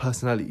everyone knows your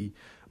personality.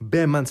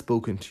 Bare man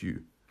spoken to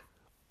you.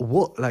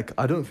 What? Like,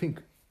 I don't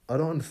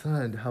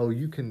understand how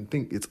you can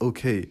think it's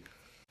okay.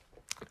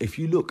 If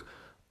you look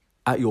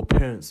at your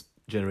parents'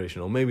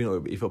 generation, or maybe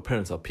not, if your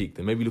parents are peaked,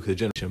 then maybe look at the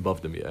generation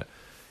above them, yeah?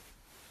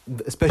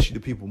 Especially the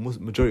people,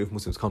 majority of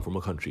Muslims come from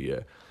a country,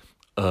 yeah?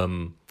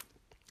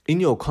 In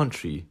your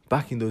country,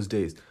 back in those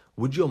days,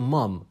 would your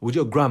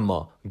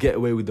grandma get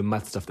away with the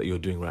mad stuff that you're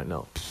doing right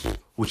now?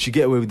 Would she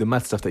get away with the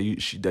mad stuff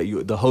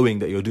the hoeing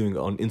that you're doing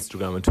on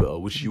Instagram and Twitter?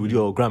 Would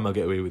your grandma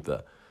get away with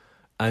that?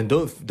 And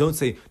don't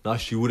say, nah,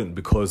 she wouldn't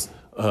because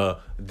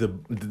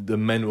the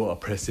men were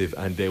oppressive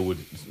and they would...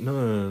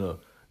 No.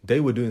 They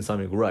were doing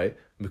something right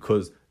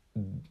because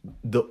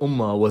the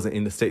ummah wasn't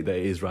in the state that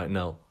it is right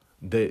now.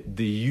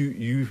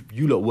 You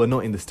lot were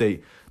not in the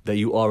state that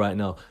you are right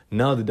now.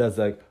 Now the dad's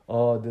like,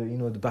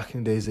 the back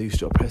in the days they used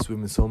to oppress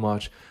women so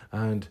much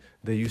and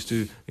they used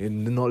to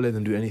not let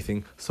them do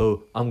anything,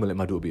 so I'm going to let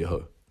my daughter be a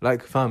hoe.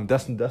 Like, fam,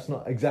 that's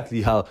not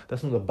exactly how...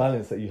 That's not the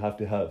balance that you have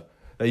to have.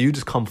 that you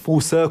just come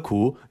full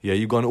circle. Yeah,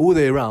 you've gone all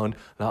the way around.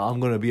 Now I'm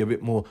gonna be a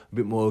bit more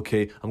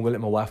okay. I'm gonna let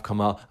my wife come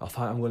out. I'm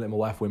gonna let my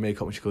wife wear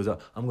makeup when she goes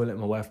out. I'm gonna let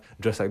my wife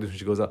dress like this when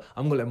she goes out.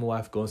 I'm gonna let my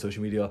wife go on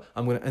social media.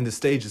 And the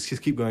stages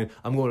just keep going.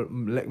 I'm gonna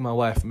let my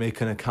wife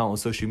make an account on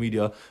social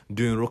media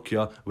doing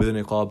ruqya with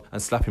an niqab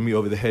and slapping me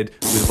over the head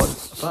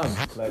with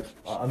fam. Like,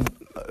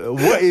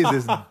 what is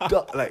this?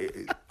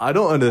 Like, I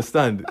don't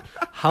understand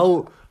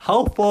how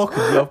far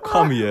could you have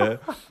come here?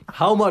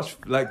 How much,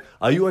 like,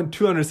 are you on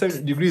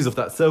 270 degrees of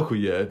that circle,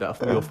 yeah?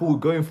 That you're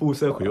going full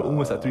circle, you're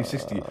almost at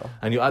 360,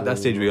 and you're at that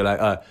stage where you're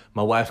like,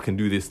 my wife can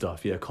do this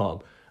stuff, yeah, calm.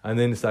 And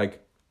then it's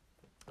like,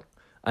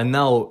 and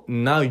now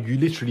you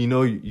literally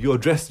know your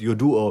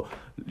daughter,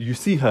 you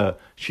see her,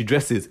 she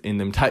dresses in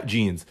them tight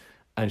jeans,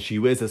 and she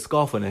wears a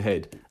scarf on her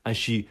head, and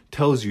she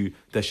tells you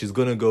that she's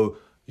gonna go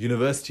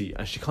university,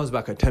 and she comes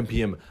back at 10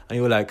 p.m, and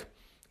you're like,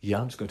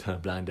 yeah, I'm just gonna turn a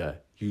blind eye.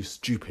 You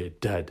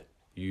stupid dad.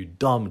 You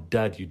dumb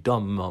dad, you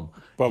dumb mum.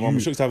 Bro, I'm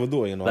shook to have a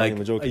daughter, you know. Like, I'm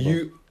even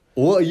joking.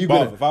 What are you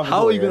Bro, gonna?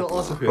 How are you gonna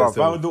answer for yourself?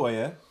 If I have a daughter,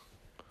 yeah,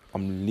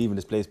 I'm leaving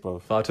this place,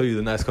 bro. I'll tell you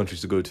the nice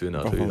countries to go to, and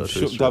I'll tell you. I'm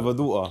shook to have a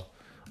daughter.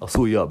 I'll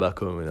sort you out back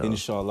home.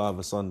 Inshallah, I have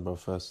a son, bro.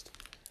 First,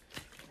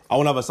 I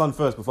want to have a son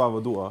first before I have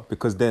a daughter,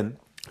 because then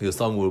your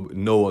son will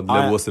know what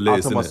level what's the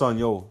latest. I tell my son,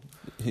 yo,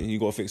 you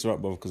gotta fix her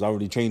up, bro, because I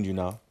already trained you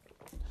now.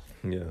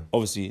 Yeah.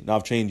 Obviously, now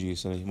I've trained you,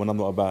 so when I'm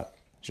not about,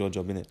 it's your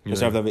job, innit? You have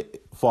to have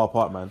it far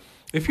apart, man.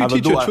 If you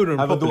teach your children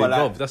properly,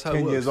 bro, that's how it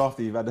works. 10 years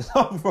after you've had the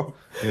son, bro.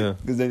 Yeah.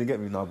 Because then you get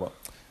me now, but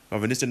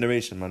in this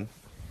generation, man,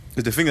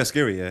 because the thing that's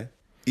scary, yeah,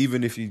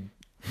 even if you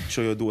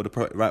show your daughter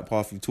the right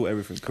path, you've taught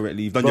everything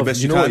correctly, you've done your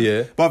best you can.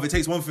 Yeah. But if it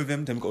takes one for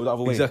them to go the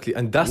other way. Exactly,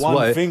 and that's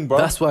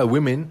why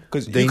women,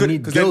 girls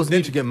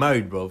need to get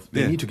married, bro.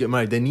 They need to get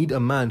married. They need a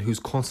man who's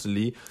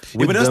constantly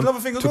with but that's them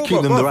another thing as to well, keep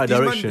bro. them the right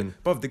direction.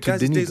 Bro, the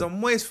guys these days are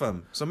moist,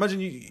 fam. So imagine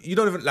you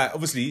don't even, like,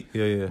 obviously,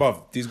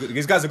 bro,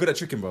 these guys are good at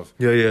tricking, bro.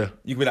 Yeah.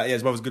 You can be like, yeah,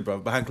 his brother's good, bro.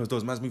 Behind closed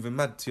doors, man's moving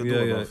mad to your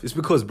door, bro. It's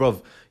because,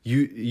 bro,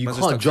 you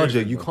can't judge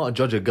it. You can't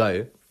judge a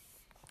guy.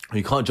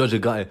 You can't judge a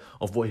guy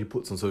of what he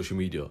puts on social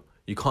media.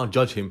 You can't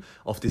judge him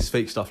off this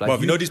fake stuff. Like, bro,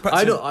 you know these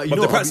practicing,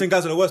 the practicing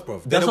guys are the worst,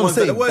 bro. That's what I'm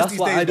saying. That's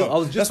why I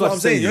was just about to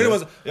say. You know the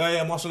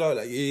ones,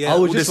 mashallah, I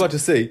was just about to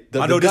say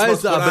that the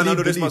guys that I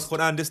believe this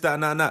Quran, this,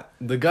 that, and that.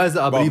 The guys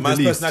that I believe the least.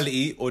 Man's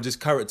personality or just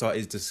character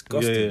is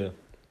disgusting. Yeah.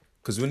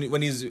 Because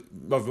when he's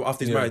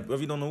after he's married,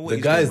 you don't know what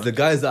the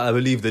guys that I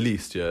believe the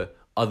least,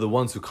 are the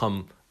ones who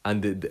come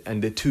and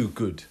they're too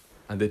good.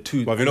 And they're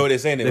too. But you know what they're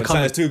saying? When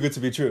something's too good to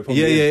be true, it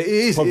probably it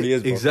is. Probably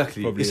is.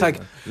 Exactly. Probably it's is,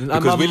 like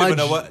because we live in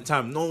a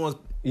time. No one's.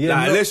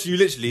 Yeah, unless you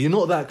literally, you're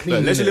not that clean.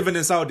 Unless you're living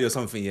in Saudi or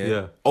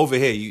something, over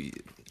here,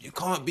 you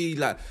can't be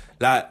like.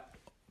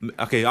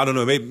 Okay, I don't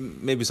know.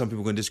 Maybe some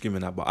people can disagree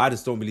on that, but I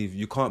just don't believe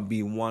you can't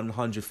be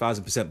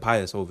 100,000%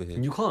 pious over here.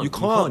 You can't. You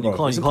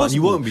can't.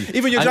 You won't be.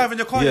 Even you're driving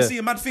your car, you see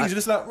mad things. You're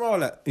just like, bro,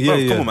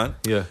 come on, man.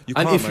 Yeah. You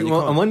can't,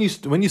 and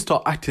when you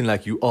start acting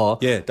like you are,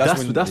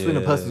 that's when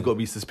a person's got to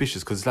be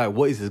suspicious, because it's like,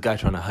 what is this guy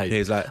trying to hide? Yeah,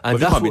 it's like, and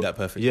you can't be that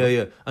perfect.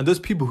 Yeah. And those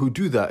people who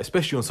do that,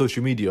 especially on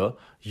social media,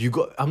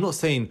 I'm not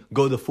saying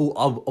go the full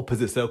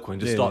opposite circle and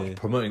just start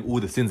promoting all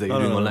the sins that you're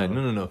doing online.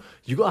 No.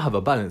 You got to have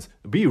a balance.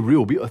 Be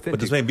real. Be authentic. But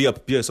just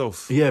be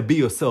yourself. Yeah, be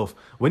yourself.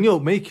 When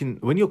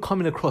you're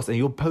coming across and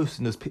you're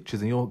posting those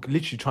pictures and you're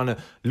literally trying to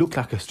look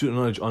like a student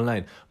of knowledge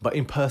online, but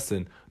in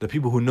person, the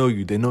people who know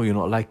you, they know you're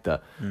not like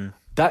that.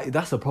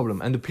 That's a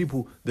problem. And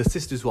the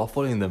sisters who are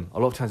following them, a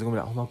lot of times they're going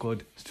to be like, oh my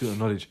God, student of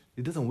knowledge.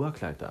 It doesn't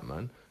work like that,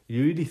 man.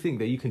 You really think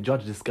that you can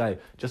judge this guy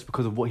just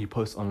because of what he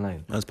posts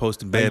online? I was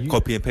posting bare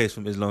copy and paste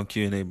from Islam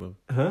Q&A, bro.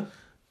 Huh?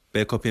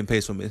 Bare copy and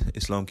paste from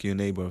Islam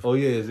Q&A, bro. Oh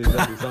yeah, it's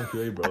exactly Islam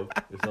Q&A, bro.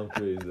 Islam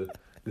Q&A is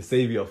the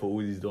savior for all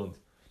these dons.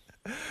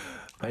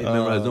 I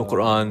memorize no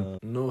Quran,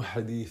 no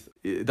hadith.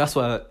 That's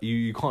why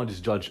you can't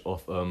just judge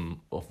off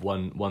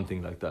one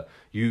thing like that.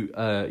 You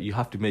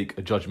have to make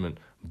a judgment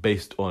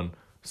based on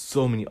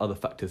so many other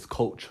factors,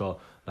 culture,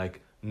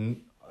 like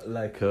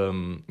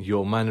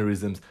your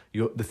mannerisms,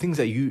 the things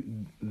that you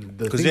can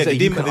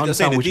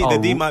understand. The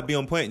D might be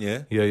on point,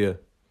 yeah,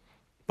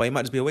 but he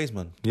might just be a waste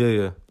man.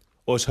 Yeah.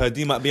 Or her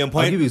D might be on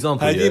point. I'll give you an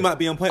example. Her D might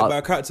be on point, but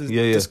her character's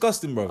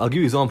disgusting, bro. I'll give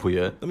you an example,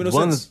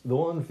 The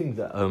one of the things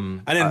that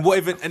and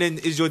then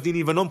is your deen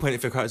even on point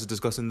if your character's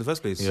disgusting in the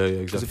first place? Yeah,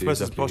 exactly. Because if the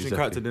person's poshing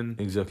character, then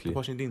exactly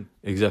poshing deen.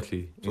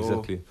 Exactly.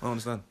 I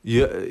understand.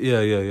 Yeah,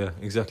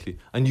 exactly.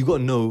 And you got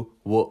to know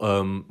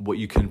what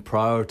you can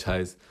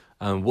prioritize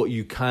and what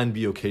you can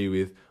be okay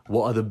with.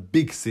 What are the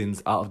big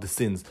sins out of the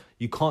sins?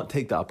 You can't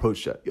take that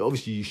approach.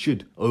 Obviously, you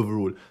should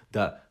overall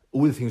that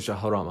all the things which are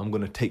haram, I'm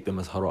going to take them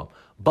as haram.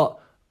 But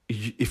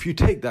if you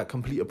take that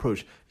complete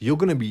approach, you're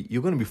gonna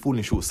be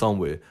falling short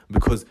somewhere,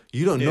 because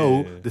you don't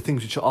know the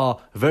things which are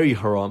very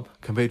haram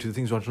compared to the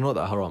things which are not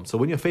that haram. So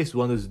when you're faced with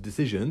one of those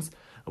decisions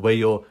where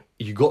you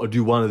got to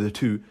do one of the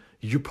two,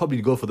 you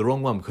probably go for the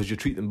wrong one because you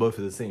treat them both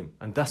as the same,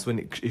 and that's when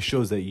it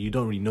shows that you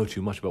don't really know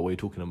too much about what you're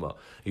talking about.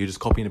 You're just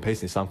copying and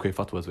pasting Islam create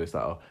fatwas where it's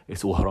like,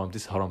 it's all haram,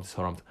 this is haram, this is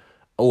haram,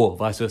 or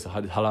vice versa,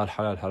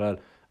 halal,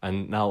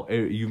 and now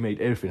you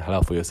made everything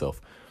halal for yourself.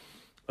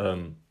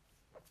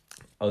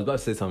 I was about to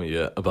say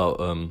something,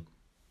 about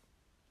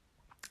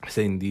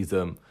saying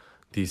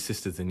these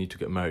sisters, they need to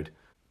get married.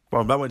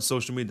 Bro, that went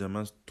social media,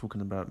 man's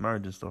talking about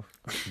marriage and stuff.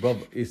 Bro,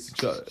 it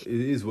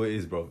is what it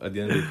is, bro. At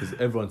the end of it, because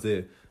everyone's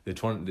there, they're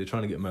trying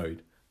to get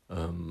married.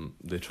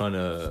 They're trying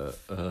to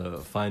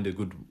find a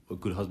good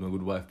husband, a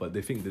good wife, but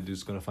they think they're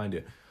just gonna find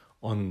it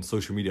on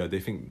social media. They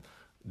think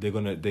they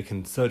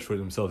can search for it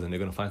themselves, and they're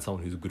gonna find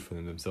someone who's good for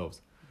them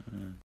themselves.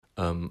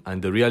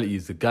 And the reality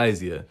is, the guys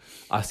here,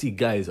 I see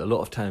guys a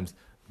lot of times,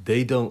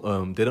 they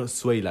don't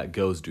sway like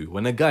girls do.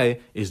 When a guy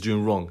is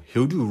doing wrong,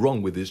 he'll do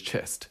wrong with his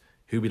chest.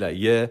 He'll be like,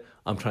 yeah,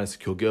 I'm trying to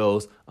secure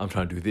girls, I'm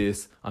trying to do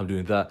this, I'm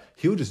doing that.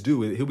 He'll just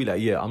do it. He'll be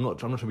like, yeah, I'm not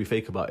trying to be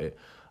fake about it.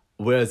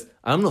 Whereas,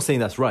 I'm not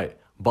saying that's right,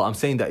 but I'm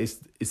saying that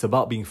it's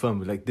about being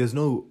firm. Like, there's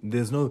no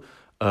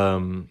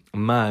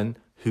man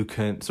who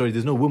can,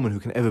 there's no woman who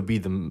can ever be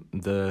the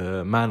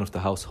man of the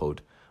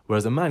household.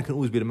 Whereas a man can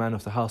always be the man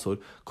of the household,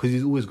 because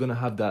he's always going to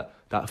have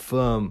that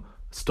firm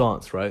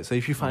stance, right? So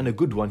if you find a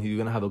good one, you're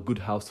going to have a good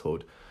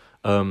household.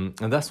 And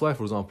that's why,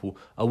 for example,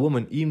 a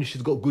woman, even if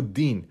she's got good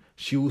deen,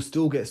 she will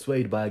still get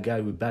swayed by a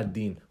guy with bad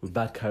deen, with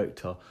bad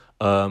character.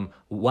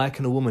 Why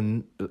can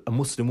a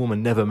Muslim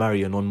woman never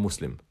marry a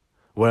non-Muslim?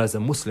 Whereas a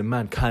Muslim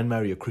man can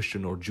marry a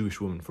Christian or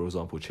Jewish woman, for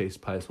example, chaste,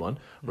 pious one,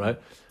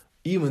 right?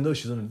 Even though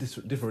she's on a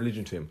different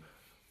religion to him.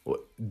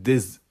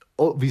 There's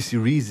obviously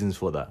reasons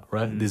for that,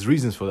 right? There's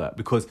reasons for that,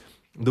 because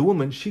the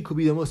woman, she could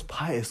be the most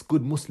pious,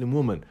 good Muslim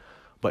woman,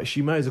 but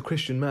she marries a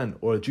Christian man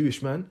or a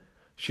Jewish man,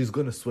 she's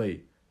gonna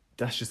sway.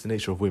 That's just the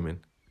nature of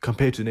women.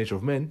 Compared to the nature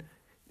of men,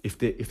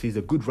 if he's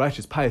a good,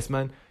 righteous, pious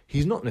man,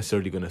 he's not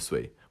necessarily gonna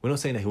sway. We're not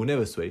saying that he will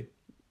never sway,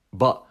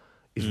 but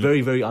it's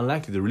very, very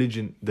unlikely. The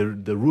religion,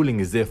 the ruling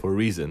is there for a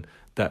reason,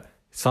 that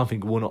something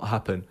will not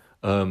happen.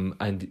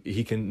 And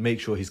he can make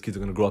sure his kids are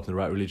going to grow up in the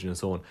right religion and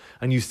so on.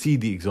 And you see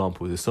the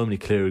examples. There's so many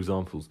clear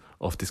examples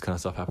of this kind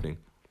of stuff happening.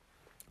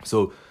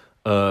 So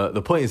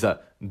the point is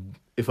that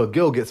if a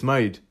girl gets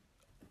married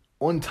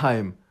on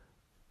time,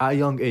 at a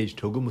young age,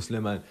 to a good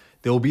Muslim man,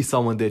 there will be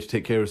someone there to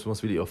take care of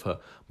responsibility of her.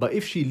 But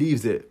if she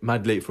leaves it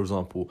mad late, for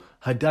example,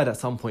 her dad at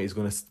some point is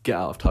going to get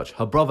out of touch.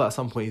 Her brother at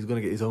some point, he's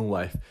going to get his own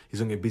wife. He's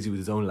going to get busy with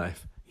his own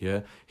life.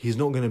 Yeah, he's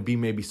not going to be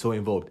maybe so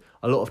involved.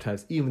 A lot of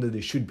times, even though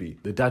they should be,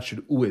 the dad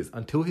should always,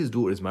 until his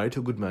daughter is married to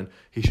a good man,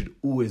 he should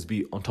always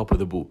be on top of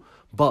the ball.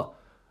 But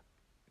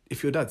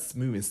if your dad's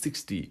moving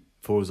 60,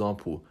 for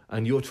example,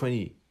 and you're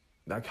 20,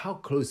 like, how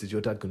close is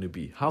your dad going to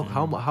be?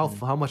 How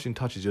much in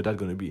touch is your dad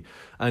going to be?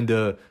 And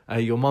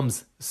your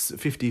mum's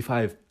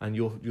 55 and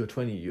you're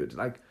 20. You're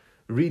like,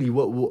 really,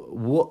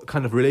 what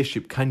kind of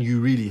relationship can you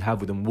really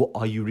have with them? What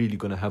are you really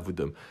going to have with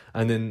them?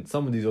 And then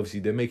some of these, obviously,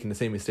 they're making the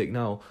same mistake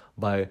now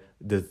by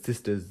the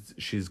sisters.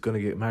 She's going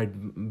to get married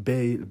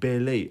bare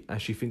late,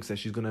 and she thinks that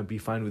she's going to be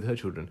fine with her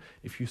children.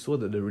 If you saw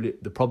that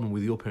the problem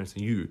with your parents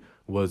and you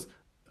was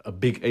a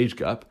big age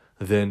gap,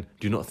 then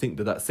do you not think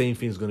that same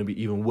thing is going to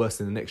be even worse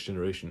in the next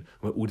generation,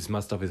 when all this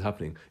mad stuff is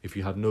happening? If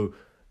you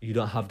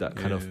don't have that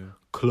kind of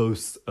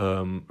close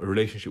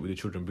relationship with your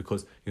children,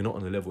 because you're not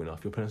on the level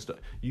enough. Your parents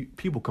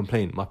people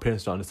complain, my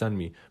parents don't understand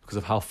me because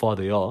of how far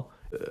they are.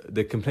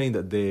 They complain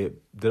that they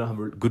don't have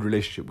a good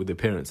relationship with their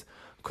parents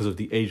because of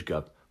the age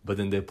gap, but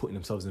then they're putting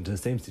themselves into the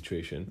same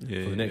situation for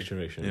the next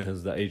generation in terms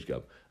of that age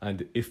gap.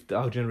 And if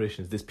our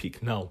generation is this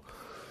peak now,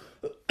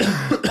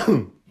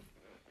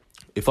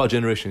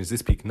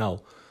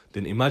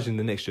 then imagine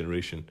the next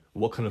generation.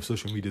 What kind of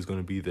social media is going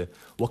to be there?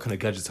 What kind of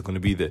gadgets are going to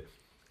be there?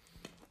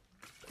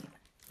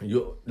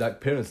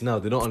 Like, parents now,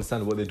 they don't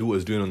understand what their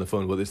daughter's doing on the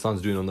phone, what their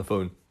son's doing on the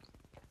phone.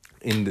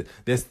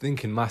 They're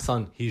thinking, my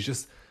son, he's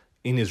just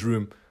in his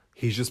room,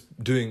 he's just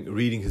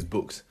reading his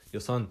books.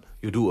 Your son,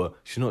 your daughter,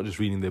 she's not just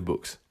reading their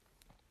books.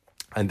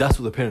 And that's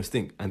what the parents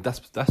think. And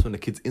that's when the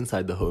kid's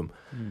inside the home.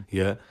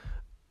 Yeah.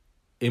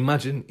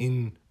 Imagine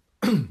in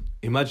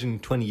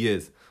 20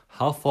 years,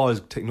 how far is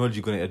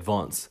technology going to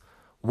advance?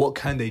 What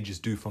can they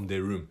just do from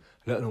their room?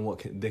 Let alone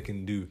what they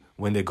can do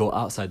when they go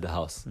outside the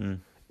house.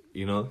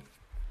 You know?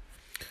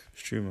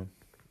 It's true, man.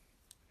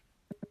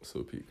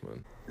 So peak,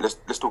 man.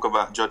 Let's talk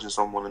about judging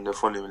someone in their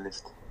following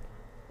list.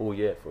 Oh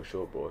yeah, for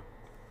sure, bro.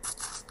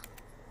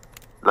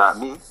 Like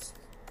me,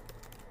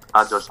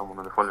 I judge someone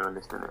on the following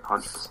list, innit?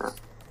 100%.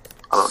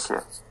 I don't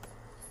care.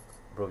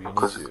 Bro, you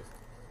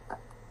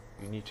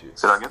need to.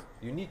 Say that again?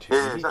 You need to.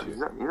 Yeah, you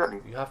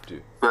exactly. You have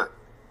to. But,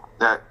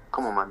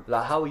 come on, man.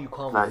 Like, how are you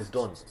calm with this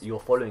don? You're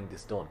following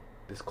this don,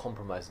 this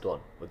compromised don,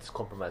 or this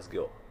compromised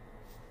girl.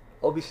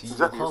 Obviously,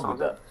 you're calm with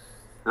that.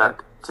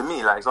 Like, to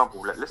me, like,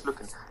 example, let's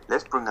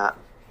bring that,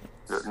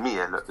 let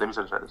me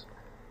say this.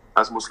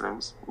 As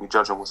Muslims, we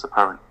judge on what's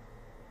apparent.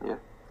 Yeah?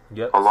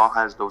 Yep. Allah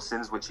has those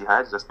sins which He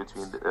has, that's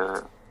between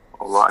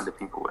Allah and the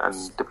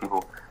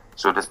people.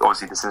 So there's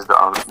obviously the sins that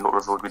are not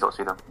revealed, we don't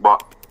see them.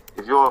 But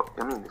if you're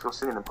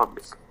sinning in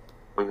public,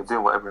 or you're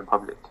doing whatever in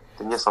public,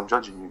 then yes, I'm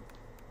judging you.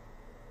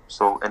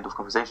 So, end of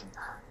conversation.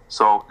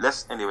 So,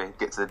 let's anyway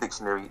get to the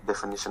dictionary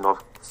definition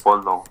of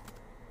follow.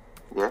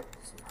 Yeah?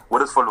 What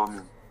does follow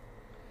mean?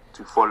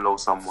 To follow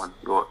someone,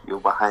 you're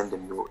behind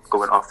them, you're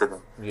going after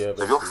them. Yeah,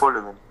 so if you're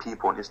following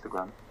people on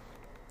Instagram,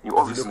 you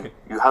obviously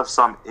you have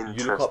some interest,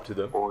 you look up to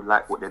them, or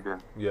like what they're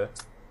doing. Yeah,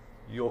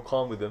 you're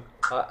calm with them.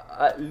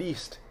 At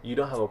least you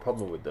don't have a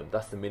problem with them.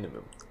 That's the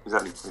minimum.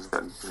 Exactly.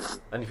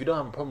 And if you don't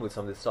have a problem with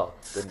some of this stuff,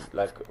 then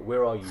like,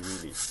 where are you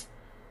really?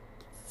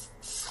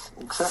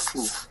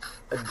 Exactly.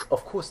 And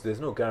of course, there's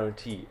no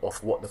guarantee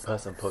of what the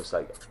person posts.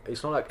 Like,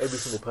 it's not like every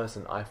single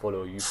person I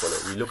follow or you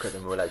follow, we look at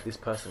them and we're like, this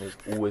person is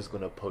always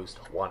gonna post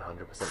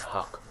 100%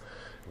 haq.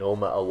 No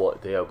matter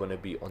what, they are going to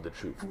be on the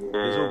truth.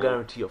 There's no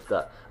guarantee of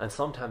that. And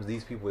sometimes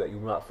these people that you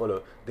might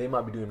follow, they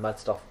might be doing mad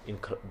stuff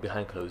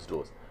behind closed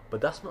doors.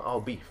 But that's not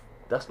our beef.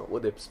 That's not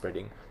what they're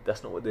spreading.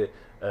 That's not what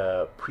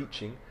they're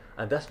preaching.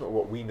 And that's not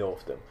what we know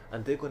of them.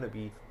 And they're going to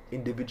be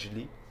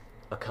individually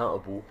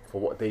accountable for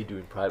what they do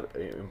in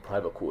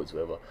private courts,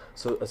 whatever.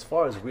 So as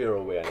far as we're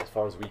aware and as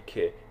far as we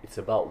care, it's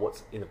about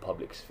what's in the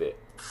public sphere.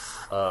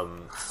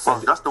 Well,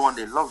 that's the one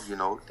they love, you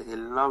know. They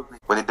love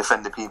when they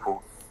defend the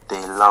people. They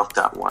love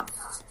that one.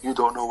 You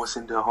don't know what's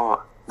in their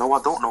heart. No,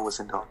 I don't know what's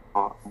in their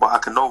heart, but I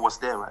can know what's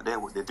there right there,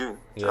 what they're doing.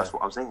 So that's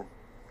what I'm saying.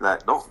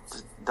 Like,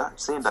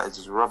 saying that is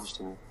just rubbish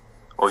to me.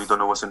 Or you don't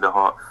know what's in their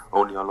heart.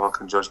 Only Allah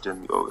can judge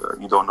them.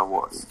 You don't know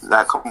what.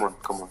 Like, come on.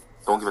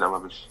 Don't give me that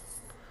rubbish.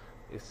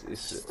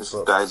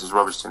 That is just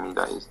rubbish to me.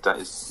 That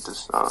is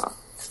just. I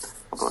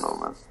don't know,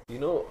 man. You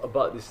know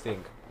about this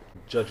thing,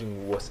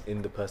 judging what's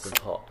in the person's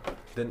heart.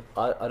 Then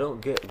I don't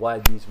get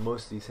why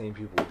most of these same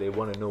people, they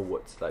want to know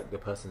what's like the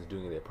person's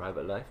doing in their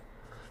private life.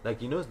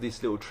 Like, you know,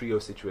 this little trio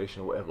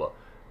situation or whatever,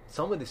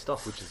 some of this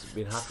stuff which has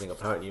been happening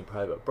apparently in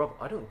private, bro,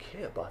 I don't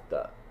care about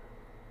that.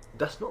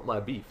 That's not my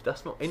beef.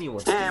 That's not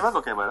anyone's beef. Yeah, I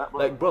don't care about that, bro.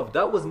 Like, bro,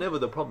 that was never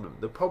the problem.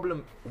 The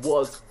problem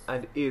was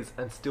and is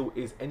and still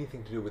is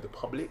anything to do with the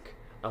public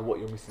and what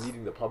you're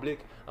misleading the public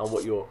and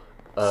what you're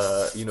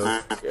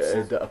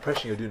the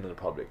oppression you're doing on the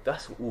public.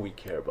 That's all we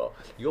care about.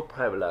 Your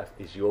private life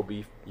is your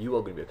beef. You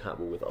are going to be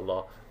accountable with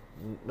Allah.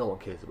 No one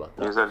cares about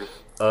that. Exactly.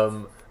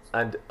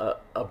 And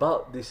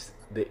about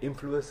the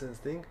influencers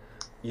thing,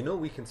 you know,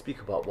 we can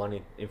speak about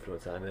one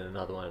influencer and then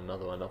another one,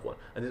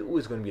 and there's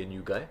always going to be a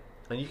new guy,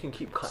 and you can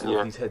keep cutting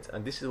off these heads.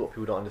 And this is what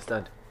people don't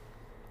understand.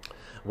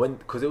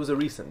 Because there was a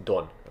recent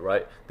Don,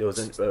 right? There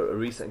was a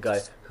recent guy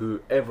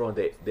who everyone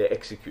they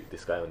execute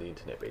this guy on the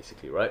internet,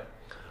 basically, right?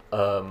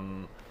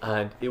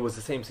 And it was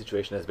the same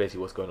situation as basically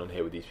what's going on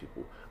here with these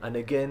people. And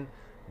again,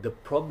 the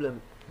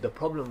problem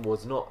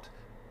was not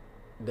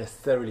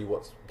necessarily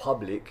what's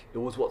public; it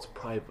was what's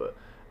private.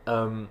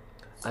 So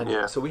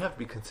we have to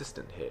be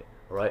consistent here,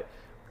 right?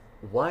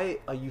 Why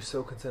are you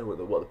so concerned with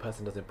what the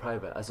person does in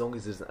private, as long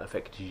as it doesn't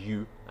affect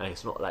you and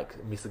it's not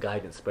like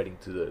misguidance spreading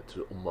to the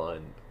ummah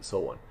and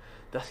so on?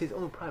 That's his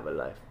own private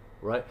life,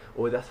 right?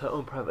 Or that's her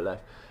own private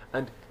life.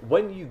 And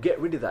when you get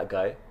rid of that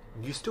guy,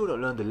 you still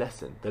don't learn the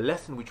lesson. The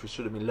lesson which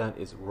should have been learned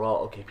is,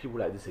 okay, people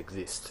like this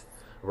exist.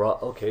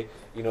 Okay,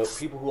 you know,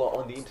 people who are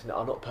on the internet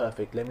are not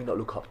perfect. Let me not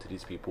look up to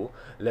these people.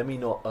 Let me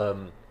not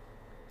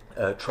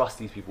trust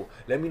these people.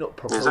 Let me not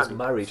propose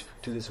marriage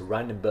to this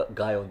random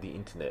guy on the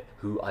internet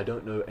who I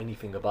don't know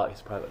anything about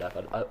his private life.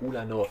 All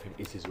I know of him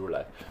is his real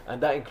life.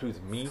 And that includes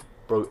me,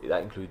 bro,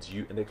 that includes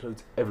you, and that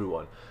includes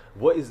everyone.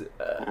 What is,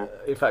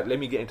 in fact, let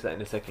me get into that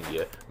in a second,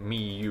 yeah? Me,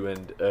 you,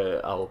 and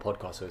our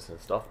podcast hosts and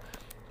stuff.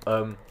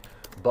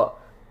 But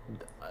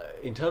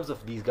in terms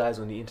of these guys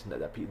on the internet,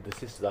 that the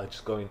sisters are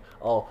just going,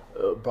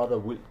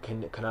 brother,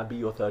 can I be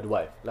your third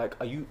wife? Like,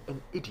 are you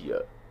an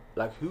idiot?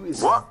 Like, who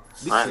is what?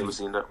 I ain't never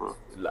seen that, bro.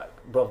 Like,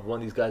 bro,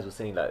 one of these guys was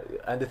saying, like,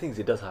 and the thing is,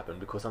 it does happen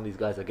because some of these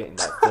guys are getting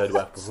that third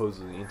wife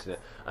proposals on the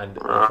internet, and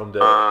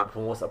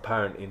from what's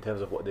apparent in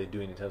terms of what they're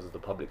doing in terms of the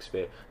public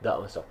sphere, that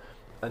kind of stuff.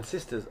 And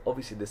sisters,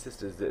 obviously, the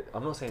sisters,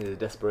 I'm not saying there's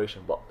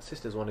desperation, but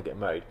sisters want to get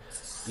married.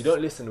 You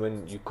don't listen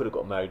when you could have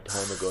got married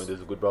time ago and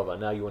there's a good brother, and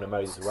now you want to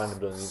marry this random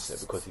dude on the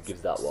internet because he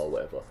gives that or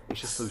whatever.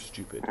 It's just so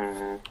stupid,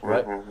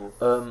 right?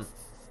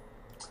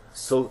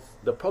 So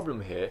the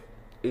problem here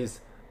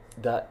is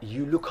that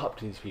you look up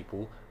to these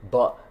people,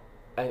 but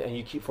and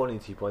you keep following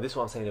these people, and this is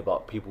what I'm saying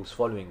about people's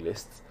following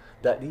lists.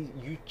 That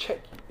you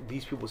check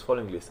these people's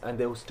following lists, and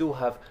they will still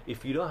have,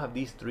 if you don't have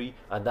these three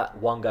and that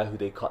one guy who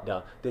they cut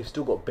down, they've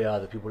still got bare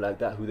other people like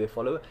that who they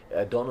follow.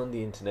 Don on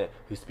the internet,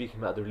 who's speaking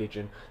about the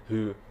religion,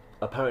 who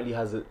apparently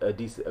has a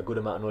good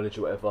amount of knowledge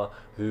or whatever,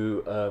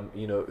 who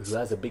who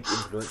has a big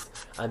influence,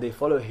 and they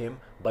follow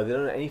him, but they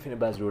don't know anything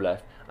about his real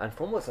life. And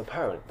from what's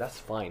apparent, that's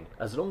fine,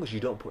 as long as you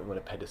don't put him on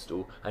a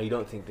pedestal and you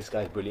don't think this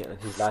guy's brilliant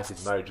and his life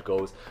is marriage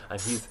goals and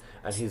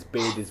his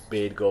beard is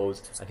beard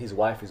goals and his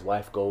wife is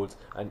wife goals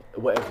and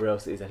whatever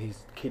else it is, and his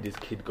kid is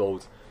kid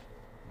goals.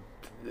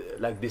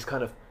 Like this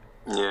kind of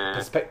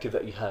perspective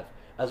that you have.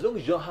 As long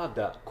as you don't have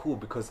that, cool,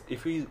 because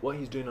if what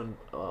he's doing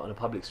on a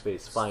public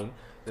space, fine,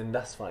 then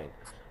that's fine,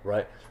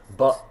 right?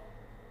 But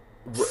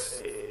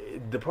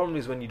the problem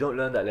is when you don't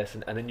learn that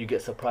lesson and then you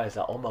get surprised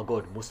that, oh my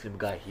god, Muslim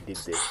guy, he did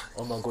this.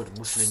 Oh my god,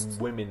 Muslim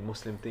women,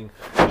 Muslim thing,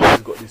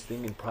 she's got this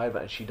thing in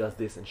private and she does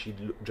this and she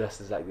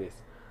dresses like this.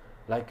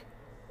 Like,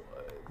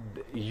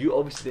 you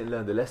obviously didn't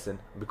learn the lesson,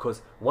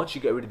 because once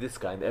you get rid of this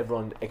guy and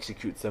everyone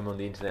executes them on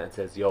the internet and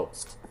says, yo,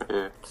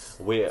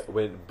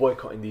 we're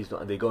boycotting these,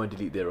 and they go and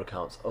delete their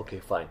accounts, okay,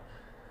 fine.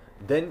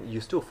 then you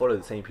still follow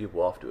the same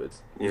people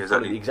afterwards. Yeah, You follow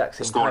exactly. the exact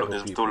same Still, type of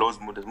there's people. still loads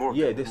more. There's more.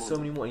 Yeah, there's so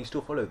many more, and you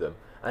still follow them.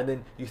 And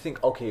then you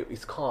think, okay,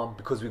 it's calm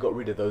because we got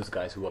rid of those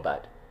guys who are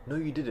bad. No,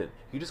 you didn't.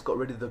 You just got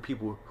rid of the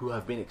people who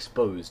have been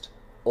exposed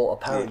or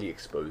apparently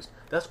exposed.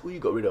 That's all you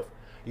got rid of.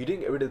 You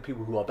didn't get rid of the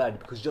people who are bad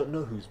because you don't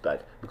know who's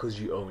bad, because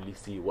you only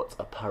see what's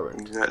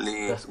apparent.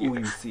 Exactly. That's all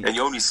you see. And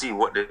you only see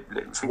what they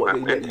think. What they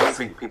let you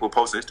see. People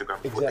post on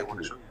Instagram. What they want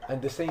Exactly. to show you.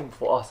 And the same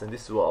for us, and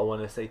this is what I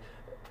want to say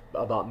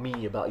about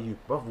me, about you.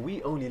 Bruv,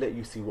 we only let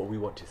you see what we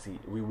want to see.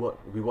 We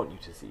want you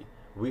to see.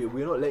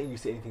 We're not letting you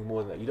see anything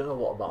more than that. You don't know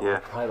what about my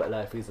private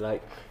life is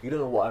like. You don't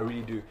know what I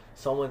really do.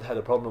 Someone had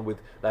a problem with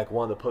like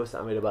one of the posts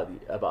that I made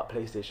about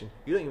PlayStation.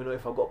 You don't even know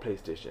if I've got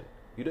PlayStation.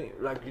 You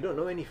don't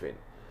know anything.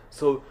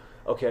 So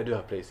okay, I do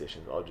have PlayStation.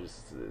 I'll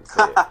just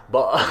say it.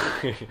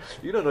 But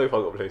you don't know if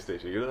I got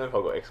PlayStation. You don't know if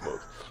I got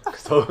Xbox.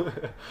 So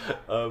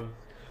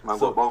Man,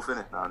 got both in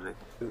it now,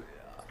 Jake.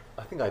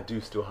 I think I do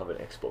still have an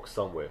Xbox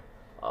somewhere.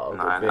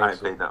 I ain't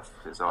played that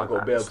since I got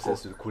was bare at school.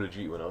 obsessed with Call of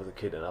Duty when I was a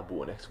kid, and I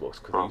bought an Xbox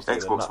because Bro, I used to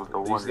get Xbox was the they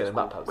used one to get the in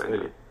map school, packs but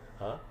early.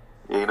 Huh?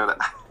 Yeah, you know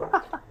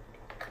that.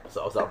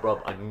 So I was like, bro,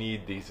 I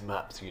need these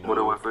maps, you know. What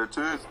I went for it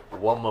too.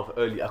 1 month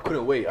early. I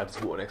couldn't wait. I just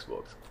bought an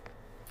Xbox.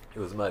 It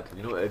was mad.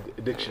 You know what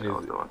addiction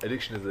is?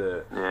 Addiction is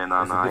a Yeah, it's a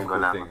I ain't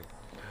difficult gonna thing. lie.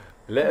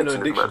 Let alone Addiction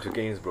is addiction bad. to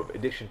games, bro.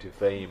 Addiction to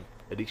fame.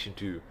 Addiction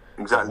to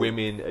Exactly.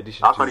 women.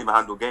 Addiction I to can't even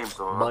handle games,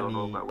 so I don't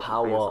know money, about what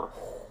power. you're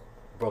saying,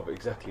 Bro,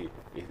 exactly.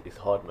 It's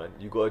hard, man.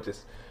 You gotta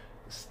just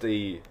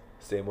stay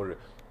moderate.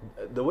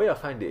 The way I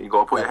find so it, you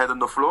gotta put like, your head on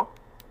the floor.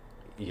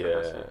 yeah,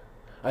 that's it.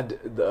 and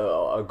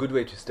a good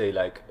way to stay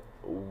like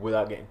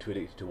without getting too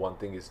addicted to one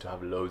thing is to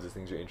have loads of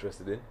things you're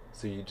interested in.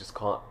 So you just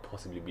can't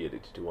possibly be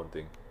addicted to one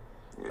thing.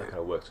 Yeah. That kind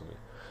of works for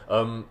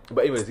me.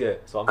 But anyways, yeah.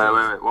 So I'm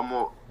saying, Wait, one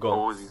more. Go on.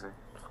 What was he saying?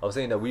 I was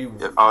saying that we.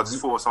 Yeah, I just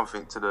thought of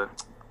something to the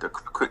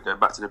quick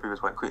back to the previous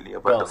point quickly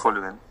about the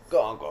following.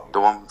 Go on. The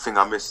one thing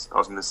I missed, I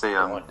was going to say,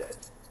 Go on, Dad.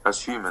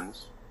 as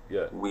humans,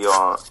 Yeah. we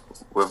are,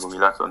 whether we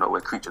like it or not,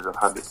 we're creatures of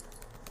habit.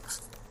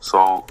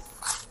 So,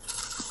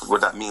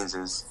 what that means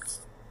is,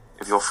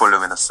 if you're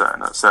following a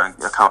certain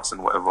accounts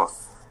and whatever,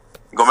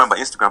 you gotta remember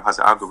Instagram has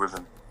an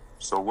algorithm.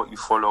 So what you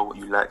follow, what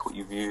you like, what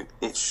you view,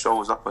 it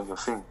shows up on your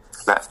thing.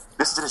 Like,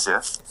 listen to this, yeah?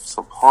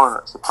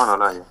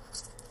 Subhanallah, yeah.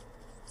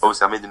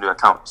 Obviously, I made a new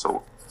account,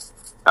 so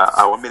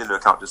I made a new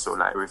account just so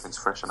like everything's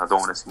fresh and I don't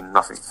want to see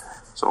nothing.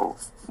 So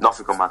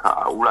nothing on my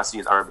account. All I see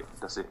is Arabic.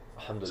 That's it.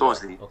 So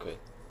obviously, okay.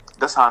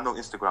 that's how I know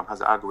Instagram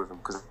has an algorithm,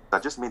 because I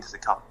just made this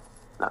account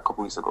like a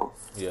couple weeks ago.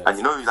 Yeah. And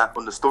you know, like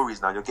on the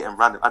stories now, you're getting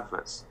random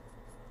adverts.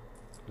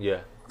 Yeah.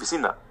 Have you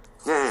seen that?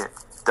 Yeah.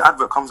 The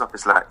advert comes up.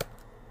 It's like,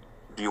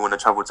 do you want to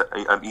travel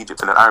to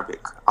Egypt in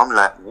Arabic? I'm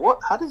like, what?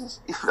 How does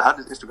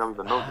Instagram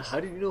even know this? How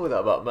do you know that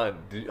about man?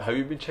 Have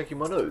you been checking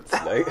my notes?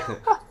 Like,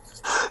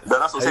 No,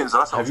 that's what I'm saying. So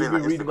that's what I'm have you saying.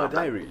 been like, reading my Instagram,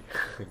 diary?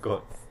 Go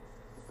on.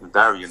 Like,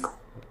 diary, you know.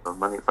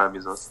 Man, ain't 5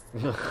 years old.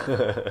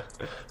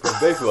 From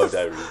basically our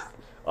diaries.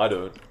 I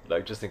don't.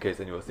 Like, just in case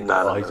anyone's thinking,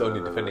 he's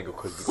only defending it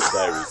because he's got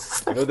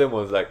diaries. You know them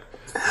ones like,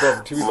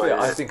 bro, to be fair,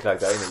 I think like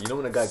that, innit? You know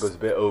when a guy goes a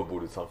bit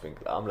overboard with something,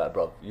 I'm like,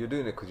 bro, you're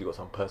doing it because you got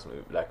some personal,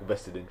 like,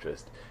 vested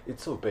interest.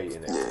 It's so bait,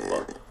 innit?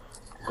 But,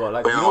 God,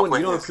 like, But you my know when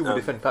point when is, people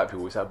defend fat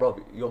people, it's like, bro,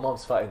 your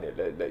mom's fat in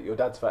it, like, your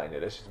dad's fat in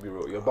it, let's just be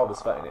real. Your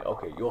brother's fat in it,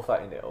 okay, you're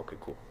fat in it, okay,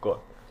 cool, go on.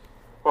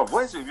 Bro,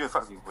 what is it with you and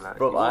fat people? Like,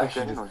 Bro, you I always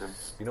actually going in just, on them.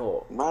 you know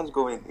what? Man's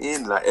going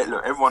in, like,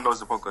 look, everyone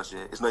knows the podcast,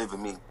 yeah? It's not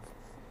even me.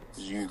 It's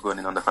you going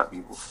in on the fat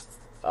people.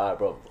 Alright,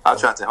 bro. I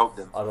try to help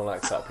them. I don't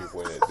like fat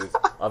people in it.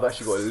 I've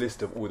actually got a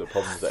list of all the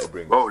problems that it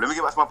brings. Bro, let me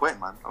get back to my point,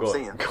 man. I'm Go on.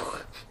 saying,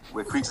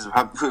 we're creatures of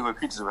habit. We're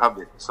creatures of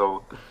habit.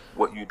 So,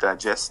 what you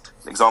digest,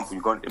 example,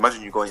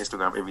 imagine you go on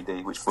Instagram every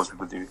day, which most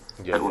people do,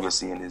 Yeah, and all yeah. you're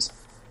seeing is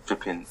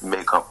flipping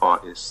makeup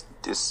artists,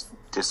 this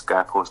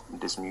guy posting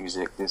this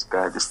music, this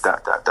guy, this,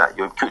 that.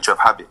 You're a creature of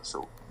habit.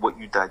 So, what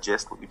you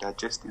digest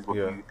is what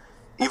Yeah. you,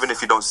 even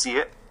if you don't see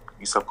it,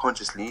 you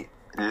subconsciously,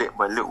 little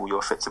by little, you're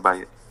affected by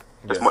it.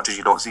 As Yeah. much as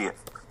you don't see it.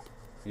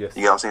 Yes.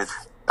 You get what I'm saying?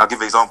 I'll give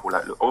you an example.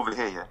 Like, look, over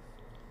here, yeah.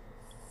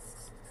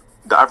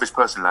 The average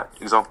person, like,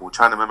 example,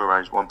 trying to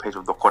memorize one page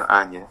of the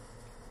Quran, yeah.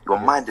 Your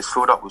mind is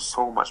filled up with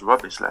so much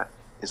rubbish, like,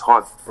 it's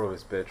hard. Bro,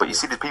 it's bad. But you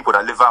see these people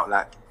that live out,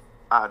 like,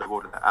 out of the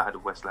world, like, out of the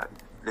West, like,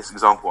 this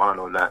example, I don't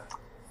know, like,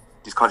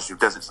 these countries with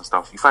deserts and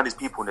stuff. You find these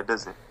people in the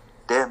desert,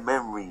 their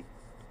memory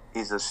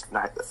is just,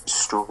 like,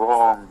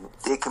 strong.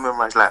 They can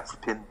memorize, like,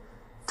 flipping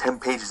 10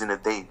 pages in a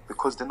day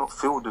because they're not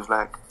filled with,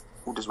 like,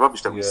 all this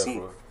rubbish that we see.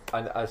 Bro.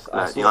 And I Like,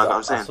 saw you know what that,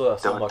 I'm saying? I saw that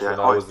so much Their when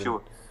I heart was is in,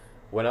 pure.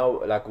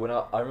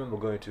 I remember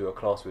going to a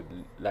class with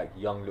like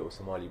young little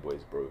Somali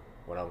boys, bro,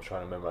 when I was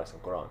trying to memorize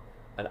some Quran,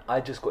 and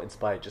I just got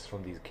inspired just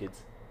from these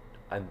kids,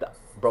 and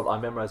bro, I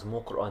memorized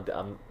more Quran than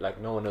I'm like,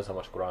 no one knows how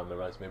much Quran I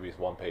memorized. Maybe it's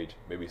 1 page,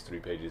 maybe it's 3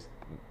 pages,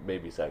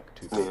 maybe it's like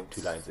two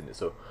lines in it.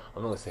 So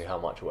I'm not gonna say how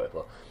much or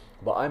whatever,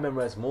 but I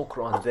memorized more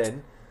Quran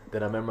then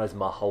than I memorized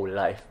my whole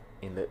life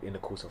in the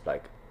course of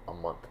like a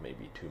month,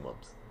 maybe 2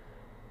 months.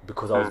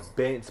 Because I was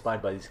very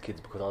inspired by these kids,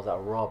 because I was like,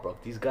 raw, bro,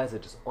 these guys are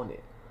just on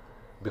it.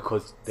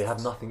 Because they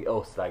have nothing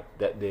else, like,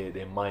 that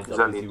their minds are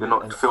Exactly, busy they're with.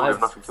 not filled with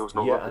nothing else,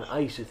 no yeah, rubbish. and I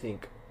used to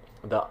think,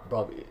 that,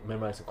 bruv,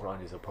 memorizing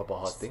Quran is a proper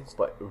hard thing,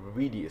 but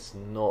really it's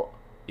not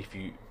if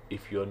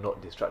you're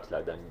not distracted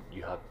like that.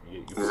 You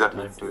put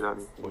Exactly, time to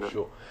exactly, it, for exactly.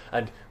 sure.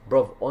 And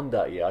bruv, on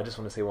that, yeah, I just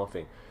want to say one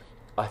thing.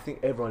 I think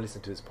everyone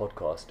listening to this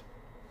podcast,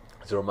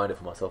 as a reminder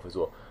for myself as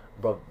well,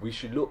 bruv, we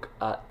should look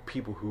at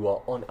people who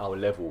are on our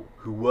level,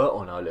 who were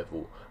on our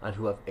level, and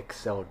who have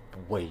excelled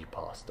way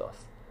past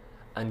us.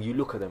 And you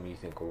look at them and you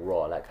think,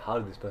 raw, like, how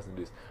did this person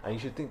do this? And you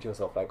should think to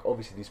yourself, like,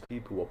 obviously these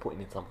people were putting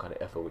in some kind of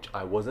effort, which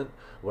I wasn't,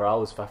 where I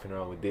was faffing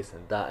around with this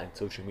and that and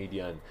social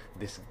media and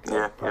this,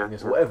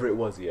 whatever it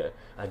was, yeah.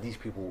 And these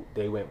people,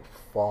 they went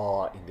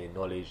far in their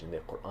knowledge, in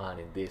their Quran,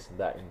 in this and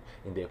that,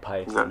 in their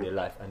piety, in their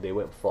life, and they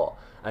went far.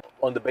 And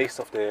on the base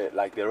of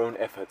their own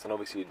efforts, and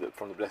obviously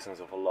from the blessings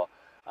of Allah,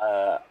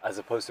 as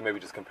opposed to maybe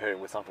just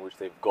comparing with something which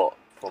they've got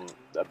from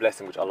a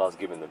blessing which Allah has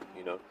given them,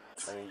 you know.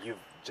 I mean,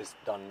 you've just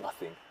done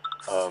nothing.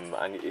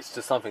 And it's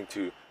just something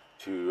to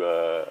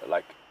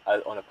like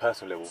on a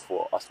personal level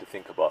for us to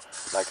think about,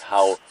 like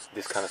how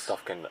this kind of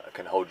stuff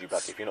can hold you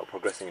back if you're not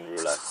progressing in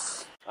real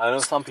life. I know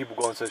some people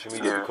go on social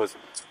media because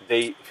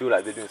they feel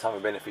like they're doing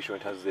something beneficial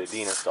in terms of their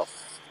deen and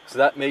stuff. So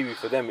that maybe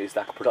for them is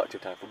like a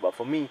productive time. But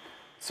for me,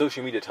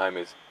 social media time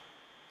is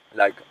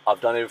like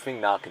I've done everything,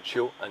 now I can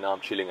chill, and now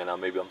I'm chilling, and now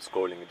maybe I'm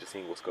scrolling and just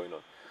seeing what's going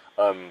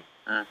on.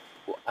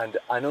 And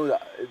I know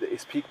that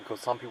it's peak because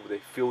some people, they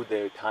fill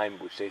their time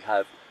which they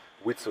have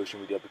with social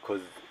media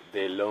because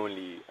they're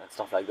lonely and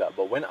stuff like that.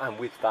 But when I'm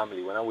with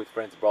family, when I'm with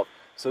friends, bruv,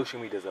 social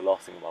media is the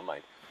last thing in my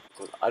mind,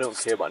 because I don't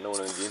care about no one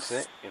on the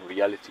internet. In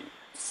reality,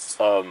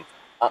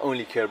 I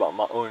only care about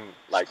my own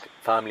like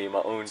family,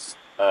 my own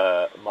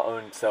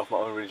self, my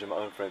own religion, my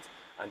own friends.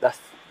 And that's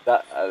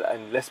that.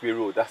 And let's be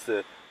real, that's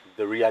the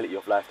reality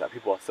of life, that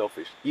people are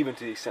selfish. Even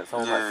to the extent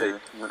someone might say,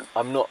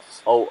 I'm not,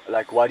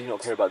 like, why do you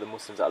not care about the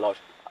Muslims at large?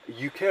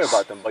 You care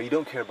about them, but you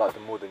don't care about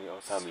them more than your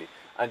own family.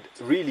 And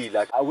really,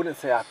 like, I wouldn't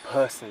say I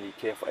personally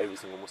care for every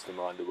single Muslim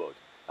around the world.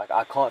 Like,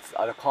 I can't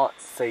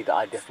say that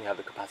I definitely have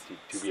the capacity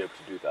to be able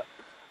to do that.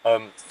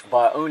 But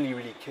I only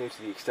really care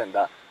to the extent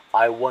that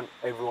I want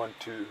everyone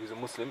who's a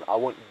Muslim, I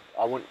want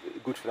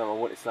good for them, I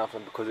want Islam for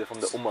them, because they're from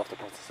the Ummah of the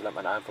Prophet ﷺ,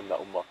 and I'm from that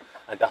Ummah,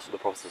 and that's what the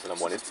Prophet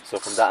ﷺ wanted. So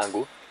from that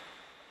angle,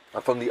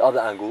 and from the other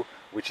angle,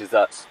 which is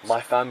that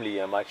my family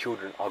and my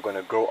children are going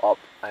to grow up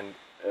and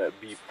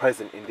be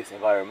present in this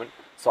environment,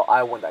 so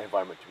I want that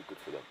environment to be good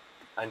for them.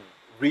 And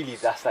really,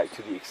 that's like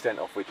to the extent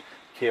of which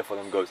care for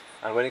them goes.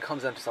 And when it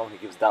comes down to someone who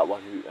gives that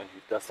one, who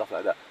does stuff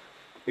like that,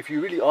 if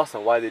you really ask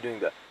them why they're doing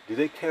that, do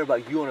they care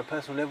about you on a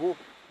personal level?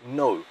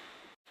 No.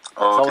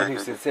 Someone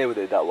who's sincere with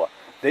their da'wah,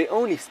 they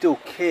only still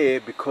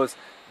care because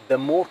the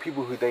more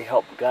people who they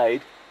help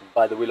guide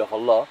by the will of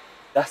Allah,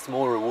 that's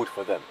more reward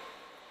for them.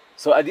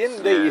 So at the end of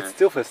the day, it's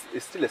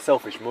still a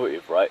selfish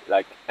motive, right?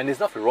 Like, and there's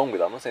nothing wrong with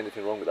that. I'm not saying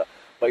anything wrong with that,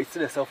 but it's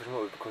still a selfish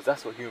motive, because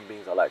that's what human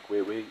beings are like.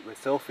 We're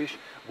selfish.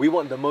 We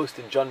want the most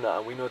in Jannah,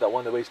 and we know that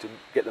one of the ways to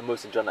get the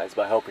most in Jannah is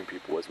by helping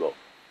people as well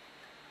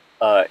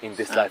in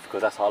this life,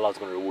 because that's how Allah's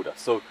going to reward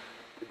us. So,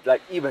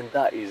 like, even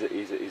that is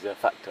a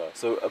factor.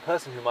 So a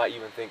person who might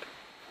even think,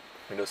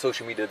 you know,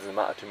 social media doesn't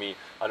matter to me,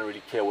 I don't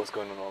really care what's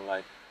going on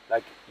online.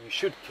 Like, you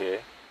should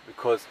care,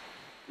 because,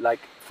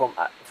 like, from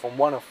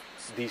one of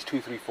these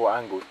 2, 3, 4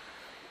 angles,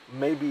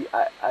 maybe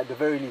at the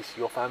very least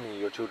your family and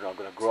your children are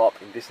going to grow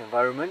up in this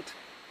environment.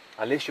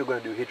 Unless you're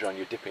going to do hijrah and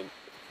you're dipping,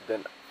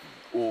 then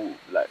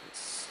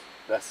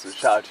that's a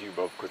shout out to you,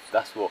 bro, because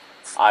that's what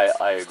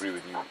I agree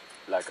with you.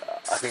 Like,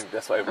 I think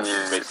that's what everyone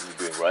is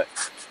basically doing, right?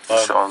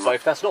 But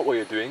if that's not what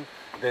you're doing,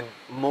 then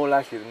more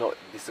likely than not,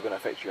 this is going to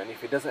affect you. And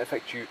if it doesn't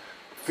affect you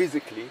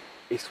physically,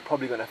 it's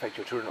probably going to affect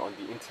your children on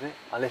the internet,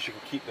 unless you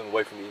can keep them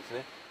away from the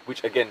internet,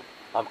 which again,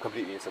 I'm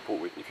completely in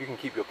support with. If you can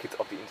keep your kids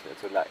off the internet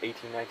to like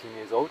 18, 19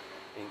 years old,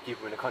 and keep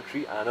them in the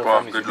country, and I know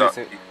families who do the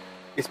same.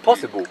 It's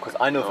possible, because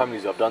I know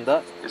families who have done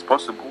that. It's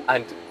possible.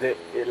 And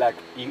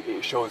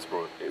it shows,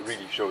 bro. It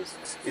really shows.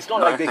 It's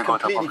not like they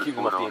completely keep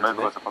them off the internet.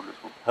 Go to public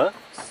school. Huh?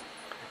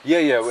 Yeah.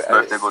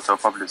 If they go to a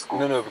public school.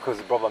 No,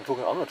 because, bro, I'm not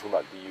talking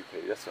about the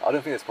UK. I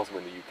don't think it's possible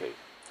in the UK.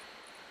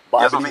 But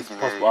I believe it's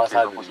possible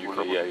outside of the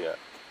UK. Yeah.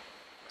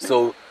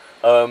 So,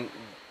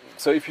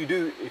 so if you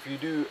do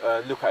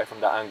look at it from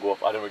that angle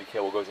of I don't really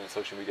care what goes on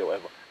social media or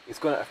whatever, it's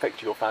going to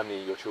affect your family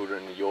and your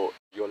children and your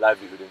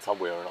livelihood in some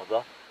way or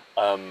another.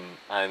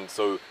 And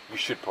so you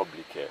should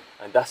probably care.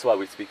 And that's why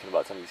we're speaking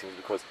about some of these things,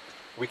 because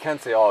we can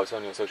say, oh, it's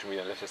only on social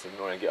media and let's just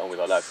ignore it and get on with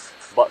our lives.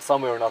 But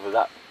somewhere or another,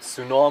 that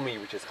tsunami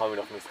which is coming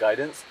off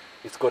misguidance,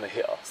 it's going to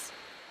hit us.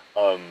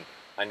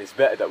 And it's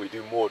better that we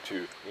do more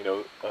to,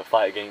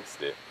 fight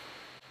against it.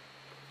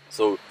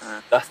 So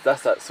that's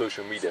that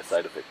social media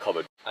side of it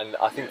covered. And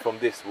I think from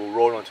this, we'll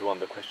roll on to one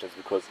of the questions,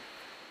 because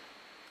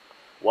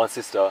one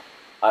sister,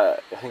 I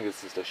think the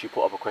sister, she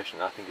put up a question,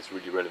 and I think it's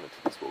really relevant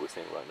to this, what we're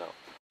saying right now.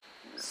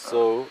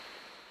 So,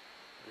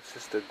 the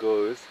sister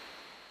goes,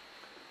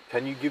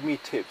 can you give me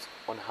tips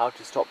on how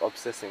to stop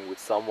obsessing with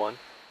someone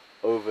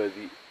over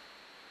the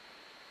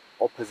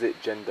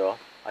opposite gender?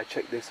 I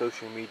check their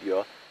social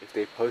media, if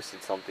they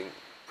posted something,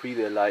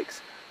 their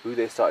likes, who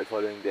they started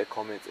following, their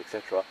comments,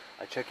 etc.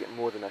 I check it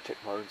more than I check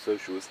my own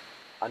socials.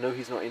 I know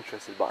he's not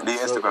interested, but I'm Delete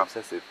so Instagram.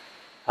 obsessive.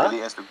 Huh?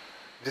 Delete Instagram.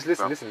 Just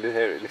listen,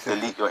 hear it, listen.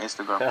 Delete your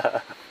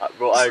Instagram.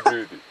 Bro, I agree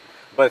with you.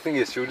 But the thing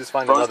is, she'll just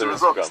find Bro, another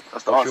that's the results. Instagram.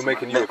 That's the Or answer, she'll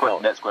make a man. new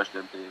account. Next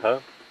question, please. Huh?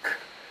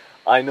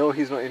 I know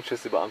he's not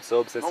interested, but I'm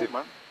so obsessive. No,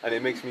 man. And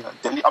it makes me...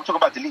 Delete, I'm talking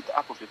about delete the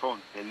app off your phone.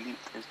 Delete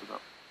Instagram.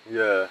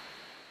 Yeah.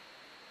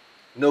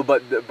 No,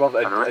 but brother,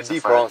 And a rectify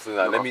deeper answer than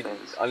that. your Let me,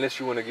 offense. unless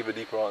you want to give a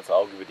deeper answer,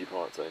 I'll give a deeper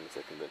answer in a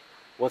second. Then,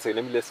 one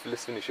second. Let's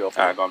finish it off.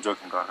 Alright, go. I'm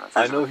joking, go.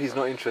 I know he's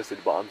not interested,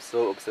 but I'm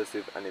so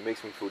obsessive, and it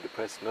makes me feel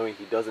depressed knowing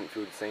he doesn't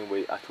feel the same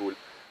way at all.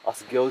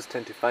 Us girls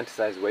tend to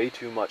fantasize way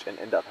too much and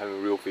end up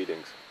having real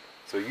feelings.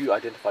 So you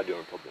identified your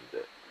own problem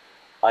there.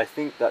 I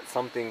think that's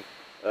something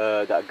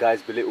that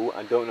guys belittle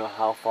and don't know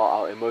how far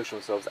our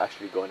emotional selves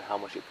actually go and how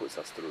much it puts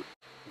us through.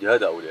 You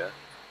heard that all, yeah?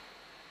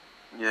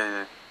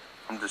 Yeah.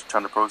 I'm just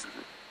trying to process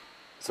it.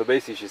 So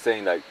basically she's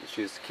saying like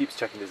she keeps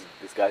checking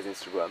this guy's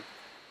Instagram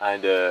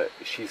and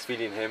she's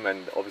feeling him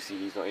and obviously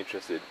he's not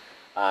interested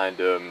and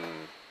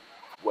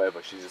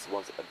whatever, she just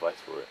wants advice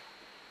for it.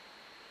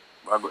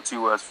 I've got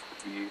 2 words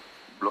for you.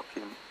 Block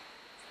him.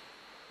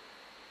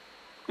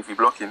 If you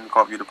block him, you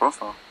can't view the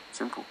profile.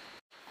 Simple.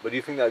 But do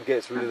you think that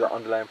gets rid of the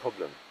underlying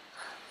problem?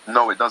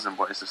 No, it doesn't,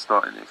 but it's a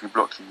start. And if you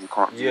block him, you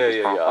can't view his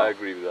Yeah, profile. I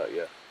agree with that,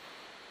 yeah.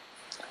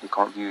 You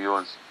can't view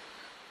yours.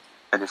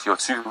 And if you're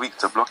too weak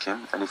to block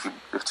him, and if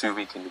you're too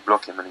weak and you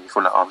block him, and then you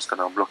feel like, oh, I'm just going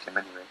to unblock him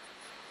anyway,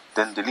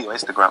 then delete your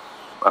Instagram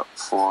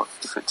for,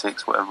 if it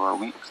takes whatever, a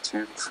week,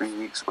 2, 3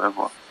 weeks,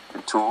 whatever,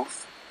 until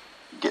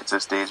you get to a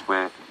stage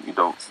where you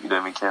don't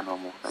even care no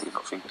more, that you're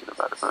not thinking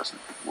about the person,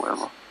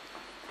 whatever.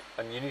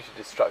 And you need to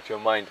distract your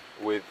mind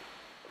with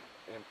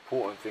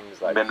important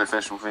things like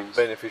beneficial things,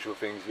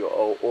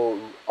 or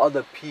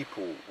other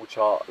people which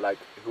are like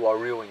who are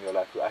real in your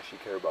life, who actually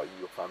care about you,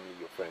 your family,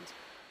 your friends,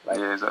 like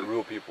exactly.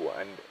 Real people,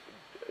 and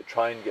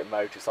try and get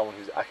married to someone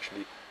who's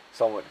actually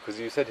someone, because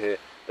you said here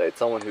that it's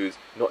someone who's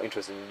not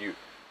interested in you.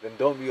 Then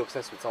don't be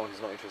obsessed with someone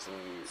who's not interested in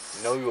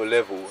you. Know your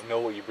level, know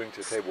what you bring to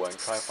the table, and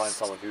try and find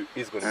someone who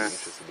is going to be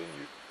interested in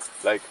you.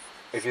 Like,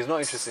 if he's not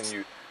interested in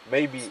you,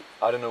 maybe,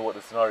 I don't know what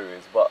the scenario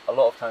is, but a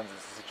lot of times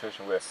it's a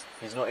situation where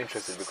he's not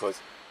interested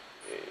because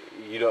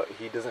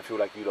he doesn't feel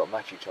like you don't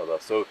match each other.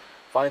 So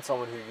find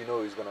someone who you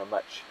know is going to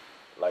match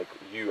like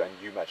you and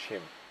you match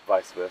him,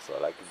 vice versa.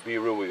 Like, be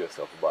real with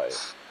yourself about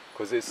it.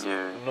 Because it's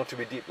not to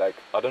be deep. Like,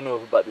 I don't know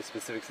about this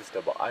specific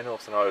sister, but I know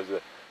of scenarios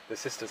where the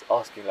sister's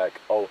asking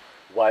like, oh,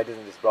 why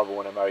doesn't this brother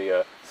want to marry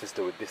a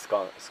sister with this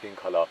skin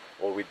color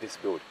or with this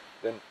build?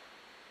 Then,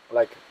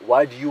 like,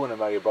 why do you want to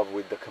marry a brother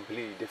with a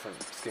completely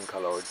different skin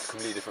color or a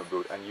completely different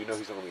build, and you know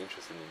he's not going to be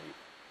interested in you?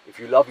 If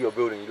you love your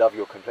build and you love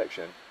your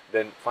complexion,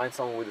 then find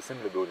someone with a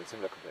similar build and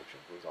similar complexion,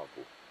 for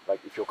example. Like,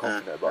 if you're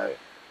confident about it.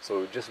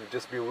 So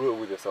just be real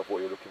with yourself, what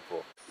you're looking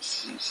for.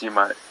 She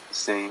might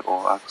say,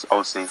 or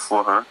I'll say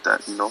for her,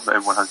 that not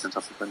everyone has them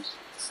type of friends.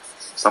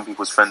 Some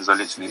people's friends are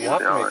literally you all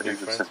have they to are. make new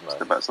friends,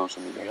 man. About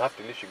social media. You have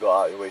to literally go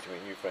out your way to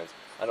make new friends.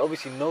 And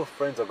obviously no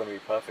friends are going to be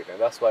perfect, and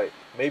that's why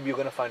maybe you're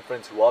going to find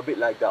friends who are a bit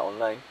like that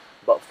online,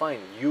 but fine,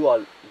 you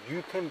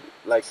can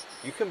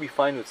be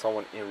fine with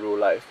someone in real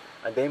life,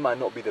 and they might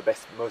not be the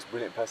best, most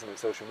brilliant person on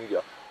social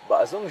media,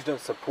 but as long as you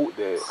don't support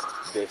their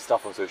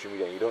stuff on social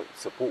media, and you don't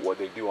support what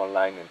they do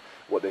online and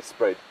what they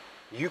spread,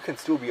 you can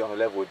still be on a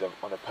level with them,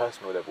 on a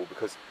personal level,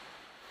 because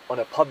on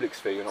a public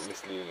sphere you're not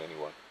misleading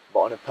anyone. But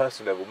on a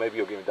personal level, maybe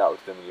you're giving doubt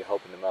to them and you're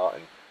helping them out,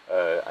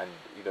 and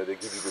you know, they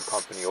give you good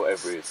company or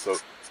whatever it is. So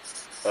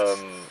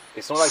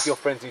it's not like your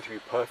friends need to be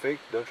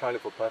perfect. Don't try and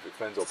look for perfect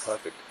friends or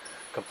perfect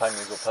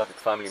companions or perfect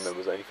family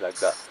members or anything like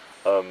that.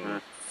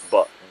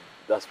 But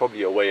that's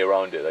probably a way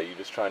around it, that you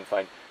just try and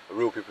find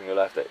real people in your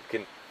life that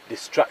can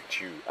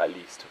distract you at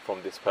least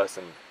from this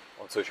person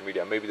on social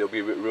media. Maybe they'll be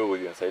a bit real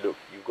with you and say, look,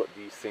 you've got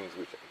these things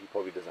which he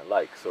probably doesn't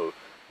like, so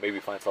maybe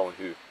find someone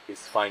who is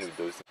fine with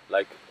those things.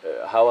 Like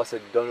how I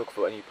said, don't look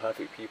for any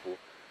perfect people.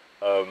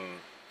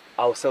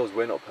 Ourselves,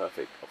 we're not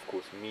perfect, of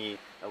course. Me,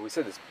 and we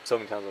said this so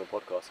many times on the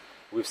podcast,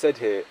 we've said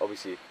here,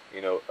 obviously,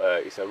 you know,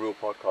 it's a real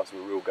podcast,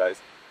 we're real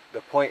guys.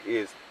 The point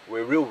is,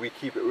 we're real, we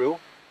keep it real,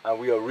 and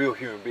we are real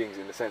human beings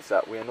in the sense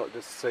that we are not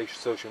just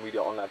social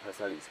media online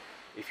personalities.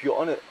 If you're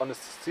on a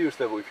serious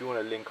level, if you want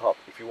to link up,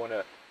 if you want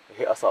to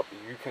hit us up,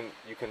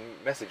 you can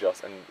message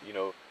us, and you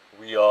know,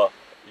 you're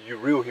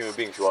real human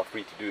beings who are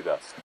free to do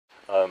that.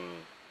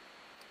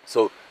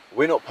 So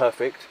we're not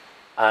perfect,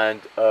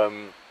 and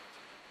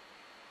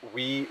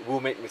we will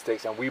make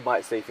mistakes, and we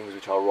might say things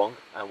which are wrong,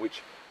 and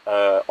which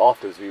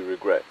afterwards we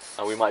regret,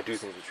 and we might do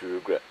things which we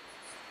regret.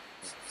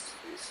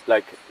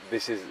 Like,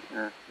 this is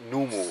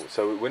normal,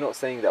 so we're not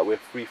saying that we're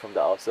free from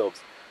that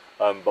ourselves,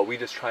 but we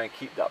just try and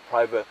keep that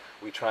private.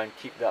 We try and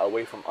keep that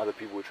away from other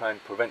people. We try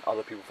and prevent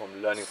other people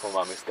from learning from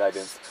our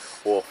misguidance,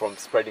 or from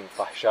spreading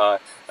fahsha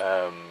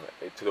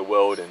to the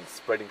world, and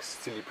spreading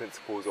silly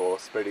principles, or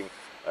spreading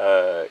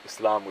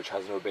Islam which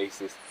has no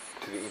basis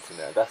to the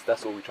internet.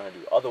 That's all we try and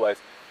do. Otherwise,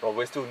 bro,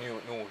 we're still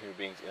normal human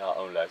beings in our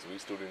own lives. We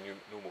still do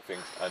normal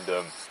things, and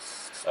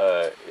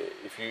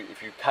if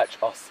you catch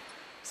us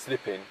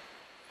slipping,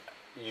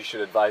 you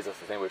should advise us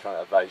the same way we're trying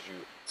to advise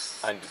you,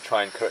 and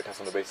try and correct us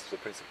on the basis of the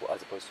principle,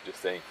 as opposed to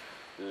just saying,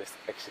 let's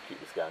execute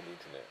this guy on the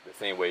internet. The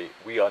same way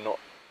we are not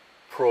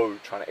pro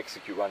trying to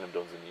execute random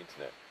dons on the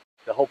internet.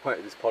 The whole point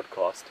of this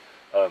podcast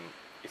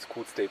is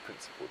called Stay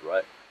Principled,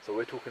 right? So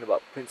we're talking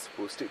about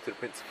principles, stick to the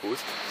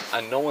principles,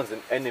 and no one's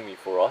an enemy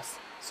for us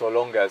so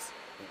long as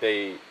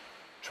they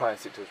try and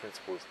stick to the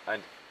principles.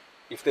 And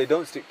if they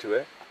don't stick to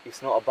it,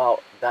 it's not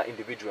about that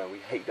individual, and we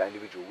hate that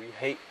individual. We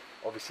hate,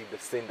 obviously, the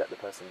sin that the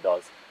person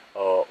does,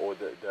 or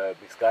the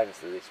misguidance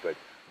that they spread.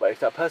 But if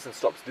that person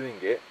stops doing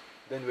it,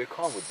 then we're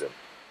calm with them.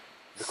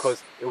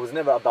 Because it was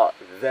never about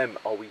them,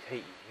 or we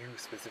hate you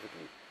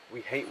specifically.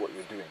 We hate what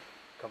you're doing.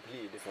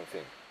 Completely different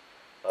thing.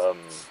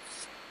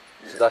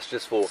 So that's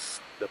just for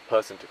the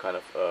person to kind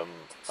of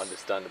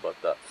understand about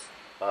that.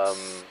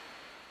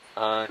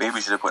 And maybe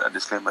we should have put that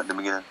disclaimer at the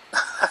beginning.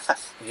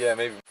 yeah,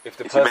 maybe. If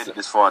you made it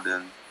this far,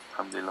 then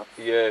alhamdulillah.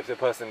 Yeah, if the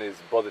person is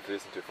bothered to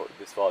listen to it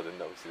this far, then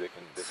obviously they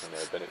can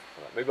benefit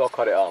from that. Maybe I'll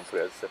cut it out and put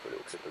it as a separate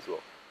little clip as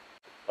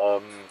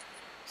well.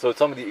 So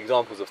some of the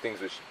examples of things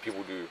which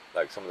people do,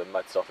 like some of the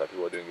mad stuff that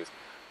people are doing, is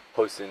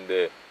posting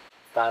their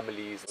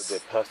families, their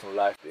personal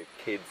life, their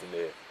kids, and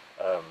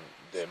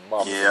their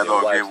mums. Yeah, I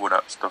don't agree with all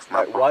that stuff,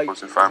 man. Like, why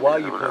are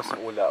you posting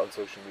all that on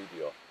social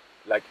media?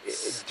 Like,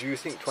 do you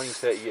think 20,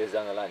 30 years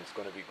down the line it's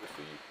going to be good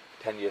for you?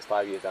 10 years,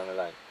 5 years down the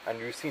line? And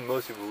you've seen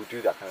most people who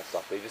do that kind of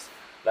stuff, they just,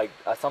 like,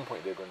 at some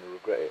point they're going to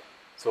regret it.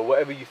 So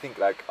whatever you think,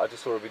 like, I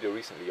just saw a video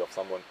recently of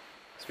someone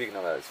speaking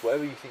on that.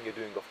 Whatever you think you're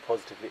doing of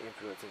positively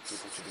influencing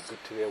people to be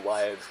good to their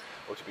wives,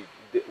 or to be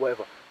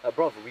whatever. Like,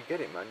 brother, we get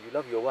it, man. You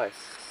love your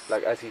wife.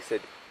 Like, as he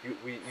said,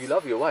 you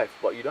love your wife,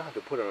 but you don't have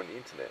to put her on the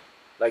internet.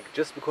 Like,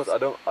 just because I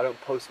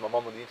don't post my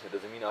mum on the internet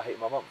doesn't mean I hate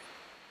my mum.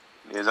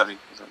 Yeah, exactly.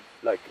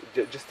 Like,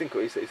 just think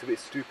of it. It's a bit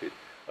stupid.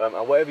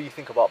 And whatever you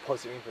think about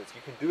positive influence,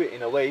 you can do it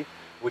in a way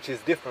which is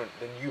different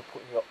than you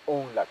putting your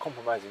own, like,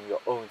 compromising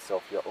your own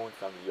self, your own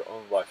family, your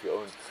own wife, your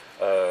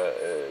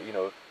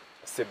own,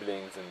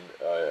 siblings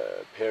and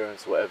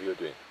parents, whatever you're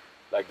doing.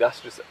 Like,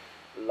 that's just,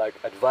 like,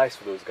 advice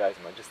for those guys,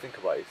 man. Just think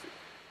about it.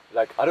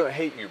 Like, I don't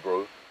hate you,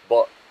 bro,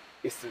 but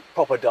it's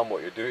proper dumb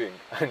what you're doing,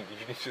 and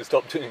you need to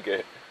stop doing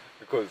it.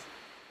 Because,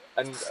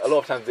 and a lot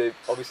of times,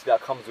 obviously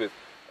that comes with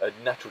a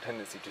natural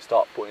tendency to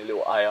start putting a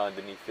little ayah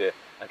underneath it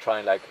and try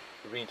and, like,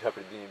 reinterpret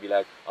it and be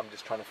like, I'm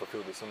just trying to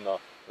fulfill the sunnah.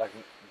 Like,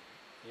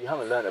 you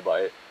haven't learned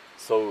about it,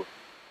 so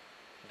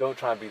don't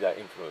try and be that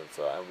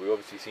influencer. And we're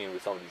obviously seeing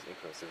with some of these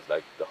influencers,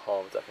 like, the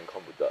harms that can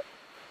come with that.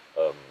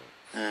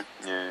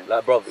 Yeah.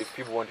 Like, bro, if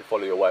people want to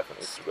follow your wife on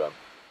Instagram,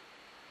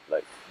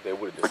 like, they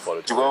would have just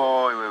followed you.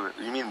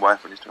 Wait. You mean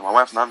wife on Instagram? My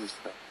wife's not on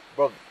Instagram.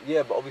 Bro,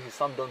 yeah, but obviously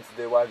some dons,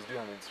 their wives do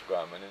on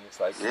Instagram, and then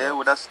it's like, yeah,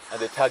 well, that's, and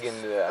they're tagging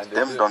and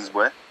them dons,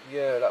 boy.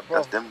 Yeah, like, bro,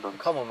 that's them dons.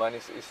 Come on, man,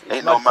 it's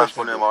ain't no man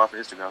following my wife on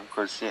Instagram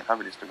because she ain't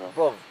having Instagram.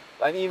 Bro,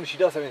 and even if she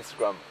does have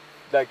Instagram,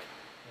 like,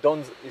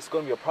 dons, it's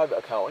gonna be a private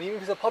account, and even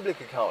if it's a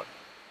public account,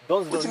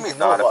 dons don't. What do you mean?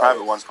 Nah, the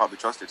private ones can't be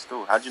trusted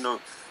still. How do you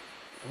know?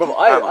 Bro,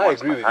 I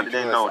agree with you. How do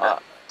they know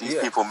that these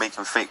people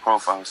making fake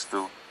profiles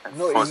still?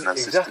 No,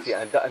 exactly,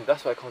 and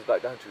that's why it comes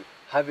back down to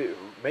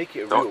make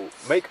it real.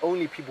 Make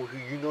only people who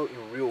you know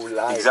in real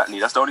life.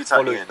 Exactly, that's the only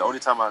time. Yeah, the only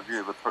time I agree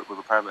with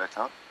a private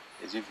account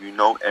is if you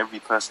know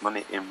every person on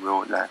it in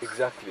real life.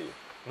 Exactly.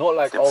 Not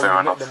like, you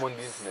met them on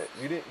the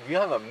internet. You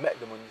haven't met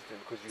them on the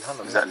internet because you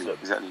haven't met them.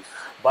 Exactly.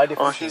 By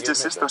definition, she's the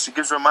sister. She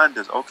gives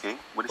reminders. Okay,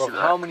 what is she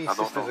like? How many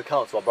sisters'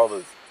 accounts were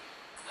brothers?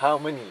 How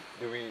many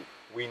do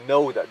we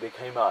know that they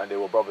came out and they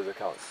were brothers'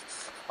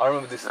 accounts? I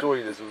remember this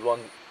story. This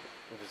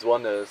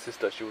one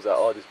sister. She was like,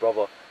 oh, this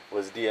brother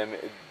was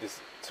this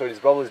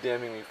brother was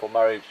DMing me for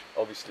marriage,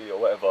 obviously, or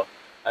whatever.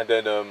 And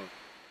then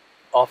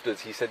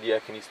afterwards, he said, yeah,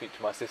 can you speak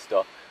to my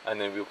sister? And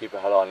then we'll keep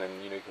it halal,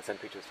 and you can send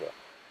pictures to her.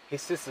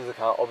 His sister's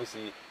account,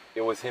 obviously,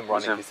 it was him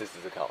running his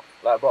sister's account.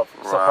 Like, bro,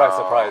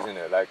 surprise,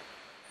 innit? Like,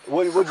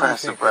 what did you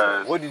think?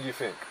 What did you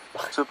think?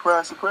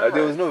 Surprise. Like,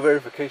 there was no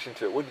verification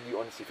to it. What did you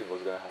honestly think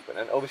was going to happen?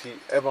 And obviously,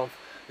 everyone,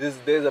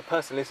 there's a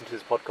person listening to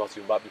this podcast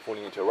who might be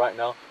falling into it right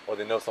now, or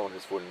they know someone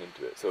who's falling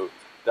into it. So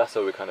that's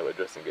how we're kind of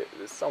addressing it.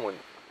 There's someone,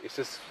 it's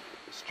just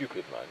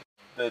stupid,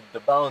 man. The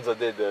bounds are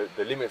there,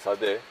 the limits are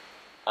there,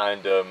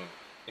 and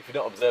if you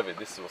don't observe it,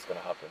 this is what's going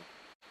to happen.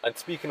 And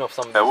speaking of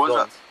some of these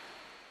dons,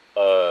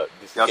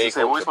 this gay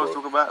culture, we're supposed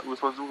to talk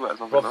about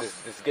something. Bro,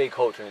 this gay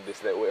culture and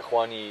this, like,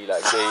 Ikhwani,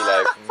 like, gay,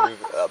 like,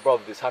 move, bro,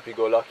 this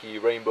happy-go-lucky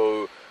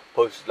rainbow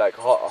post, like,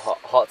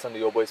 hearts under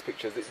your boys'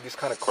 pictures. This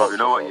kind of culture.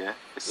 Bro, you know what? Yeah,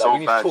 it's like, so bad. We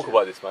need to talk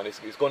about this, man.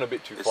 It's gone a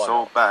bit too far. It's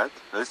so bad.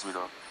 Listen to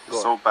me, though.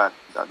 It's so bad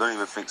that I don't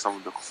even think some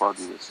of the kuffar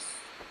do this.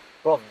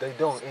 Bro, they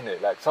don't,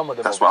 innit? Like, some of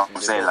them. That's what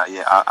I'm saying. Like,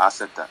 yeah, I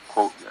said that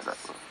quote. Yeah, that.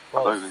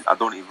 Bro, I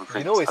don't even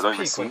think. You know, it's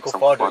peak when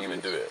kuffar don't even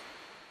do it.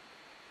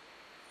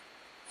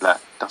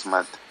 Like, that's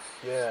mad.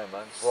 Yeah,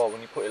 man. Bro,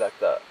 when you put it like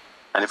that.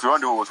 And if you're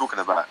wondering what we're talking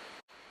about,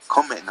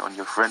 commenting on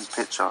your friend's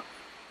picture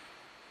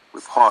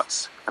with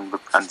hearts and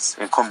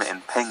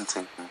commenting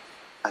painting,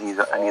 and he's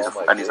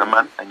a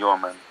man and you're a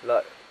man.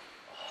 Like,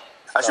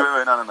 actually,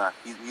 wait, no.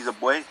 He's a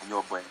boy and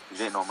you're a boy.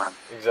 He ain't no man.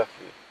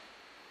 Exactly.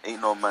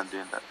 Ain't no man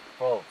doing that.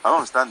 Bro, I don't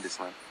understand this,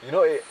 man. you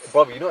know it,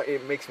 bro. You know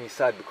it makes me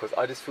sad because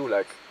I just feel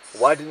like,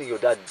 why didn't your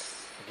dad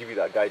give you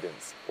that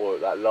guidance or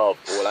that love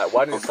or like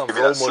why didn't some Give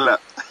me role that model?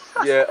 slap.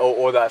 Yeah,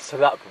 or that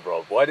slap,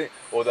 bro. Why didn't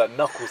or that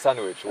knuckle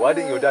sandwich? Why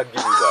didn't your dad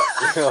give you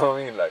that? You know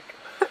what I mean? Like,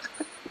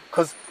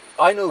 because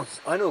I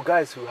know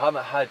guys who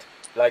haven't had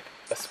like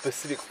a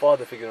specific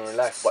father figure in their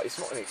life, but it's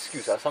not an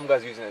excuse. Like, some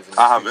guys using it as an excuse.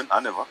 I haven't. I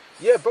never.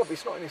 Yeah, bro,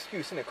 it's not an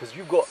excuse, innit? Because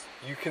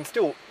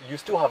you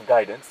still have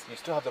guidance, you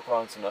still have the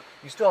Quran Sunnah,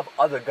 you still have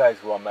other guys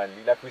who are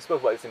manly. Like we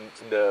spoke about this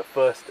in the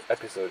first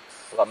episode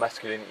about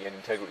masculinity and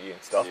integrity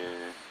and stuff.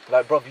 Yeah.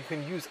 Like, bro, you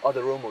can use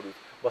other role models,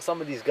 but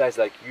some of these guys,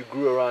 like, you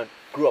grew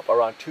up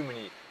around too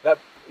many. Like,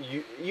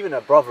 even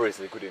a brother is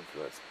a good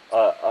influence,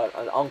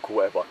 an uncle,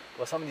 whatever.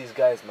 But some of these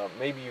guys, man,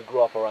 maybe you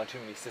grew up around too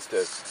many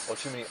sisters or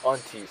too many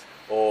aunties,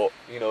 or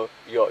you know,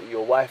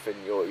 your wife and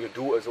your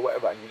daughters or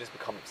whatever, and you just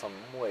become some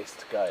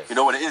moist guy. You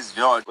know what it is?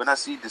 You know, when I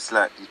see this,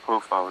 like, these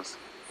profiles,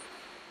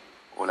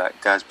 or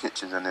like guys'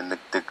 pictures, and then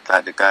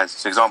the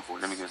guys. For example,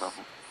 let me give an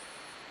example.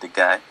 The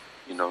guy,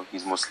 you know,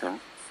 he's Muslim,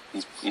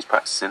 he's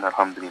practicing,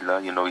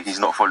 alhamdulillah. You know, he's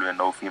not following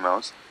no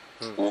females.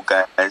 All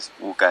guys.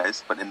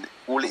 But then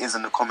all it is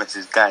in the comments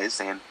is guys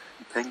saying,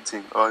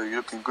 painting, oh, you're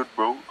looking good,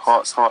 bro.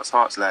 Hearts.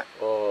 Like,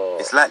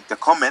 it's like the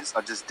comments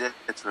are just there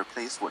to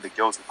replace what the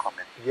girls will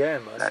comment. Yeah,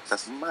 man. Like,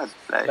 that's mad.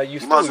 Like you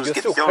might as well you're get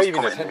still the girls craving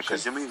commenting attention.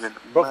 because you're moving.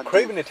 Bro, mad,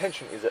 craving dude.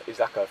 attention is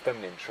like a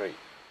feminine trait.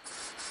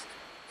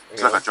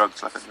 It's like a drug.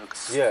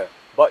 Yeah,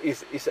 but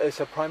it's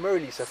a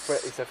primarily it's a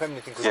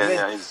feminine thing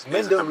because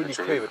men don't really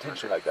crave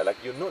attention like that. Like,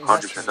 you're not 100%.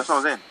 naturally, That's what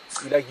I'm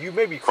saying. like, you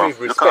maybe Bro, crave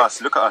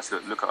respect. look at us,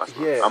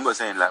 bro. Yeah. I'm not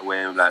saying like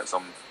we're like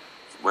some,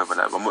 whether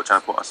like I'm not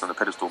trying to put us on a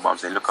pedestal, but I'm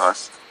saying look at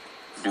us.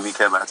 Do we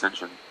care about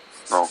attention?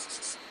 No.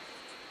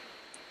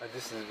 And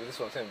this is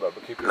what I'm saying, bro.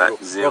 But keep it Like,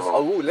 real. zero.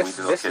 Bro, We let's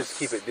do not care. just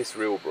keep it this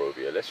real, bro.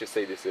 Yeah, let's just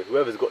say this.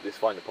 Whoever's got this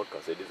fine the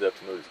podcast, they deserve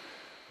to know this,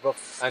 bro.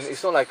 And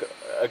it's not like,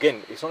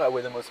 again, it's not like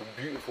we're the most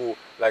beautiful,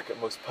 like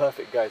most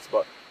perfect guys.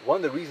 But one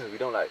of the reasons we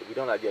don't like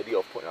the idea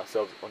of putting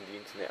ourselves on the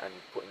internet and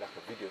putting like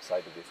a video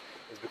side of this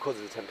is because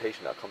of the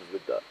temptation that comes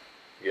with that.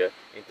 Yeah,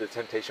 the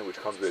temptation which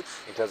comes with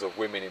in terms of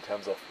women, in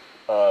terms of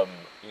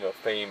you know,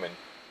 fame and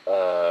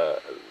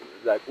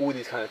like all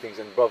these kind of things.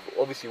 And bro,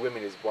 obviously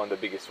women is one of the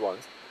biggest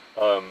ones.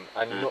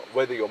 And not,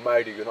 whether you're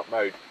married or you're not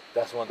married,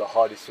 that's one of the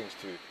hardest things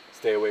to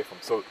stay away from.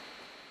 So,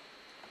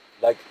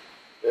 like,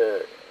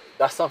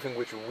 that's something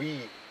which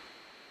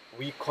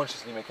we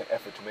consciously make an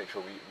effort to make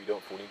sure we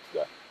don't fall into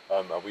that.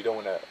 And we don't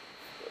want to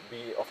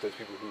be of those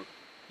people who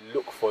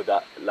look for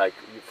that, like,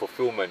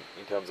 fulfillment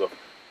in terms of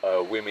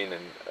women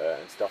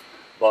and stuff.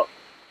 But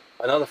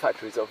another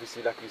factor is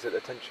obviously, like you said,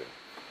 attention.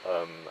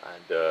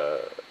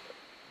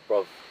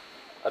 Bro,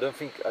 I don't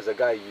think as a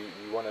guy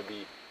you want to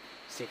be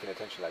seeking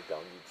attention like that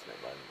on the internet,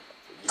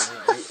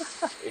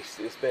 man.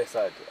 It's bare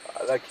sad.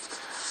 Like,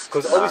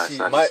 because obviously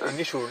my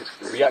initial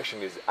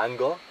reaction is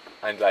anger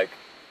and like,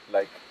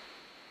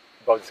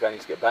 bro, this guy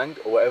needs to get banged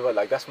or whatever.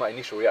 Like, that's my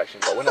initial reaction.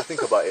 But when I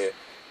think about it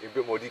in a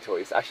bit more detail,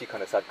 it's actually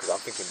kind of sad because I'm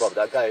thinking, bro,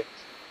 that guy,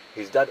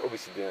 his dad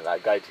obviously didn't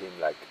like guide him,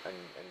 like, and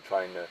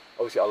try and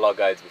obviously Allah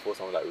guides before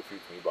someone like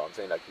refutes me. But I'm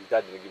saying, like, his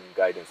dad didn't give him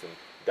guidance and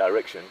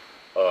direction.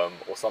 Or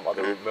some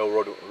other male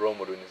role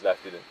model in his life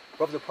didn't.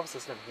 Bro, the Prophet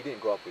ﷺ, he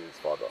didn't grow up with his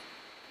father,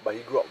 but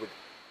he grew up with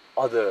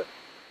other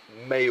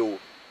male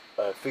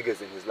figures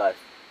in his life,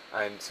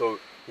 and so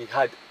he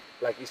had,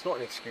 like, it's not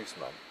an excuse,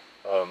 man.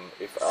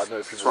 If I know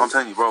if people. That's what I'm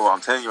telling you, bro. I'm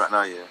telling you right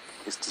now, yeah.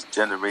 It's this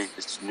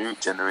new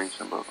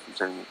generation, bro. I'm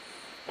telling you.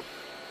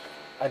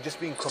 And just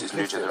being It's this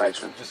new complicit, like,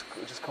 generation.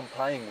 just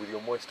complying with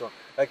your moist on.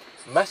 Like,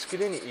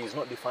 masculinity is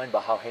not defined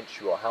by how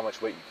hench you are, how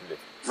much weight you can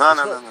lift.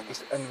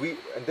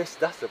 No.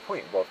 That's the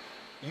point, bro.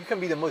 You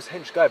can be the most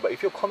hench guy, but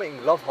if you're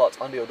commenting love hearts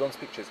under your Don's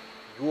pictures,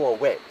 you are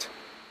wet.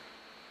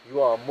 You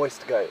are a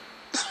moist guy,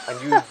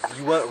 and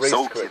you weren't raised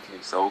correctly.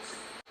 So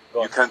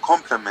you can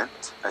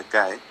compliment a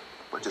guy,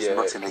 but just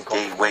not in a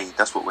gay way.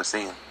 That's what we're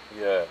saying.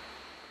 Yeah,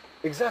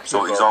 exactly.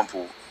 So, bro.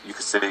 example, you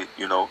could say,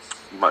 you know,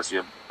 you might see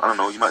a friend.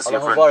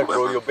 Mubarak,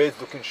 bro, your bed's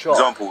looking sharp.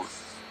 Example,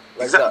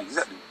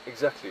 like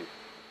exactly.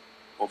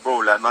 Or bro,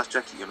 like, nice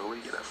jacket, you know, where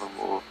you get that from?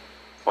 Or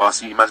I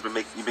see you man's been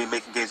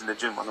making gains in the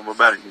gym. I don't know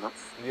about it, you know.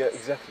 Yeah,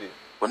 exactly.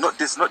 But not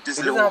this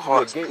little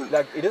hearts, pink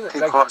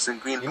hearts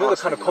and green hearts. You know the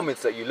kind of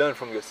comments that you learn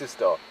from your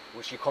sister,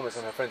 which she comments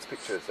on her friends'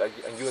 pictures, and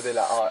you're there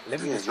like, let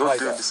me just try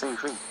that. You're doing the same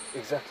thing.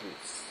 Exactly.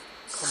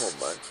 Come on,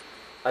 man.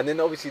 And then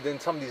obviously,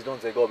 some of these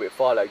dons, they go a bit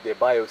far. Like, their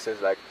bio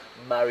says like,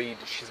 married,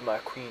 she's my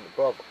queen,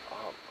 bro.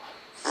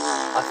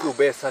 I feel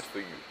bare sad for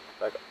you.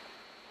 Like,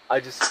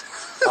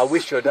 I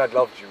wish your dad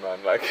loved you,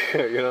 man. Like,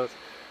 you know.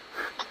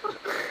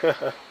 I'm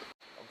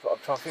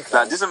trying to think.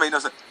 Like, this doesn't make no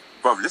sense,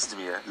 bro. Listen to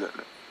me, yeah. Look.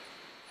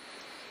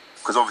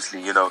 Because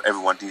obviously, you know,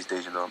 everyone these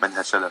days, you know, men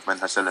have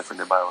shalaf in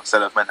their bio.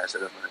 Salaf, man has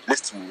shalaf.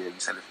 Listen to me, yeah, you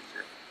salafis,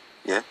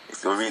 yeah. Yeah,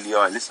 if you really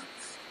are, listen.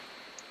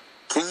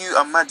 Can you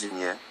imagine,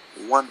 yeah,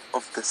 one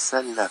of the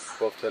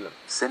salaf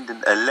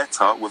sending a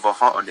letter with a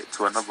heart on it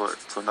to another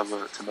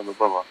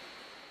brother?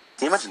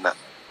 Can you imagine that?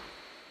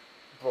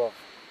 Bro,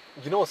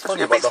 You know what's That's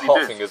funny what you're about the basically heart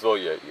doing. thing as well,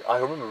 yeah? I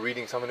remember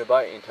reading something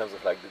about it in terms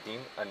of like the deen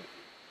and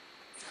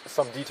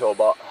some detail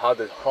about how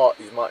the heart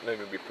is might not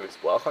even be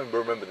permissible. I can't even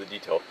remember the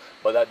detail,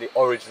 but that the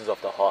origins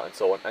of the heart and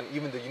so on. And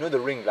even the, you know, the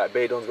ring, like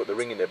Beidon's got the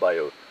ring in their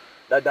bio.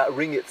 That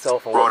ring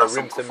itself and Bro, what the that's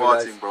ring some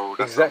symbolizes. farting, bro.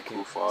 That's Exactly.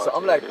 some cool So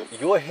I'm farting, like, yeah.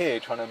 you're here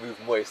trying to move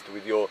moist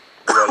with your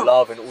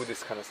love and all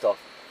this kind of stuff.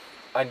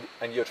 And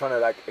you're trying to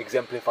like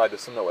exemplify the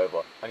sunnah or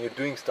whatever. And you're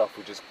doing stuff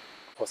which is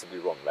possibly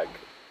wrong, like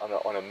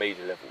on a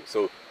major level.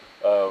 So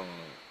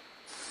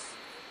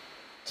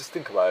just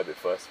think about it a bit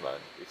first, man.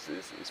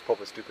 It's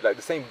proper stupid. Like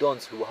the same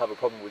dons who will have a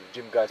problem with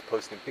gym guys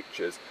posting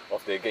pictures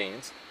of their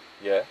gains,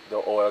 yeah,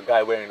 or a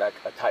guy wearing like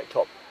a tight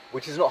top,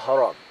 which is not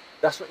haram.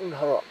 That's not even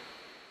haram.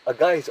 A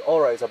guy's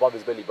aura is above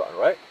his belly button,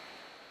 right?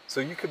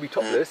 So you could be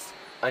topless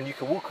and you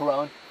can walk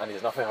around and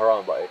there's nothing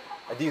haram about it.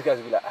 And these guys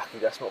will be like, Aki,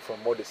 that's not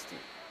from modesty.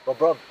 But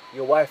bruv,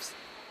 your wife's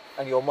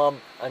and your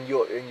mum and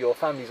your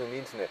family's on the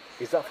internet.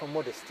 Is that from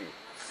modesty?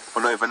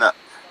 Well, not even that.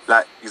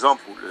 Like,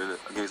 example, I'll give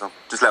you an example.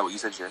 Just like what you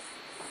said, yeah.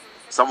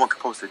 Someone could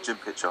post a gym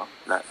picture,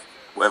 like,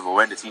 whatever,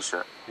 wearing a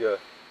t-shirt. Yeah.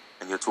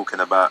 And you're talking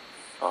about,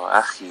 oh,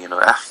 Akhi, you know,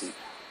 Akhi.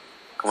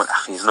 Come on,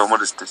 Akhi, it's no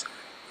modesty.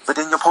 But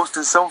then you're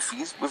posting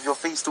selfies with your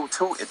face still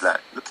tilted,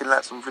 like, looking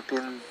like some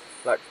ripping,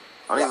 Like,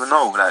 I don't even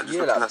know, like, just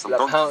yeah, looking like some like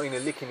donkey. pouting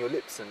and licking your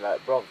lips and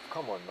like, bro,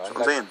 come on, man. That's what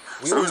Like, I'm saying.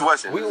 we So all- who's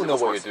worse? We all know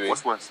what you're doing.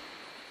 What's worse?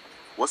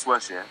 What's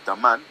worse, yeah? The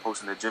man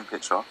posting a gym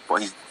picture,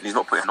 but he's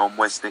not putting no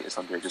moist status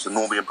under it, just a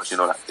normal impression,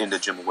 you know, like in the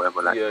gym or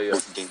whatever, like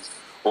making gains.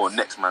 Or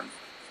next man,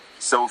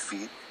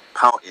 selfie,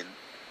 pouting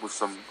with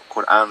some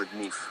Quran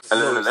underneath. And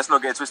look, let's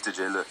not get twisted,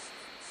 yeah. Look,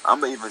 I'm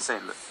not even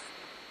saying, look,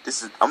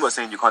 I'm not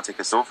saying you can't take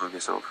a selfie of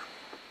yourself,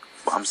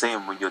 but I'm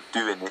saying when you're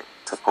doing it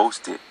to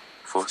post it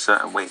for a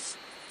certain way.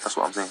 That's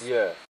what I'm saying.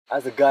 Yeah.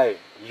 As a guy,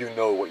 you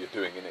know what you're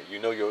doing, innit? You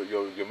know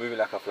you're moving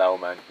like a flower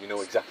man. You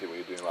know exactly what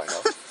you're doing right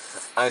now.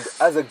 And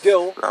as a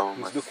girl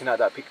who's looking at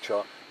that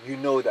picture, you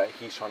know that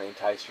he's trying to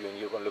entice you, and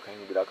you're gonna look at him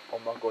and be like, "Oh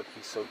my God,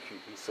 he's so cute,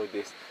 he's so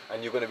this,"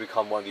 and you're gonna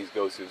become one of these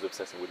girls who's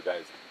obsessing with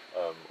guys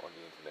on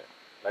the internet.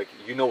 Like,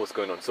 you know what's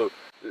going on. So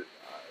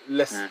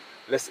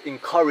let's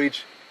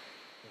encourage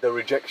the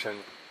rejection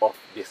of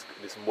this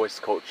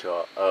moist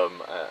culture,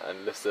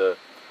 and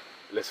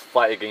let's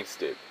fight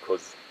against it,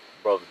 because,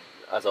 bro,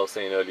 as I was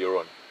saying earlier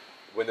on,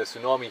 when the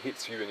tsunami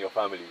hits you and your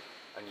family,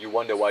 and you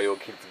wonder why your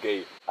kid's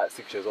gay at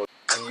 6 years old,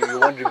 and you're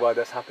wondering why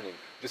that's happening,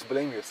 just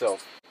blame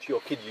yourself. To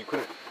your kid, you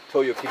couldn't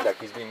tell your kid like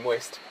he's being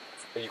moist,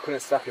 and you couldn't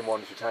slap him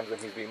 1 or 2 times when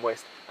he's being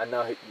moist, and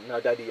now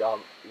daddy,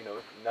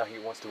 now he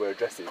wants to wear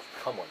dresses.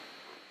 Come on.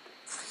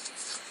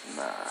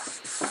 Nah.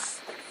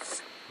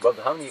 But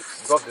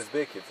there's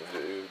bare kids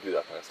who do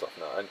that kind of stuff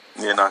now, and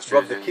Yeah, nah, it's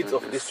true. the kids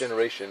of this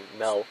generation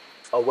now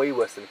are way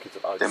worse than the kids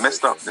of our They're generation.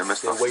 messed up. They're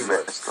way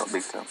worse. messed up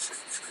big time.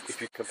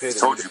 If you compare I them,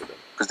 told look you, at them.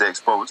 because they're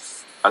exposed.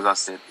 As I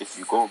said, if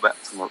you go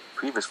back to my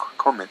previous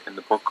comment in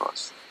the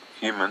podcast,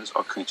 humans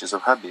are creatures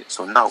of habit.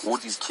 So now all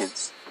these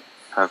kids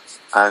have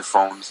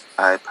iPhones,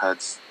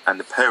 iPads, and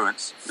the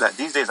parents, like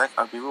these days,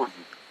 I'll be real with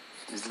you,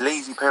 it's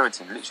lazy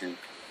parenting, literally.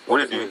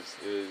 What do you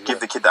do? Give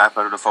the kid the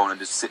iPad or the phone and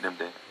just sit them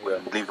there.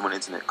 And leave them on the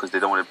internet because they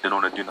don't want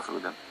to do nothing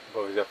with them.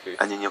 Oh, exactly.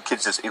 And then your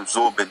kid's just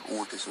absorbing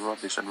all this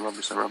rubbish and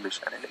rubbish and rubbish.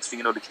 And the next thing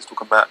you know, the kid's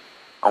talking about,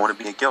 I want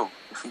to be a girl.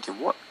 You're thinking,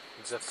 what?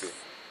 Exactly.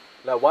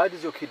 Like, why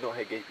does your kid not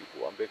hate gay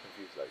people? I'm very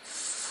confused. Like,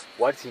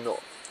 why does he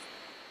not?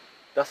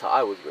 That's how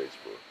I was raised,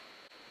 bro.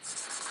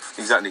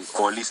 Exactly.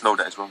 Or at least know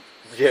that it's wrong.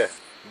 Yeah,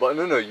 but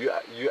no, you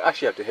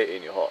actually have to hate it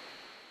in your heart.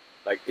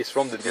 Like, it's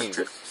from the deen.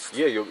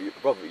 Yeah,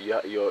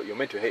 you're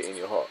meant to hate it in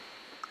your heart.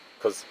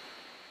 Because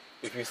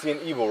if you see an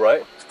evil,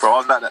 right? Bro, I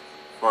was like that.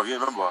 Bro, you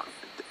remember where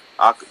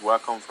I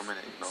come from,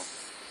 innit, you know?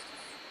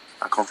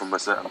 I come from a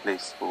certain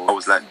place. So I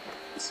was like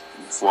this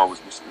before I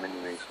was Muslim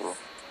anyway, so.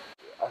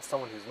 As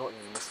someone who's not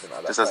even Muslim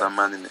at that just time, as a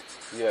man,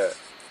 innit? Yeah,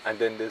 and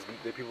then there's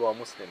the people who are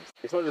Muslims.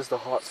 It's not just the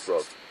hearts,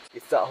 bro.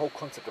 It's that whole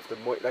concept of the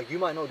moist. Like, you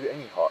might not do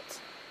any hearts,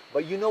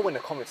 but you know when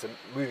the comments are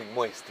moving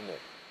moist, innit?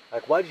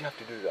 Like, why do you have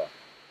to do that?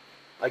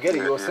 I get it,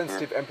 you're a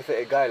sensitive,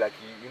 empathetic guy. Like,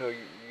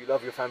 you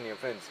love your family and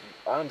friends.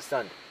 I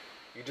understand.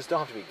 You just don't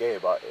have to be gay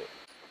about it.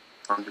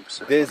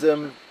 100%. There's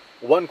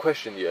one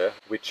question here,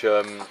 which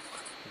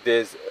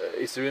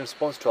it's in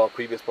response to our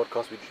previous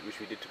podcast, which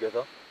we did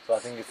together. So I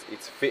think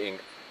it's fitting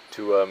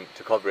to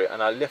cover it.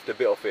 And I left a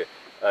bit of it.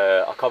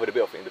 I covered a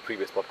bit of it in the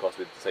previous podcast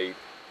with Saeed,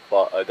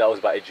 but that was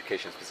about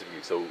education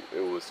specifically. So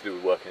it was to do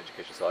with work and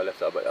education. So I left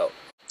that bit out.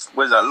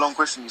 Where's that long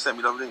question you sent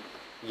me the other day?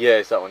 Yeah,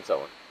 it's that one.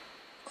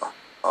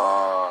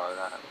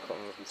 Oh,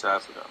 sorry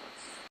for that, man.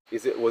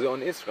 Was it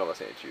on Instagram I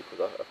sent it to you?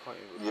 Because I can't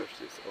even refresh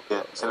this. Okay.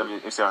 Yeah, send it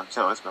on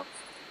Instagram.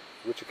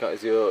 Which account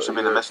is your? Should be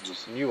in the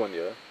messages. New one,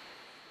 yeah.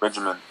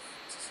 Benjamin.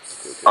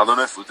 Okay. I don't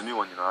know if it was the new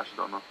one, I actually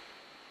don't know.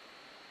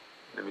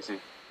 Let me see.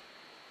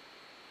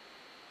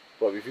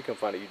 Well, if you can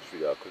find it, you just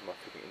read it out, because my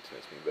freaking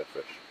internet's been very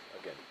fresh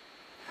again.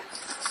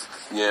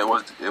 Yeah,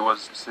 it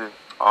was. See,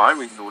 I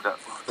read all that.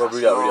 Bro,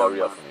 read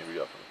out for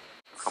me.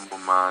 Come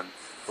on, man.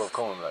 Bro,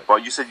 come on, like.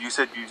 But you said you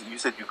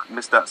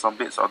missed out some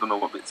bits. I don't know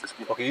what bits.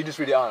 Okay, you just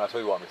read it out and I'll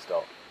tell you what I missed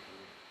out.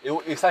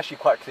 It's actually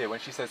quite clear when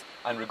she says,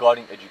 and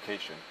regarding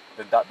education,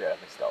 then that bit I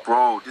missed out.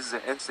 Bro, this is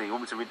an essay. You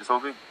want me to read this whole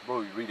thing?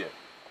 Bro, you read it.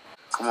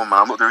 Come on, man.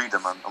 I'm not the reader,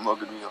 man. I'm not a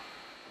good reader.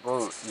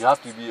 Bro, you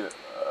have to be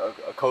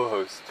a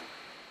co-host.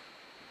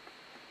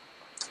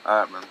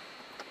 Alright, man.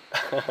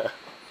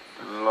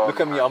 Long, Look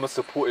at me, man. I'm a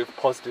supportive,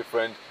 positive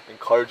friend,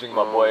 encouraging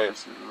my Bro, boy.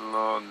 it's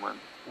long, man.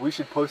 We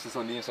should post this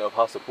on the internet of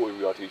how supportive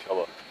we are to each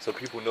other, so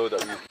people know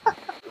that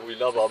we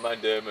love our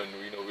man them, and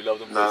we love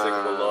them for the sake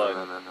of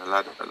Allah. No,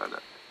 like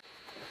that.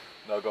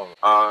 No, go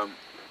on.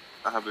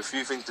 I have a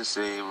few things to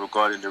say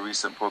regarding the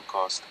recent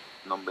podcast,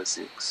 number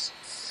 6.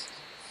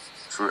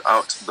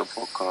 Throughout the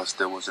podcast,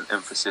 there was an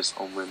emphasis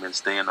on women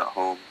staying at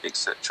home,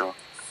 etc.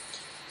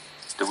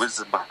 The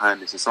wisdom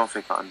behind this is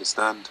something I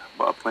understand,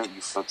 but a point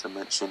you failed to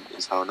mention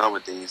is how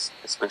nowadays,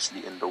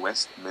 especially in the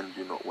West, men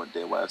do not want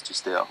their wives to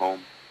stay at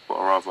home, but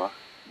rather,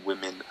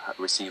 women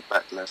receive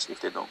backlash if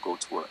they don't go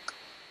to work.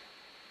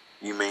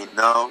 You may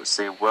now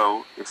say,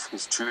 well, if he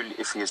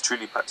is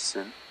truly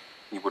practicing,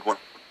 he would want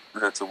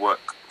her to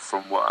work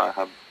from what I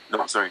have...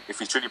 No, sorry, if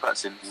he's truly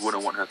practicing, he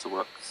wouldn't want her to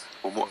work.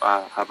 From what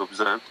I have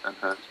observed and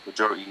heard,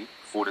 majority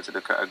fall into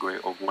the category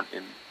of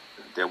wanting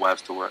their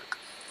wives to work.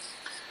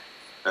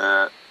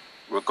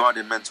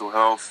 Regarding mental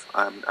health,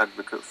 I'm an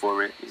advocate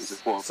for it. It is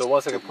important. So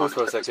 1 second, pause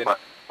for a second.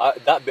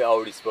 That bit I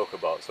already spoke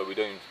about, so we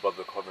don't even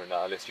bother covering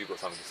that unless you've got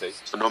something to say.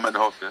 So no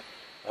mental health, yeah?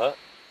 Huh?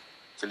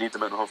 So leave the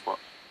mental health part.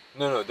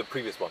 No, the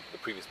previous bit.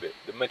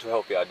 The mental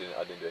health bit I didn't do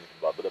anything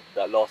about, but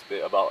that last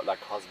bit about like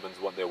husbands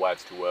want their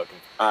wives to work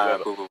and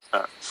whatever. Cool.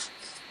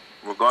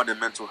 Regarding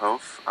mental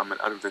health, I'm an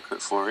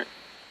advocate for it.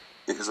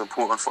 It is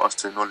important for us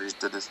to acknowledge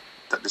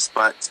that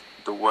despite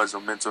the words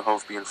of mental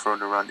health being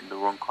thrown around in the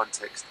wrong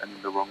context and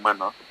in the wrong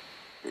manner,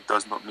 it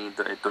does not mean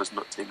that it does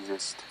not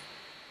exist.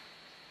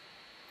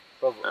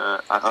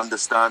 I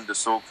understand the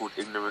so-called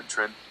ignorant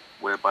trend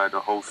whereby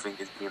the whole thing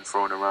is being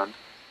thrown around,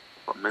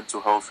 but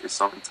mental health is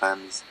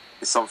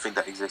something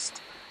that exists.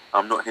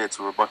 I'm not here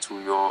to rebuttal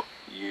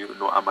you,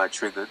 nor am I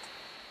triggered.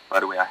 By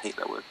the way, I hate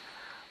that word.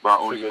 But I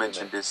only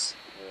mention this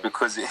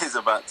because it is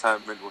about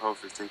time mental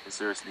health is taken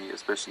seriously,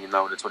 especially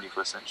now in the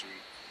 21st century.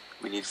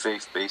 We need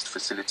faith-based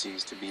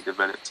facilities to be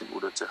developed in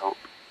order to help.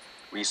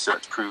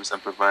 Research proves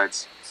and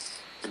provides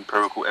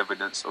empirical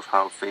evidence of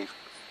how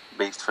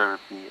faith-based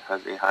therapy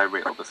has a high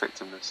rate of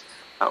effectiveness.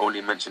 I only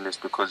mention this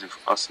because if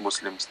us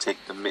Muslims take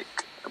the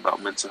mick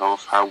about mental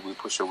health, how we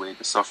push away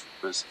the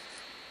sufferers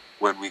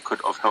when we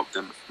could have helped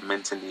them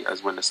mentally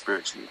as well as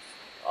spiritually.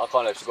 I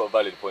can't actually got a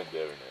valid point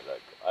there in it.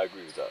 Like, I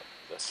agree with that.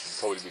 That should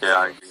probably be. Yeah,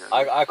 I agree.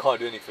 I can't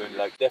do anything.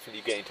 Like,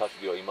 definitely get in touch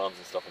with your imams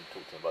and stuff and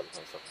talk to them about this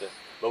kind of stuff.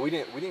 But we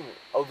didn't.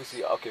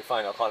 Obviously, okay,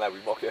 fine. I can't lie. We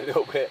mocked it a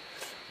little bit,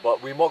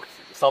 but we mocked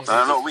something.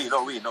 Not we.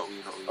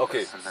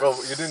 Okay, bro,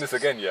 you're doing this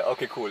again, yeah?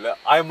 Okay, cool. Like,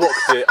 I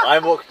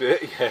mocked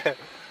it, yeah.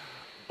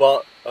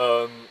 But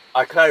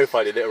I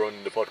clarified it later on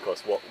in the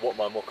podcast what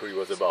my mockery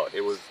was about.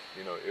 It was,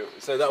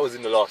 so that was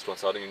in the last one,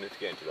 so I don't even need to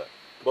get into that.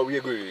 But we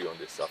agree with you on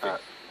this, I think.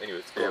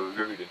 Anyways, we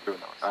agree.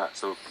 Alright,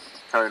 so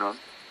carrying on.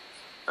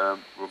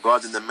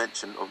 Regarding the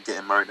mention of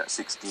getting married at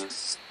 16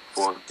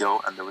 for a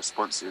girl and the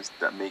responses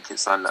that make it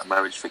sound like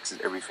marriage fixes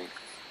everything.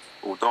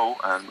 Although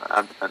I'm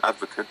an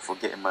advocate for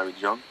getting married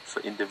young,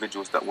 for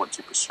individuals that want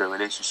to pursue a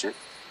relationship,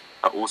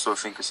 I also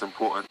think it's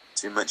important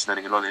to mention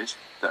and acknowledge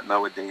that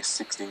nowadays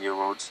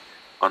 16-year-olds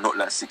are not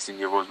like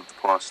 16-year-olds of the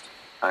past.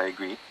 I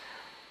agree.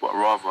 But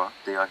rather,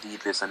 they are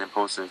heedless and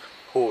impulsive.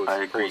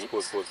 I agree.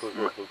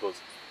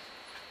 Pause.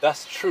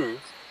 That's true,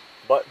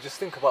 but just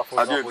think about, for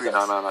example... I do agree,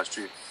 no, that's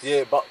true.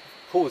 Yeah, but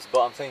pause,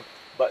 but I'm saying,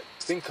 but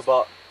think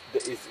about,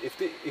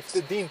 if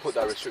the Deen put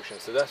that restriction,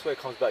 so that's where it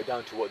comes back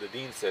down to what the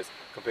Deen says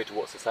compared to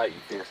what society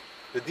thinks.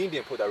 Yeah. The Deen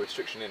didn't put that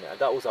restriction in it, and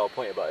that was our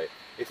point about it.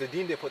 If the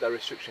Deen didn't put that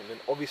restriction, then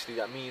obviously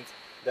that means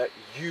that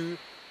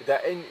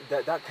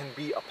that can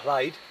be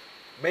applied.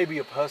 Maybe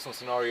a personal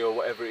scenario or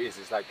whatever it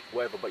is like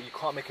whatever, but you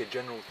can't make a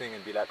general thing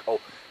and be like,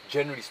 oh,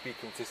 generally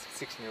speaking,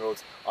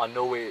 16-year-olds are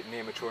nowhere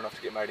near mature enough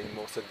to get married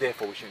anymore, so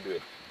therefore we shouldn't do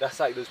it. That's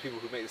like those people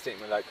who make the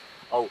statement like,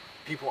 oh,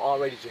 people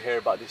aren't ready to hear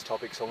about this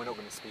topic, so we're not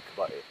going to speak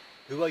about it.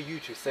 Who are you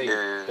to say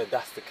that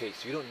that's the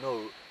case? You don't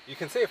know. You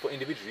can say it for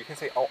individuals. You can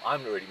say, oh,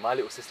 I'm not ready. My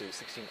little sister who's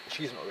 16,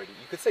 she's not ready.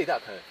 You could say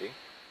that kind of thing.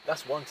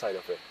 That's one side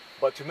of it.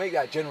 But to make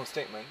that general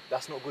statement,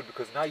 that's not good,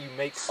 because now you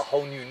make a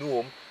whole new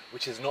norm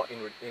which is not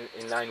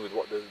in line with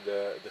what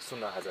the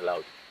Sunnah has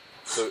allowed.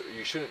 So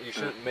you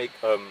shouldn't make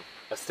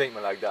a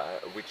statement like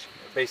that, which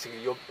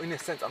basically you're, in a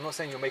sense, I'm not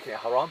saying you're making it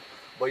haram,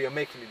 but you're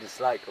making it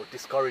dislike or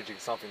discouraging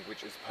something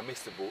which is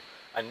permissible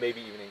and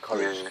maybe even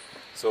encouraged.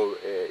 So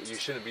you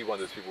shouldn't be one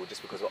of those people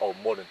just because of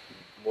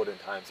modern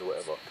times or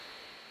whatever.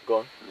 Go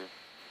on.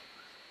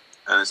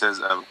 And it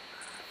says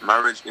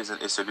marriage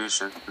isn't a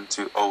solution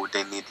to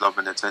they need love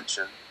and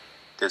attention.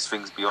 There's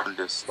things beyond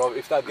this. Bro,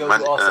 if that girl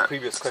who asked the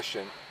previous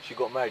question, she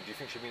got married, do you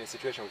think she'd be in a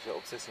situation where she's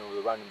obsessing with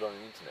a random guy on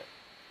the internet?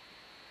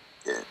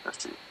 Yeah, that's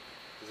true.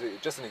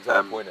 Just an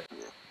example, isn't it?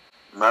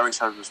 Yeah. Marriage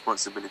has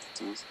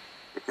responsibilities.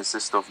 It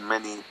consists of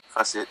many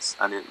facets,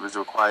 and it was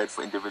required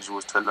for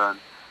individuals to learn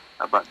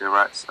about their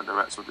rights and the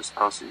rights of the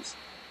spouses.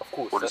 Of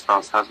course. What the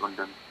spouse has on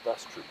them.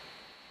 That's true.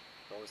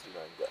 wants to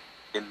know that.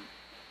 in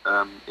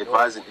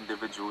advising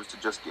individuals to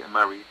just get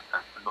married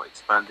and not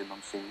expanding on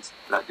things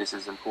like this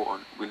is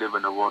important. We live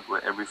in a world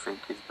where everything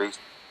is based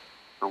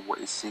on what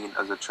is seen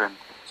as a trend.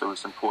 So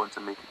it's important to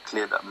make it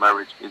clear that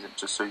marriage isn't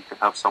just so you can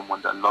have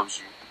someone that loves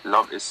you.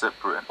 Love is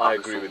separate, and I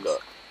other agree with things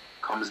that.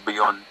 comes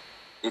beyond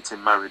it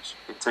in marriage.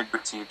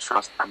 Integrity,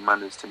 trust, and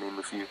manners, to name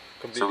a few.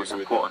 Completely So it's agree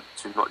with important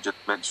to not just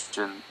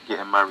mention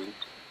getting married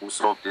will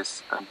solve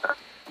this and that,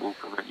 will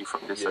prevent you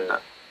from this and Yeah.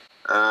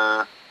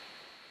 that.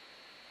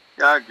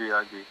 Yeah, I agree.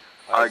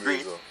 I agree.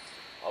 as well.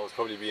 I was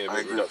probably being a I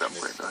bit agree with that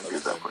reductionist. point. I at agree the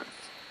with that time. point.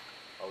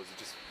 I was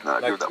just No, I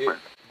agree with that point.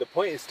 The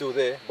point is still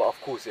there, but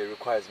of course it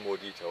requires more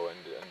detail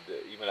and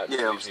even like the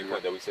Yeah, conditioning obviously,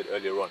 point that we said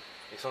earlier on.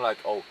 It's not like,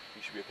 oh,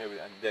 you should be okay with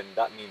it, and then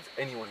that means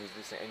anyone who's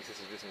listening, any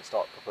sisters listening,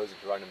 start proposing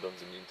to random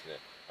doms on the internet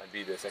and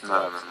be their second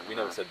No, wives. no, no, We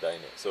no. never said that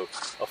in it. So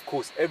of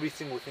course, every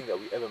single thing that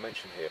we ever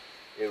mention here,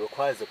 it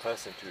requires the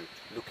person to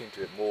look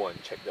into it more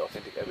and check the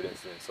authentic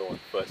evidence and so on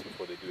first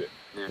before they do it.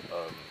 Yeah.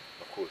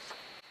 Of course.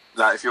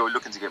 Like if you're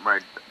looking to get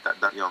married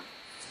that young,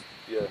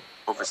 Yeah.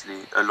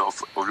 obviously a lot of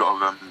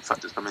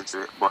factors come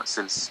into it. But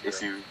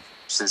if you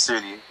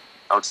sincerely,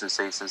 I would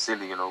say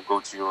sincerely, go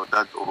to your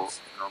dad or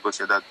go to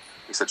your dad,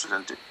 etc.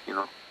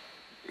 and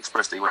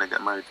express that you want to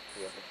get married,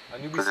 Yeah.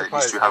 And you'd be because at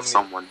surprised least you how have many,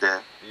 someone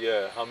there.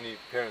 yeah, how many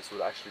parents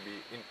would actually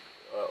be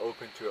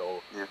open to it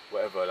or Yeah.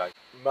 whatever. Like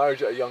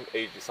marriage at a young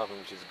age is something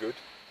which is good,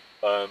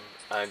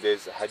 and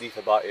there's a hadith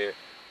about it,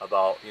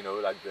 about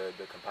like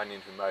the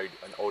companion who married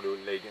an older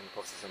lady in the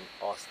process and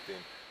asked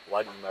him,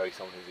 why did you marry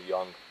someone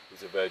who's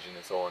who's a virgin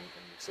and so on,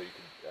 and so you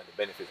can the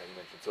benefits that he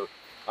mentioned. So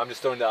I'm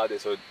just throwing that out there.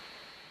 So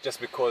just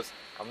because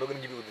I'm not going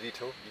to give you all the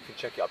detail, you can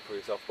check it up for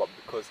yourself, but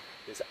because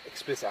there's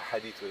explicit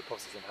hadith where the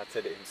Prophet had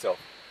said it himself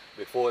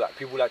before, that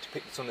people like to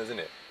pick the sunnahs in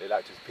it, they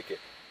like to pick it.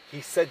 He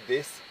said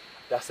this,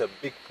 that's a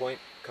big point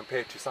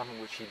compared to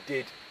something which he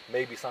did,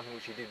 maybe something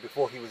which he did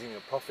before he was even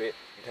a prophet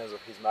in terms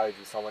of his marriage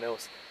with someone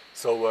else.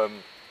 So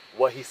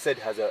what he said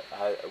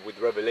with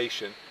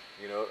revelation,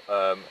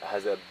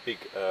 has a big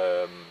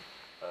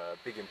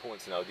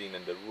importance in our deen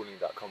and the ruling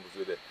that comes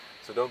with it.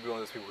 So don't be one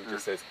of those people who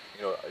just says,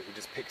 who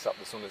just picks up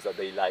the sunnahs that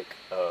they like,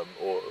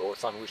 or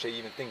something which they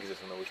even think is a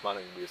sunnah, which might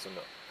not even be a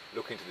sunnah.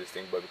 Look into this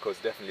thing, but because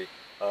definitely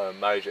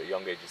marriage at a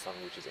young age is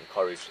something which is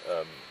encouraged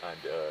and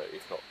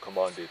if not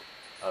commanded.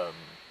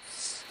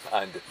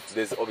 And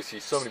there's obviously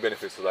so many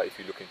benefits to that if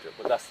you look into it.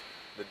 But that's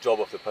the job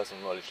of the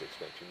personal knowledge to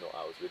explain to you, not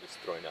ours. We're just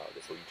throwing out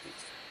there for you to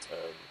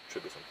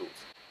trigger some thoughts.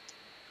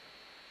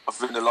 I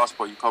think the last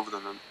part you covered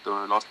on the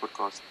last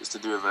podcast is to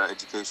do with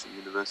education,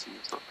 university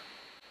and stuff.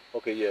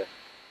 Okay, yeah.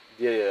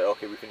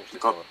 Okay, we finished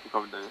this one. You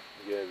covered that.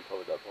 Yeah, we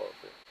covered that part of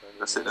it. And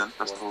That's it then.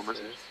 That's the whole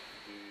message.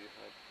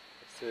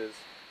 It says,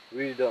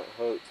 really don't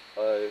hope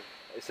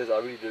It says, I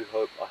really do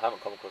hope I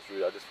haven't come across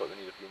rude. I just felt the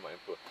need of giving my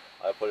input.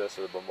 I apologize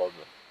for the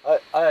bombardment. I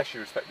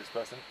actually respect this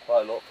person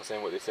quite a lot for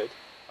saying what they said.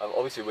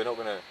 Obviously, we're not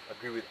going to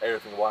agree with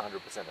everything 100%.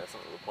 That's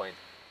not the point.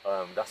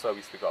 That's why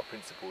we speak about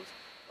principles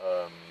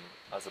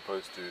as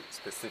opposed to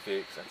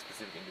specifics and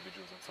specific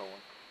individuals and so on.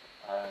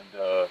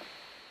 And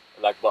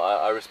but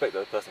I respect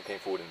that the person came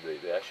forward and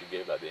they actually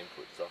gave the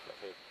input and stuff.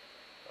 Like, hey,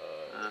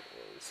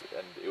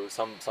 and it was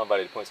some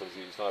valid points.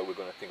 Obviously, it's not like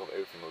we're going to think of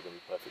everything. We're going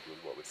to be perfect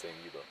with what we're saying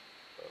either.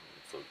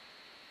 So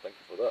thank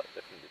you for that,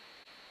 definitely.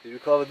 Did we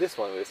cover this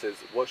one where it says,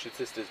 what should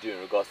sisters do in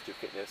regards to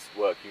fitness,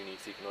 work, uni,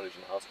 seeking knowledge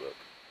and housework?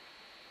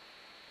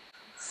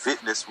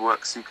 Fitness,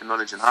 work, seeking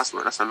knowledge and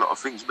housework. That's a lot of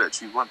things. You better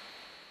choose one.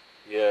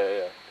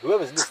 Yeah.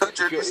 Whoever's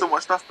listening, There's so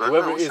much stuff, bro.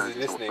 whoever it is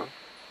listening,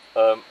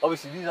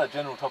 obviously these are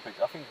general topics.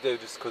 I think they're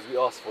just because we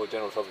asked for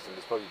general topics and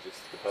there's probably just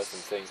the person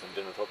saying some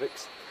general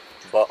topics.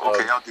 But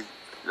okay,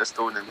 let's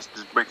go then. Let's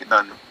just break it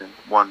down in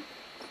one.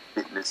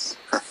 Fitness.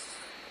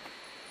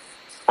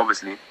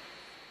 Obviously,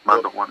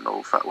 man don't want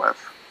no fat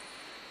wife.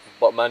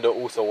 But man don't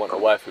also want a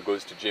wife who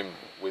goes to gym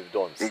with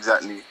dons.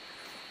 Exactly.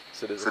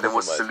 So there's So then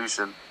what's the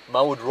solution?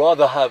 Man would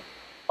rather have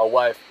a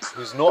wife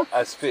who's not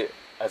as fit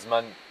as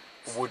man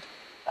would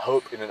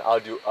hope in an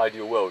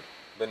ideal world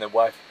than a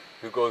wife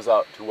who goes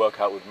out to work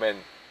out with men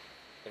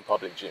in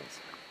public gyms.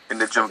 In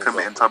the gym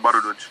committing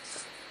tabarruj.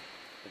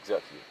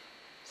 Exactly.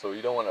 So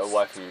you don't want a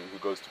wife who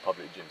goes to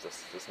public gyms.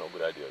 That's not a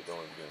good idea. You don't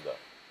want to be doing that.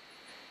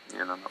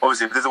 Yeah, no.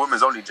 Obviously, if there's a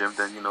women's only gym,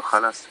 then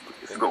khalas.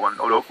 If you've got one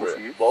local for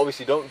you. But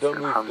obviously, don't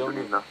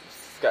move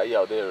scatty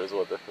out there as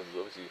well. Because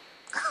obviously,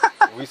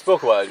 we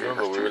spoke about it. Yeah,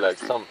 Remember, we were like,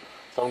 some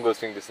girls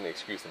think this is an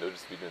excuse and they'll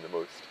just be doing the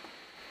most.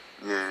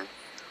 Yeah.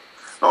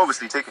 No,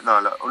 obviously,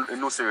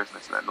 in all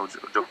seriousness, no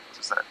joke.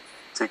 It's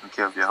taking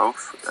care of your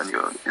health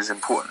is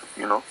important.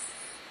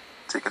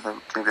 Taking care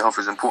of your health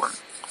is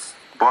important,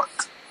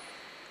 but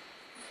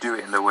do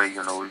it in a way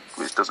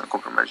which doesn't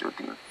compromise your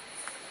deen.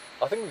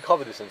 I think we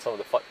covered this in some of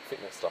the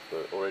fitness stuff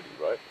already,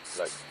 right?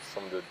 Like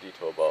some of the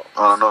detail about.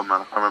 I don't know,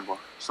 man. I remember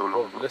so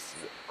long ago.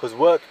 Because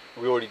work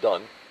we already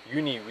done.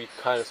 Uni we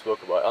kind of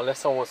spoke about. Unless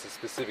someone wants a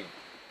specific,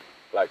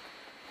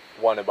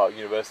 one about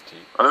university.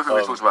 I don't think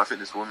we talked about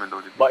fitness for women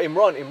though. But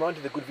Imran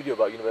did a good video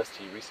about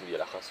university recently.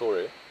 I saw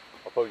it.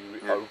 I'll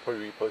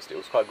probably repost it. It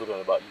was quite a good one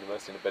about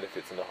university and the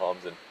benefits and the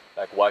harms and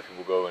like why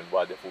people go and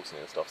why they're forcing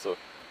it and stuff. So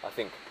I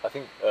think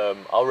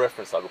I'll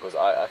reference that because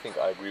I think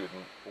I agree with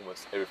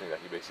almost everything that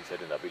he basically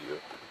said in that video.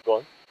 Go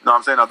on. No,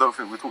 I'm saying I don't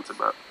think we talked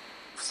about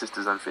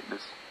sisters and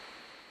fitness.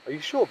 Are you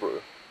sure,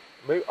 bro?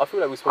 Maybe, I feel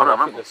like we spoke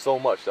about fitness so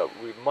much that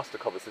we must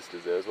have covered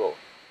sisters there as well.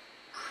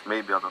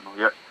 Maybe, I don't know.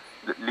 Yeah,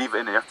 leave it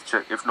in there. You have to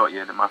check. If not,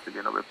 yeah, there might have to be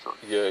another episode.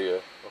 Yeah,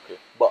 okay.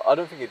 But I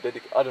don't think it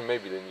dedicated. I don't.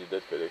 Maybe they need a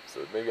dedicated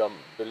episode. Maybe I'm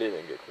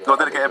belittling it. Not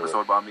dedicated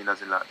episode, but I mean,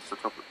 as in like just a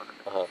topic on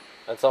it.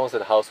 And someone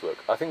said housework.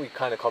 I think we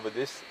kind of covered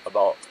this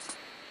about.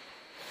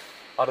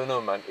 I don't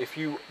know, man.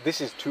 This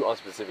is too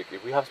unspecific.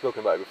 If we have spoken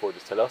about it before,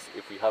 just tell us.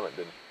 If we haven't,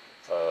 then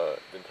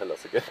tell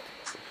us again.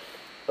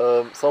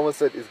 Someone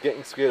said, is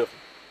getting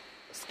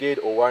scared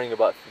or worrying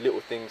about little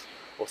things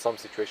or some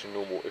situation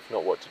normal? If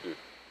not, what to do?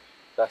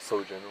 That's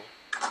so general.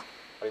 I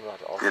don't even know how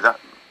to answer. Yeah, that.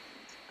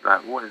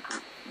 Like, what is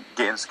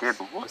getting scared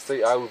of what? Just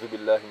say, A'udhu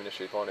billahi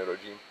minash shaitanir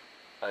rajim.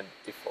 And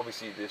if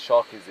obviously the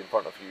shark is in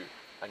front of you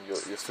and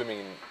you're swimming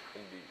in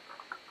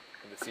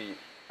the sea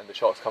and the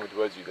shark's coming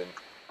towards you, then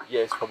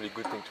yeah, it's probably a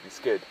good thing to be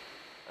scared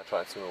and try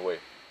and swim away.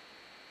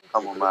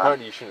 Come on, man.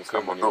 Apparently you shouldn't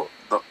swim when you're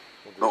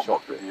don't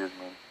mock the viewers,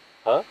 man.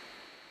 Huh?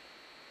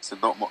 So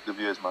don't mock the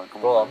viewers, man.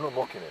 Come Bro, on, I'm not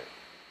mocking it.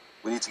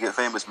 We need to get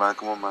famous, man.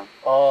 Come on, man.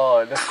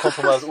 Oh, let's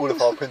compromise all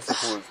of our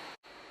principles.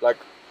 Like,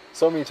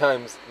 so many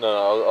times.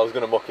 No, I was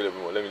gonna mock it a little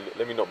bit more.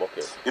 Let me not mock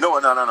it. You know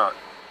what? No.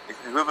 If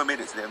whoever made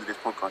it to the end of this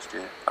podcast,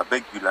 yeah, I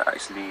beg you, like,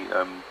 actually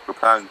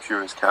reply on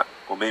Curious Cat,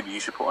 or maybe you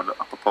should put on the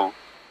upper poll.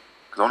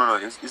 Because I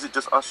want to know, is it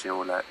just us here,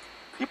 or like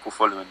people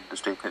following the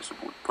Stay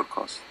Principled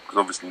podcast? Because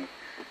obviously,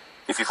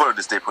 if you follow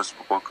the Stay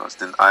Principled podcast,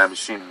 then I am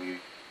assuming you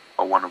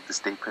are one of the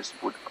Stay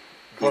Principled people.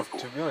 Bro,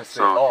 to be honest,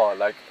 they are.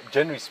 Like,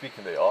 generally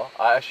speaking, they are.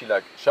 I actually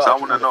like shout out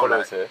to all the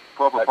followers here.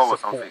 Put up a poll or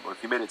something. Or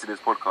if you made it to this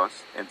podcast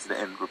and to the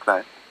end,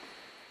 reply.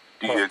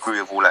 Do you agree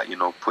with all that? You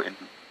know, putting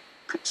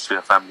pictures of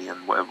your family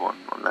and whatever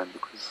online?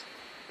 Because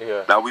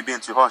like, we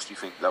being too harsh? Do you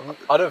think? Like,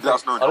 I don't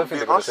think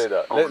they're gonna say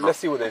that. Let's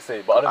see what they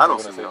say. But I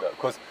don't think they're gonna say that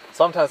because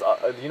sometimes,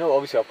 you know,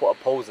 obviously I put up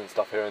polls and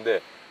stuff here and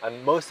there,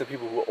 and most of the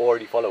people who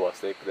already follow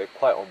us, they're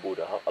quite on board.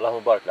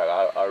 Allahumma barak, like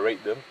I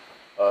rate them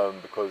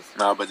because.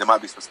 No, but there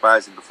might be some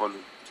spies in the following.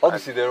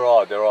 Obviously there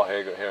are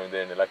here and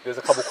there, and like there's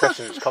a couple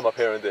questions which come up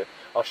here and there.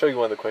 I'll show you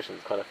one of the questions.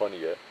 It's kind of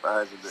funny, yeah.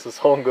 So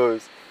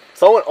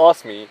someone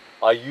asked me,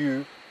 "Are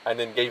you?" and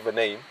then gave a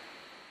name,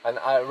 and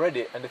I read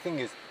it, and the thing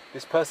is,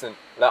 this person,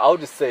 like, I'll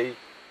just say,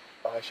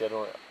 actually I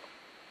don't know.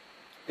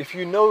 If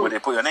you know, well, they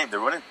put your name, the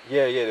real name.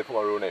 Yeah, they put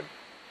my real name.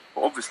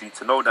 But obviously,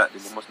 to know that,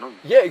 then you must know me.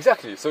 Yeah,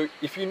 exactly. So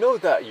if you know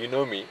that, you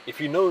know me. If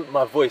you know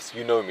my voice,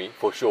 you know me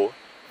for sure.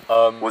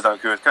 Was that a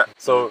Curious Cat?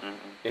 So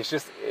it's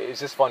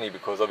just funny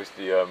because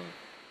obviously I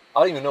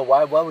don't even know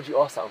why would you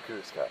ask that on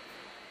Curious Cat?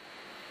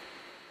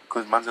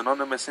 Because man's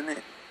anonymous,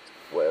 innit?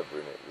 Whatever,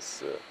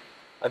 innit?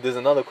 And there's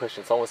another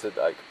question. Someone said,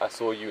 like, I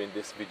saw you in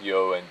this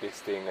video and this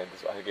thing, and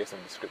this, I gave some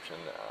description.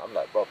 I'm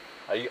like, bro,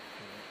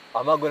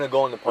 I'm not gonna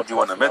go on the podcast. Do you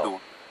want a medal?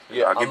 Now.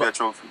 Yeah, I'll give you a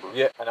trophy, bro.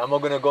 Yeah, and I'm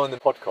not gonna go on the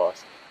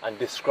podcast and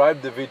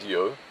describe the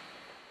video,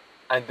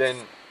 and then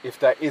if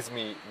that is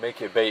me,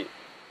 make it bait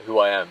who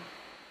I am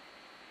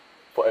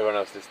for everyone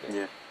else listening.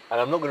 Yeah. And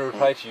I'm not gonna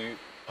reply to you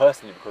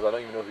personally because I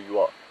don't even know who you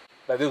are.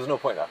 Like, there was no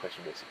point in that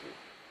question, basically.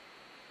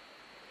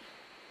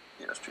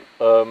 Yeah, that's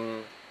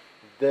true.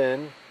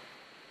 Then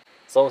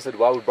someone said,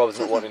 why would brothers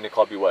not want a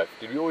niqabi wife?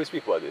 Did we always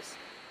speak about this?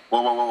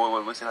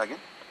 Whoa, what's that again?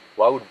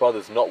 Why would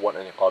brothers not want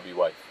a niqabi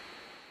wife?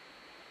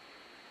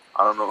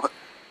 I don't know.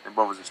 Them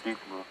brothers are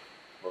stupid,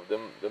 bro. Bro,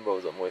 them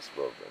brothers are moist,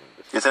 bro.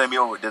 You're telling me,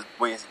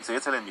 so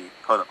you're telling me,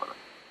 hold up.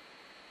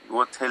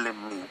 You're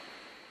telling me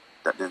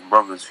that there's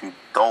brothers who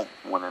don't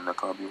want a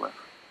niqabi wife?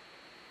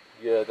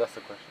 Yeah, that's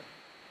the question.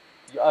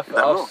 Yeah,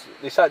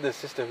 it's like the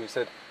sister who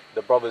said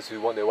the brothers who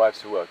want their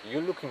wives to work.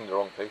 You're looking in the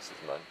wrong places,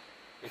 man.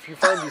 If you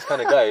find these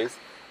kind of guys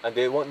and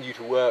they want you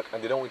to work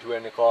and they don't want you to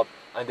wear a niqab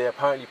and they're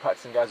apparently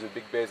practicing guys with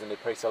big beards and they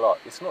pray salat,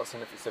 it's not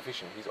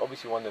sufficient. He's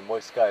obviously one of the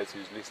moist guys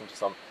who's listened to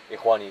some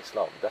Ikhwani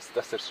Islam. That's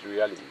just the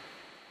reality.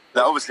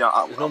 Like, obviously,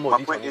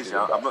 my point is,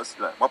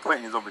 my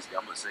point is obviously,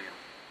 I'm not saying,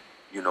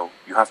 you know,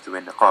 you have to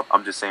wear niqab.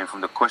 I'm just saying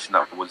from the question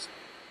that was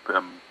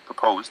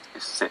proposed,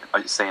 it's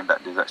saying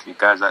that there's actually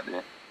guys out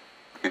there.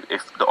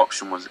 If the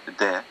option was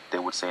there, they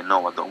would say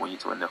no. I don't want you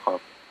to wear niqab.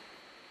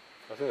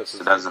 So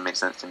that doesn't make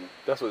sense to me.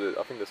 I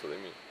think that's what they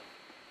mean.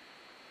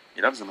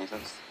 Yeah, that doesn't make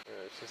sense.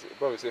 Yeah, it's just,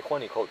 bro, it's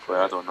Ikhwani culture.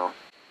 Well, I don't know.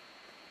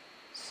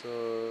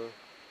 So,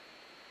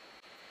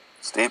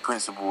 Stay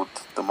Principled,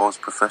 the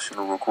most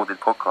professional recorded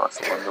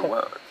podcast in the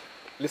world.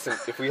 Listen,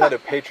 if we had a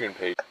Patreon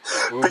page,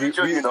 we would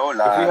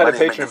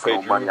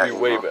be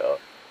way better,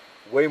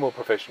 way more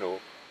professional.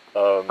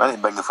 I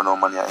ain't begging for no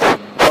money.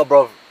 No,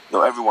 bro.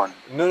 No, everyone.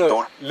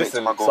 No.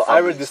 Listen. So I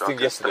read this thing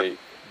yesterday,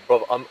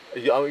 bro. I'm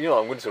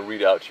going to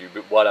read it out to you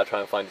while I try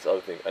and find this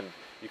other thing, and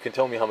you can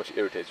tell me how much it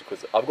irritates you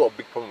because I've got a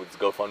big problem with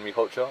this GoFundMe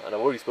culture, and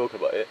I've already spoken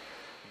about it.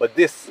 But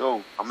this,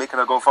 I'm making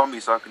a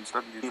GoFundMe so I can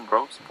start the team,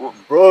 bro. Support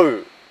me,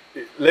 bro.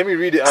 Let me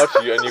read it out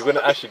to you, and you're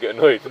gonna actually get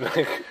annoyed.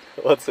 Like,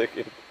 1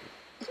 second.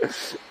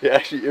 It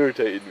actually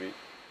irritated me.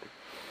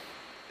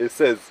 It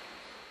says,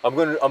 I'm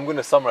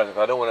gonna summarize it.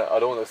 I don't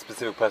want a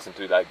specific person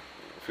to like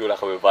feel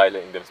like we're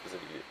violating them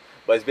specifically.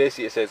 But it's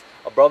basically, it says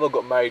a brother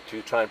got married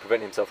to try and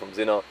prevent himself from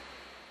zina.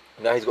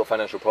 Now he's got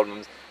financial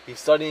problems. He's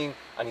studying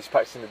and he's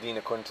practicing the deen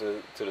according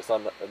to the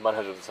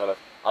manhaj of the Salaf.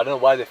 I don't know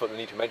why they felt the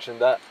need to mention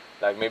that.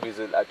 Like maybe it's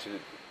like to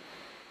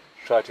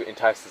try to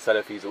entice the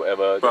Salafis or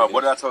whatever. Bro,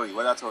 what did I tell you?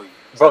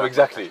 Bro,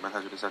 exactly.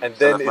 And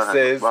then it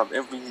says, bro,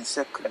 every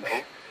second,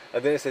 bro.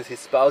 And then it says his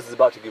spouse is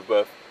about to give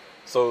birth.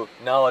 So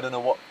now I don't know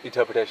what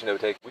interpretation they were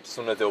taking, which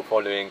sunnah they were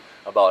following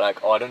about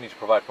like, oh, I don't need to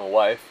provide for my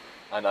wife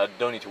and I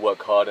don't need to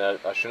work hard and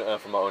I shouldn't earn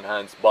from my own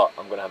hands, but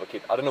I'm going to have a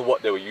kid. I don't know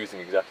what they were using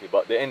exactly,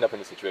 but they end up in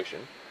a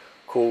situation.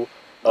 Cool.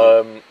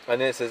 And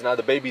then it says now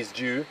the baby is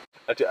due.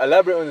 And to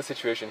elaborate on the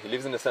situation, he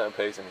lives in a certain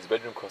place and his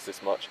bedroom costs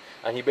this much,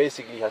 and he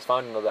basically has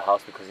found another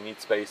house because he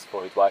needs space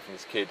for his wife and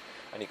his kid,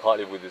 and he can't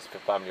live with his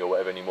family or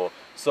whatever anymore.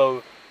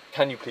 So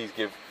can you please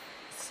give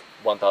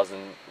 1,000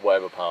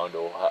 whatever pound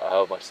or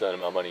however much certain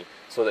amount of money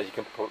so that he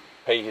can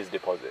pay his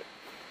deposit?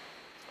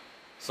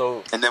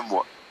 So and then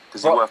what?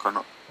 Does it work or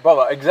not?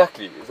 Brother,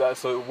 exactly.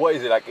 So what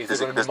is it like? Is it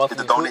going to be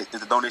monthly? Is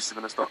the donation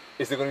going to stop?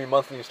 Is there going to be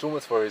monthly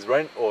installments for his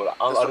rent, or like,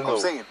 I don't know?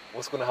 Saying.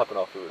 What's going to happen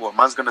afterwards? What,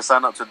 man's going to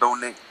sign up to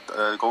donate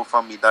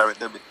GoFundMe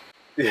direct debit?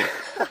 Yeah.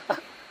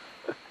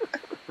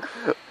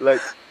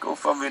 Like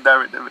GoFundMe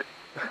direct debit.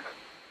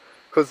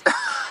 Because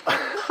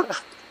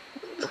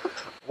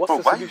bro,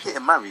 why are you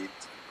getting married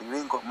when you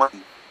ain't got money?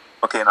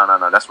 Okay,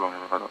 no, that's wrong.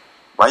 Hold on.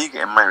 Why are you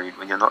getting married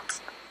when you're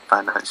not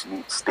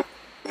financially stable?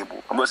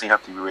 I'm not saying you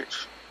have to be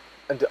rich.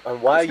 And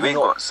why are you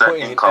not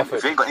putting in effort?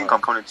 If you ain't got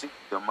income coming to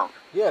the amount.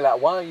 Yeah,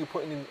 like why are you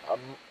putting in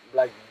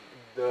like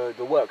the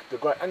work, the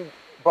grind? And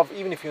bruv,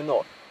 even if you're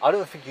not, I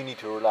don't think you need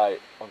to rely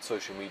on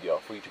social media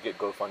for you to get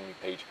GoFundMe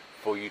page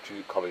for you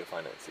to cover your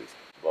finances.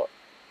 But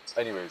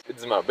anyways, it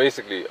doesn't matter.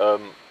 Basically,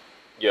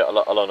 yeah,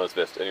 Allah knows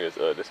best. Anyways,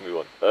 let's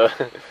move on.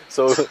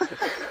 So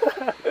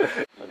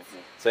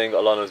saying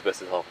Allah knows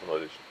best is half the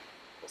knowledge,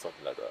 or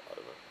something like that. I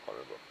don't know. Can't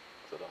remember.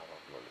 So I don't have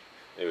half the knowledge.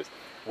 Anyways,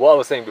 what I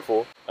was saying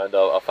before, and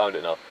I found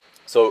it now.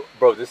 So,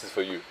 bro, this is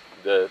for you.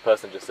 The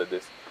person just said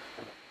this.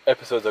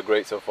 Episodes are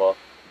great so far,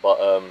 but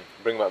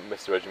bring back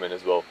Mr. Regimen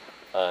as well.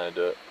 And,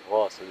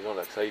 wow, so you don't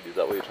like Said, is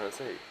that what you're trying to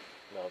say?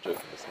 No, I'm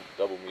joking. It's a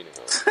double meaning.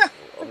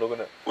 I'm not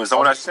gonna... Was that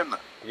what I said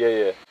that?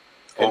 Yeah.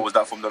 Or was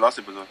that from the last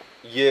episode?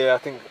 Yeah, I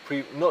think,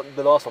 not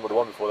the last one, but the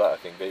one before that, I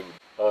think.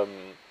 And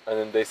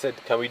then they said,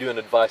 can we do an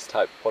advice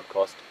type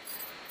podcast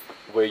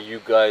where you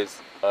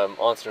guys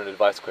answer an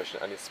advice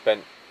question and it's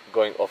spent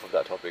going off of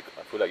that topic?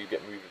 I feel like you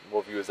get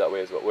more viewers that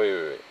way as well.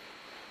 Wait.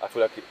 I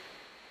feel like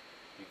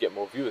you get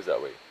more viewers that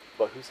way.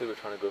 But who said we're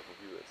trying to go for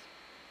viewers?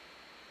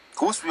 Of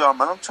course we are,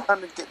 man. I'm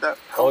trying to get that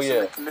house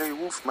in the Canary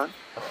Wharf, man.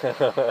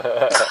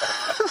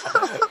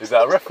 Is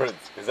that a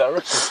reference?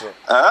 Man?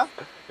 Huh?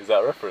 Is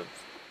that a reference?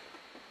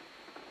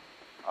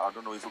 I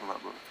don't know what you're talking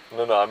about,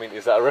 bro. No, I mean,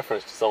 is that a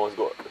reference to someone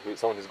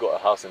who's got a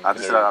house in I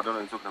Canary Wharf? don't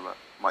know what you're talking about.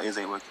 My ears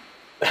ain't working.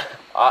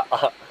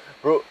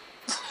 Bro,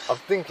 I'm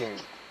thinking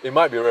it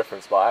might be a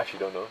reference, but I actually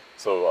don't know.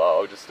 So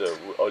I'll just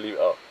I'll leave it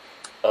out.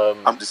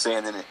 I'm just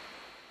saying, innit?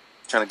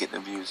 Trying to get the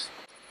views.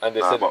 And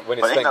they said when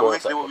it's spent going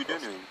what we're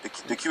doing.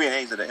 The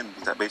Q&A's at the end,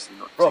 is that basically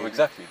not? Bro,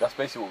 exactly. That's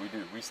basically what we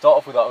do. We start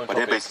off with our own But topics.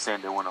 they're basically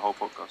saying they want a whole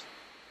podcast.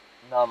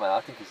 Nah, man,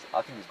 I think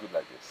it's good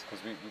like this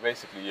because we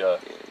basically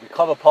we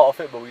cover part of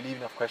it, but we leave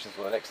enough questions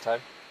for the next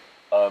time,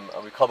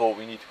 and we cover what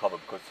we need to cover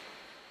because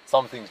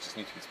some things just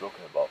need to be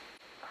spoken about.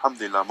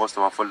 Alhamdulillah, most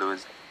of our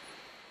followers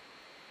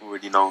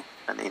already know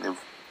and ain't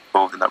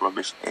involved in that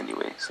rubbish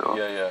anyway. So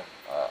yeah.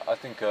 I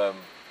think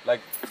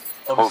like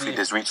hopefully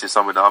this reaches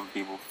some of the other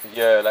people.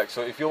 Yeah, like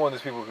so if you're one of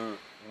those people who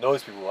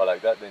knows people who are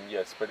like that, then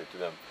yeah, spread it to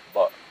them.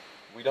 But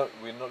we're not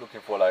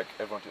looking for like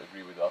everyone to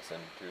agree with us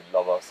and to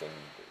love us and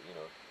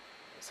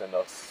send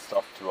us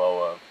stuff to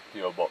our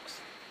PO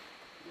box.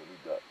 We don't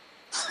need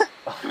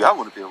that. Do we have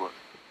one to PO box?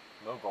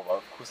 No, bro.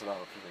 Of course I don't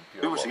have a PO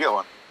box. People should get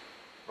one.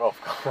 Bro,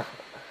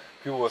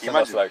 people will send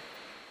us like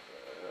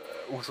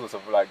all sorts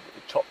of like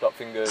chopped up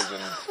fingers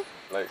and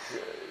like.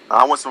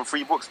 I want some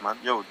free books, man.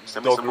 Yo,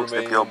 send me some books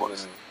in the PO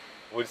box.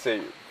 What'd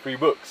you say? Free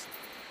books?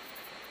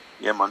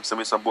 Yeah, man. Send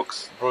me some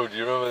books. Bro, do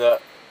you remember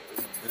that?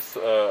 This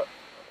little.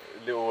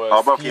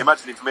 Oh, bro, can you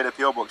imagine if you made a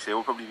PO box here?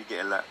 We'll probably be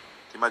getting like,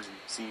 can you imagine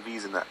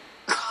CVs and that?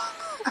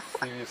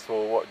 CVs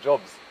for what?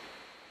 Jobs?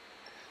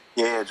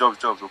 Yeah,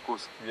 jobs, of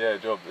course. Yeah,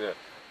 jobs, yeah.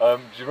 Do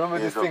you remember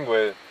this thing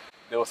where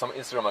there was some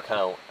Instagram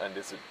account and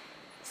this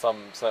some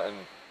certain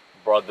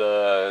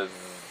brothers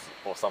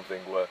or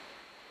something were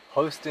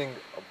hosting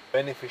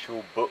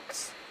beneficial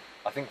books,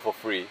 I think for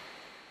free,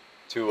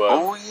 to...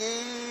 oh,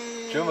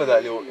 yeah! Do you remember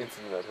that little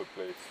incident that took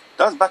place?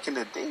 That was back in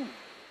the day.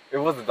 It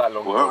wasn't that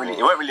long ago. It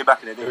weren't really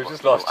back in the day. It was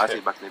just last year. I say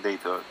back in the day,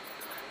 though.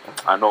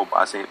 I know, but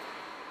I say,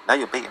 now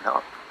you're baiting that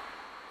up.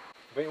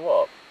 Baiting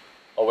what up?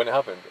 Oh, when it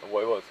happened and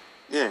what it was?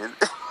 Yeah.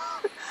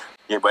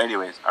 Yeah, but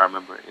anyways, I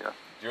remember it, yeah.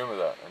 Do you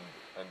remember that?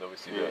 And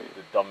obviously the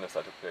dumbness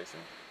that took place.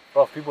 And,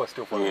 bro, people are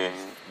still following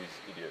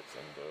these idiots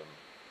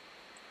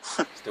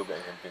and still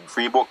getting him things.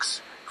 Free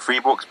books,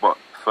 but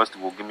first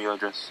of all, give me your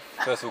address.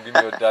 First of all, give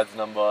me your dad's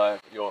number,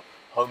 your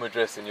home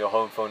address and your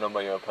home phone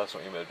number, your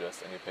personal email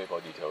address, and your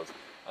PayPal details,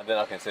 and then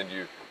I can send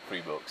you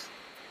free books.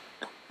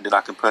 Then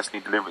I can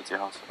personally deliver it to your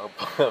house.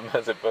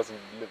 Man said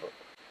personally deliver.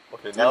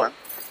 Okay, Yeah, man.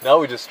 now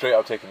we're just straight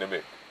up taking the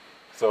mic.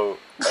 So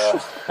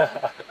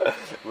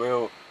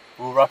we'll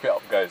wrap it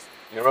up, guys.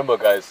 You remember,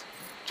 guys,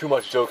 too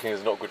much joking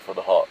is not good for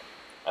the heart,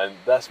 and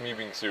that's me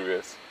being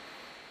serious.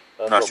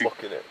 I'm not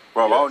mocking it.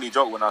 Bro, Yeah. I only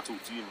joke when I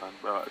talk to you, man.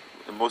 Bro,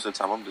 and most of the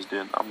time I'm just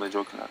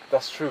joking at it.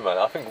 That's true, man.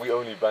 I think we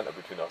only banter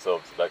between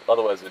ourselves. Like,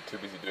 otherwise we're too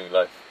busy doing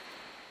life.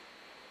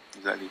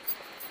 Exactly.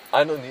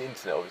 And on the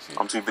internet, obviously.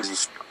 I'm too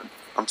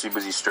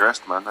busy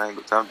stressed, man. I ain't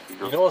got time to be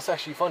joking. You know what's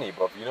actually funny,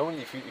 bro? You know when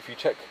if you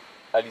check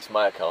at least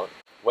my account,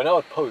 when I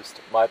would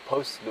post, my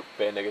posts look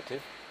bare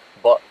negative.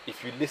 But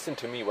if you listen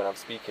to me when I'm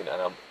speaking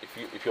and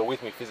if you're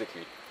with me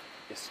physically,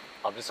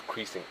 I'm just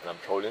creasing and I'm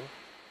trolling.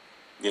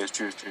 Yeah, it's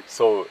true, it's true.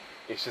 So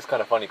it's just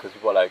kind of funny because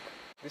people are like,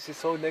 this is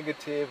so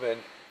negative and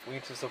we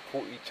need to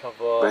support each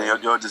other.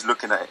 But you're just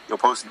looking at it, you're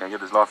posting it, and you're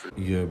just laughing.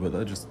 Yeah, but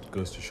that just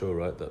goes to show,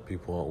 right, that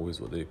people aren't always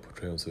what they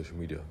portray on social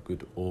media,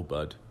 good or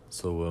bad.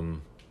 So,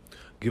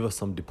 give us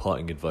some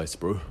departing advice,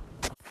 bro.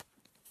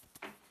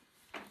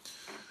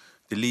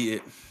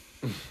 Delete it.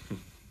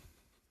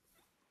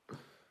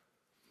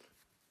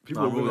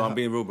 I'm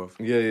being real, bro.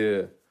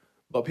 Yeah.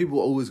 But people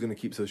are always going to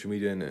keep social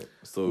media in it.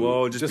 So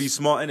well, just be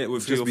smart in it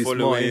with who you're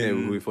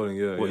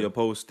following, what you're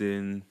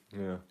posting.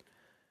 Yeah.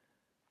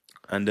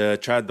 And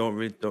try you know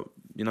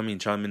what I mean?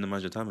 Try and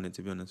minimize your time on it,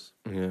 to be honest.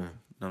 Yeah.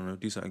 No,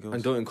 do something else.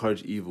 And don't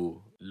encourage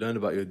evil. Learn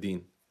about your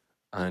deen.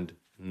 And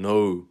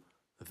know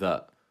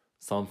that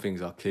some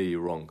things are clearly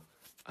wrong.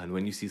 And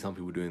when you see some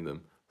people doing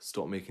them,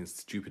 stop making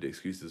stupid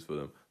excuses for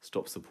them.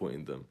 Stop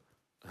supporting them.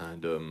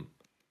 And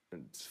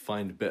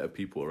find better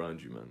people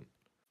around you, man.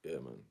 Yeah,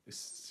 man.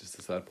 It's just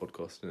a sad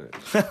podcast, isn't it?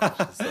 It's just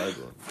a sad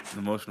one. It's an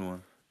emotional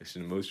one. It's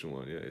an emotional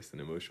one, yeah. It's an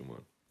emotional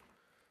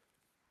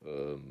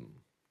one.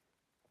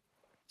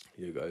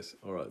 Yeah, guys.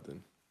 All right,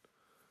 then.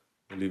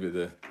 We'll leave it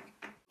there.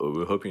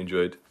 We hope you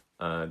enjoyed.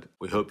 And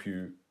we hope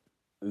you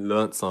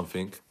learnt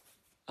something.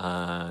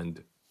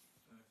 And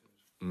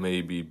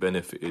maybe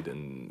benefited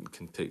and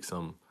can take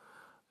some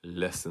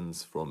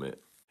lessons from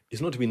it. It's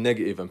not to be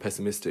negative and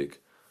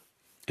pessimistic.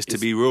 It's to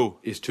be real.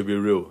 It's to be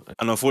real.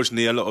 And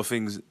unfortunately, a lot of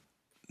things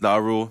that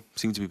are real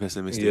seem to be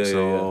pessimistic.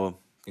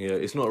 Yeah,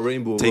 it's not a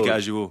rainbow take world. It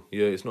as you will.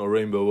 Yeah, it's not a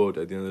rainbow world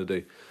at the end of the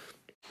day.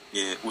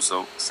 Yeah,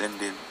 also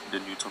send in the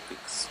new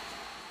topics.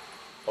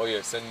 Oh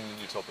yeah, send in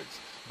the new topics.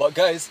 But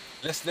guys,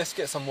 let's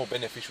get some more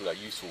beneficial,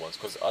 like useful ones,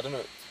 because I don't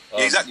know.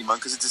 Yeah, exactly, man.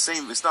 Because it's the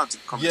same. It's not to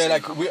come. Yeah,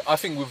 like I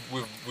think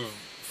we've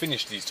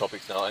finished these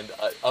topics now, and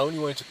I only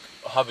wanted to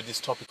have this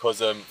topic because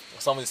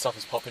some of this stuff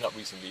is popping up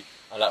recently.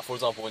 And like, for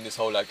example, when this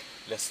whole like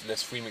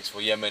let's free mix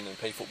for Yemen and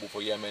play football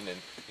for Yemen, and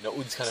you know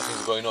all these kind of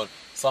things are going on.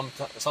 Some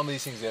of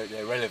these things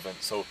they're relevant,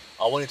 so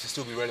I want it to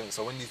still be relevant.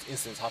 So when these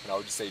incidents happen, I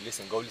would just say,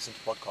 go listen to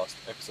podcast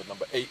episode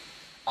number 8,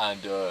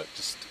 and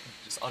just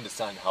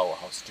understand how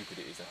stupid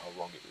it is and how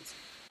wrong it is.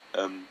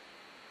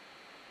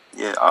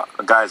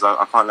 Guys,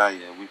 I can't lie.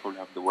 Yeah, we probably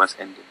have the worst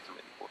ending to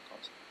any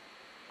podcast.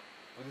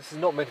 But this is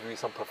not meant to be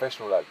some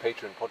professional like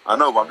Patreon podcast. I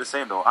know, but I'm just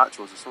saying though,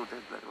 actuals are so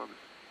dead, like rubbish.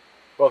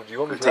 Bro, do you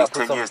want me to It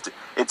takes 10 years.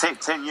 It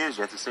takes 10 years,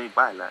 yeah, to say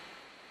bye, like.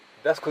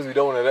 That's because we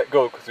don't want to let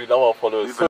go, because we love our followers.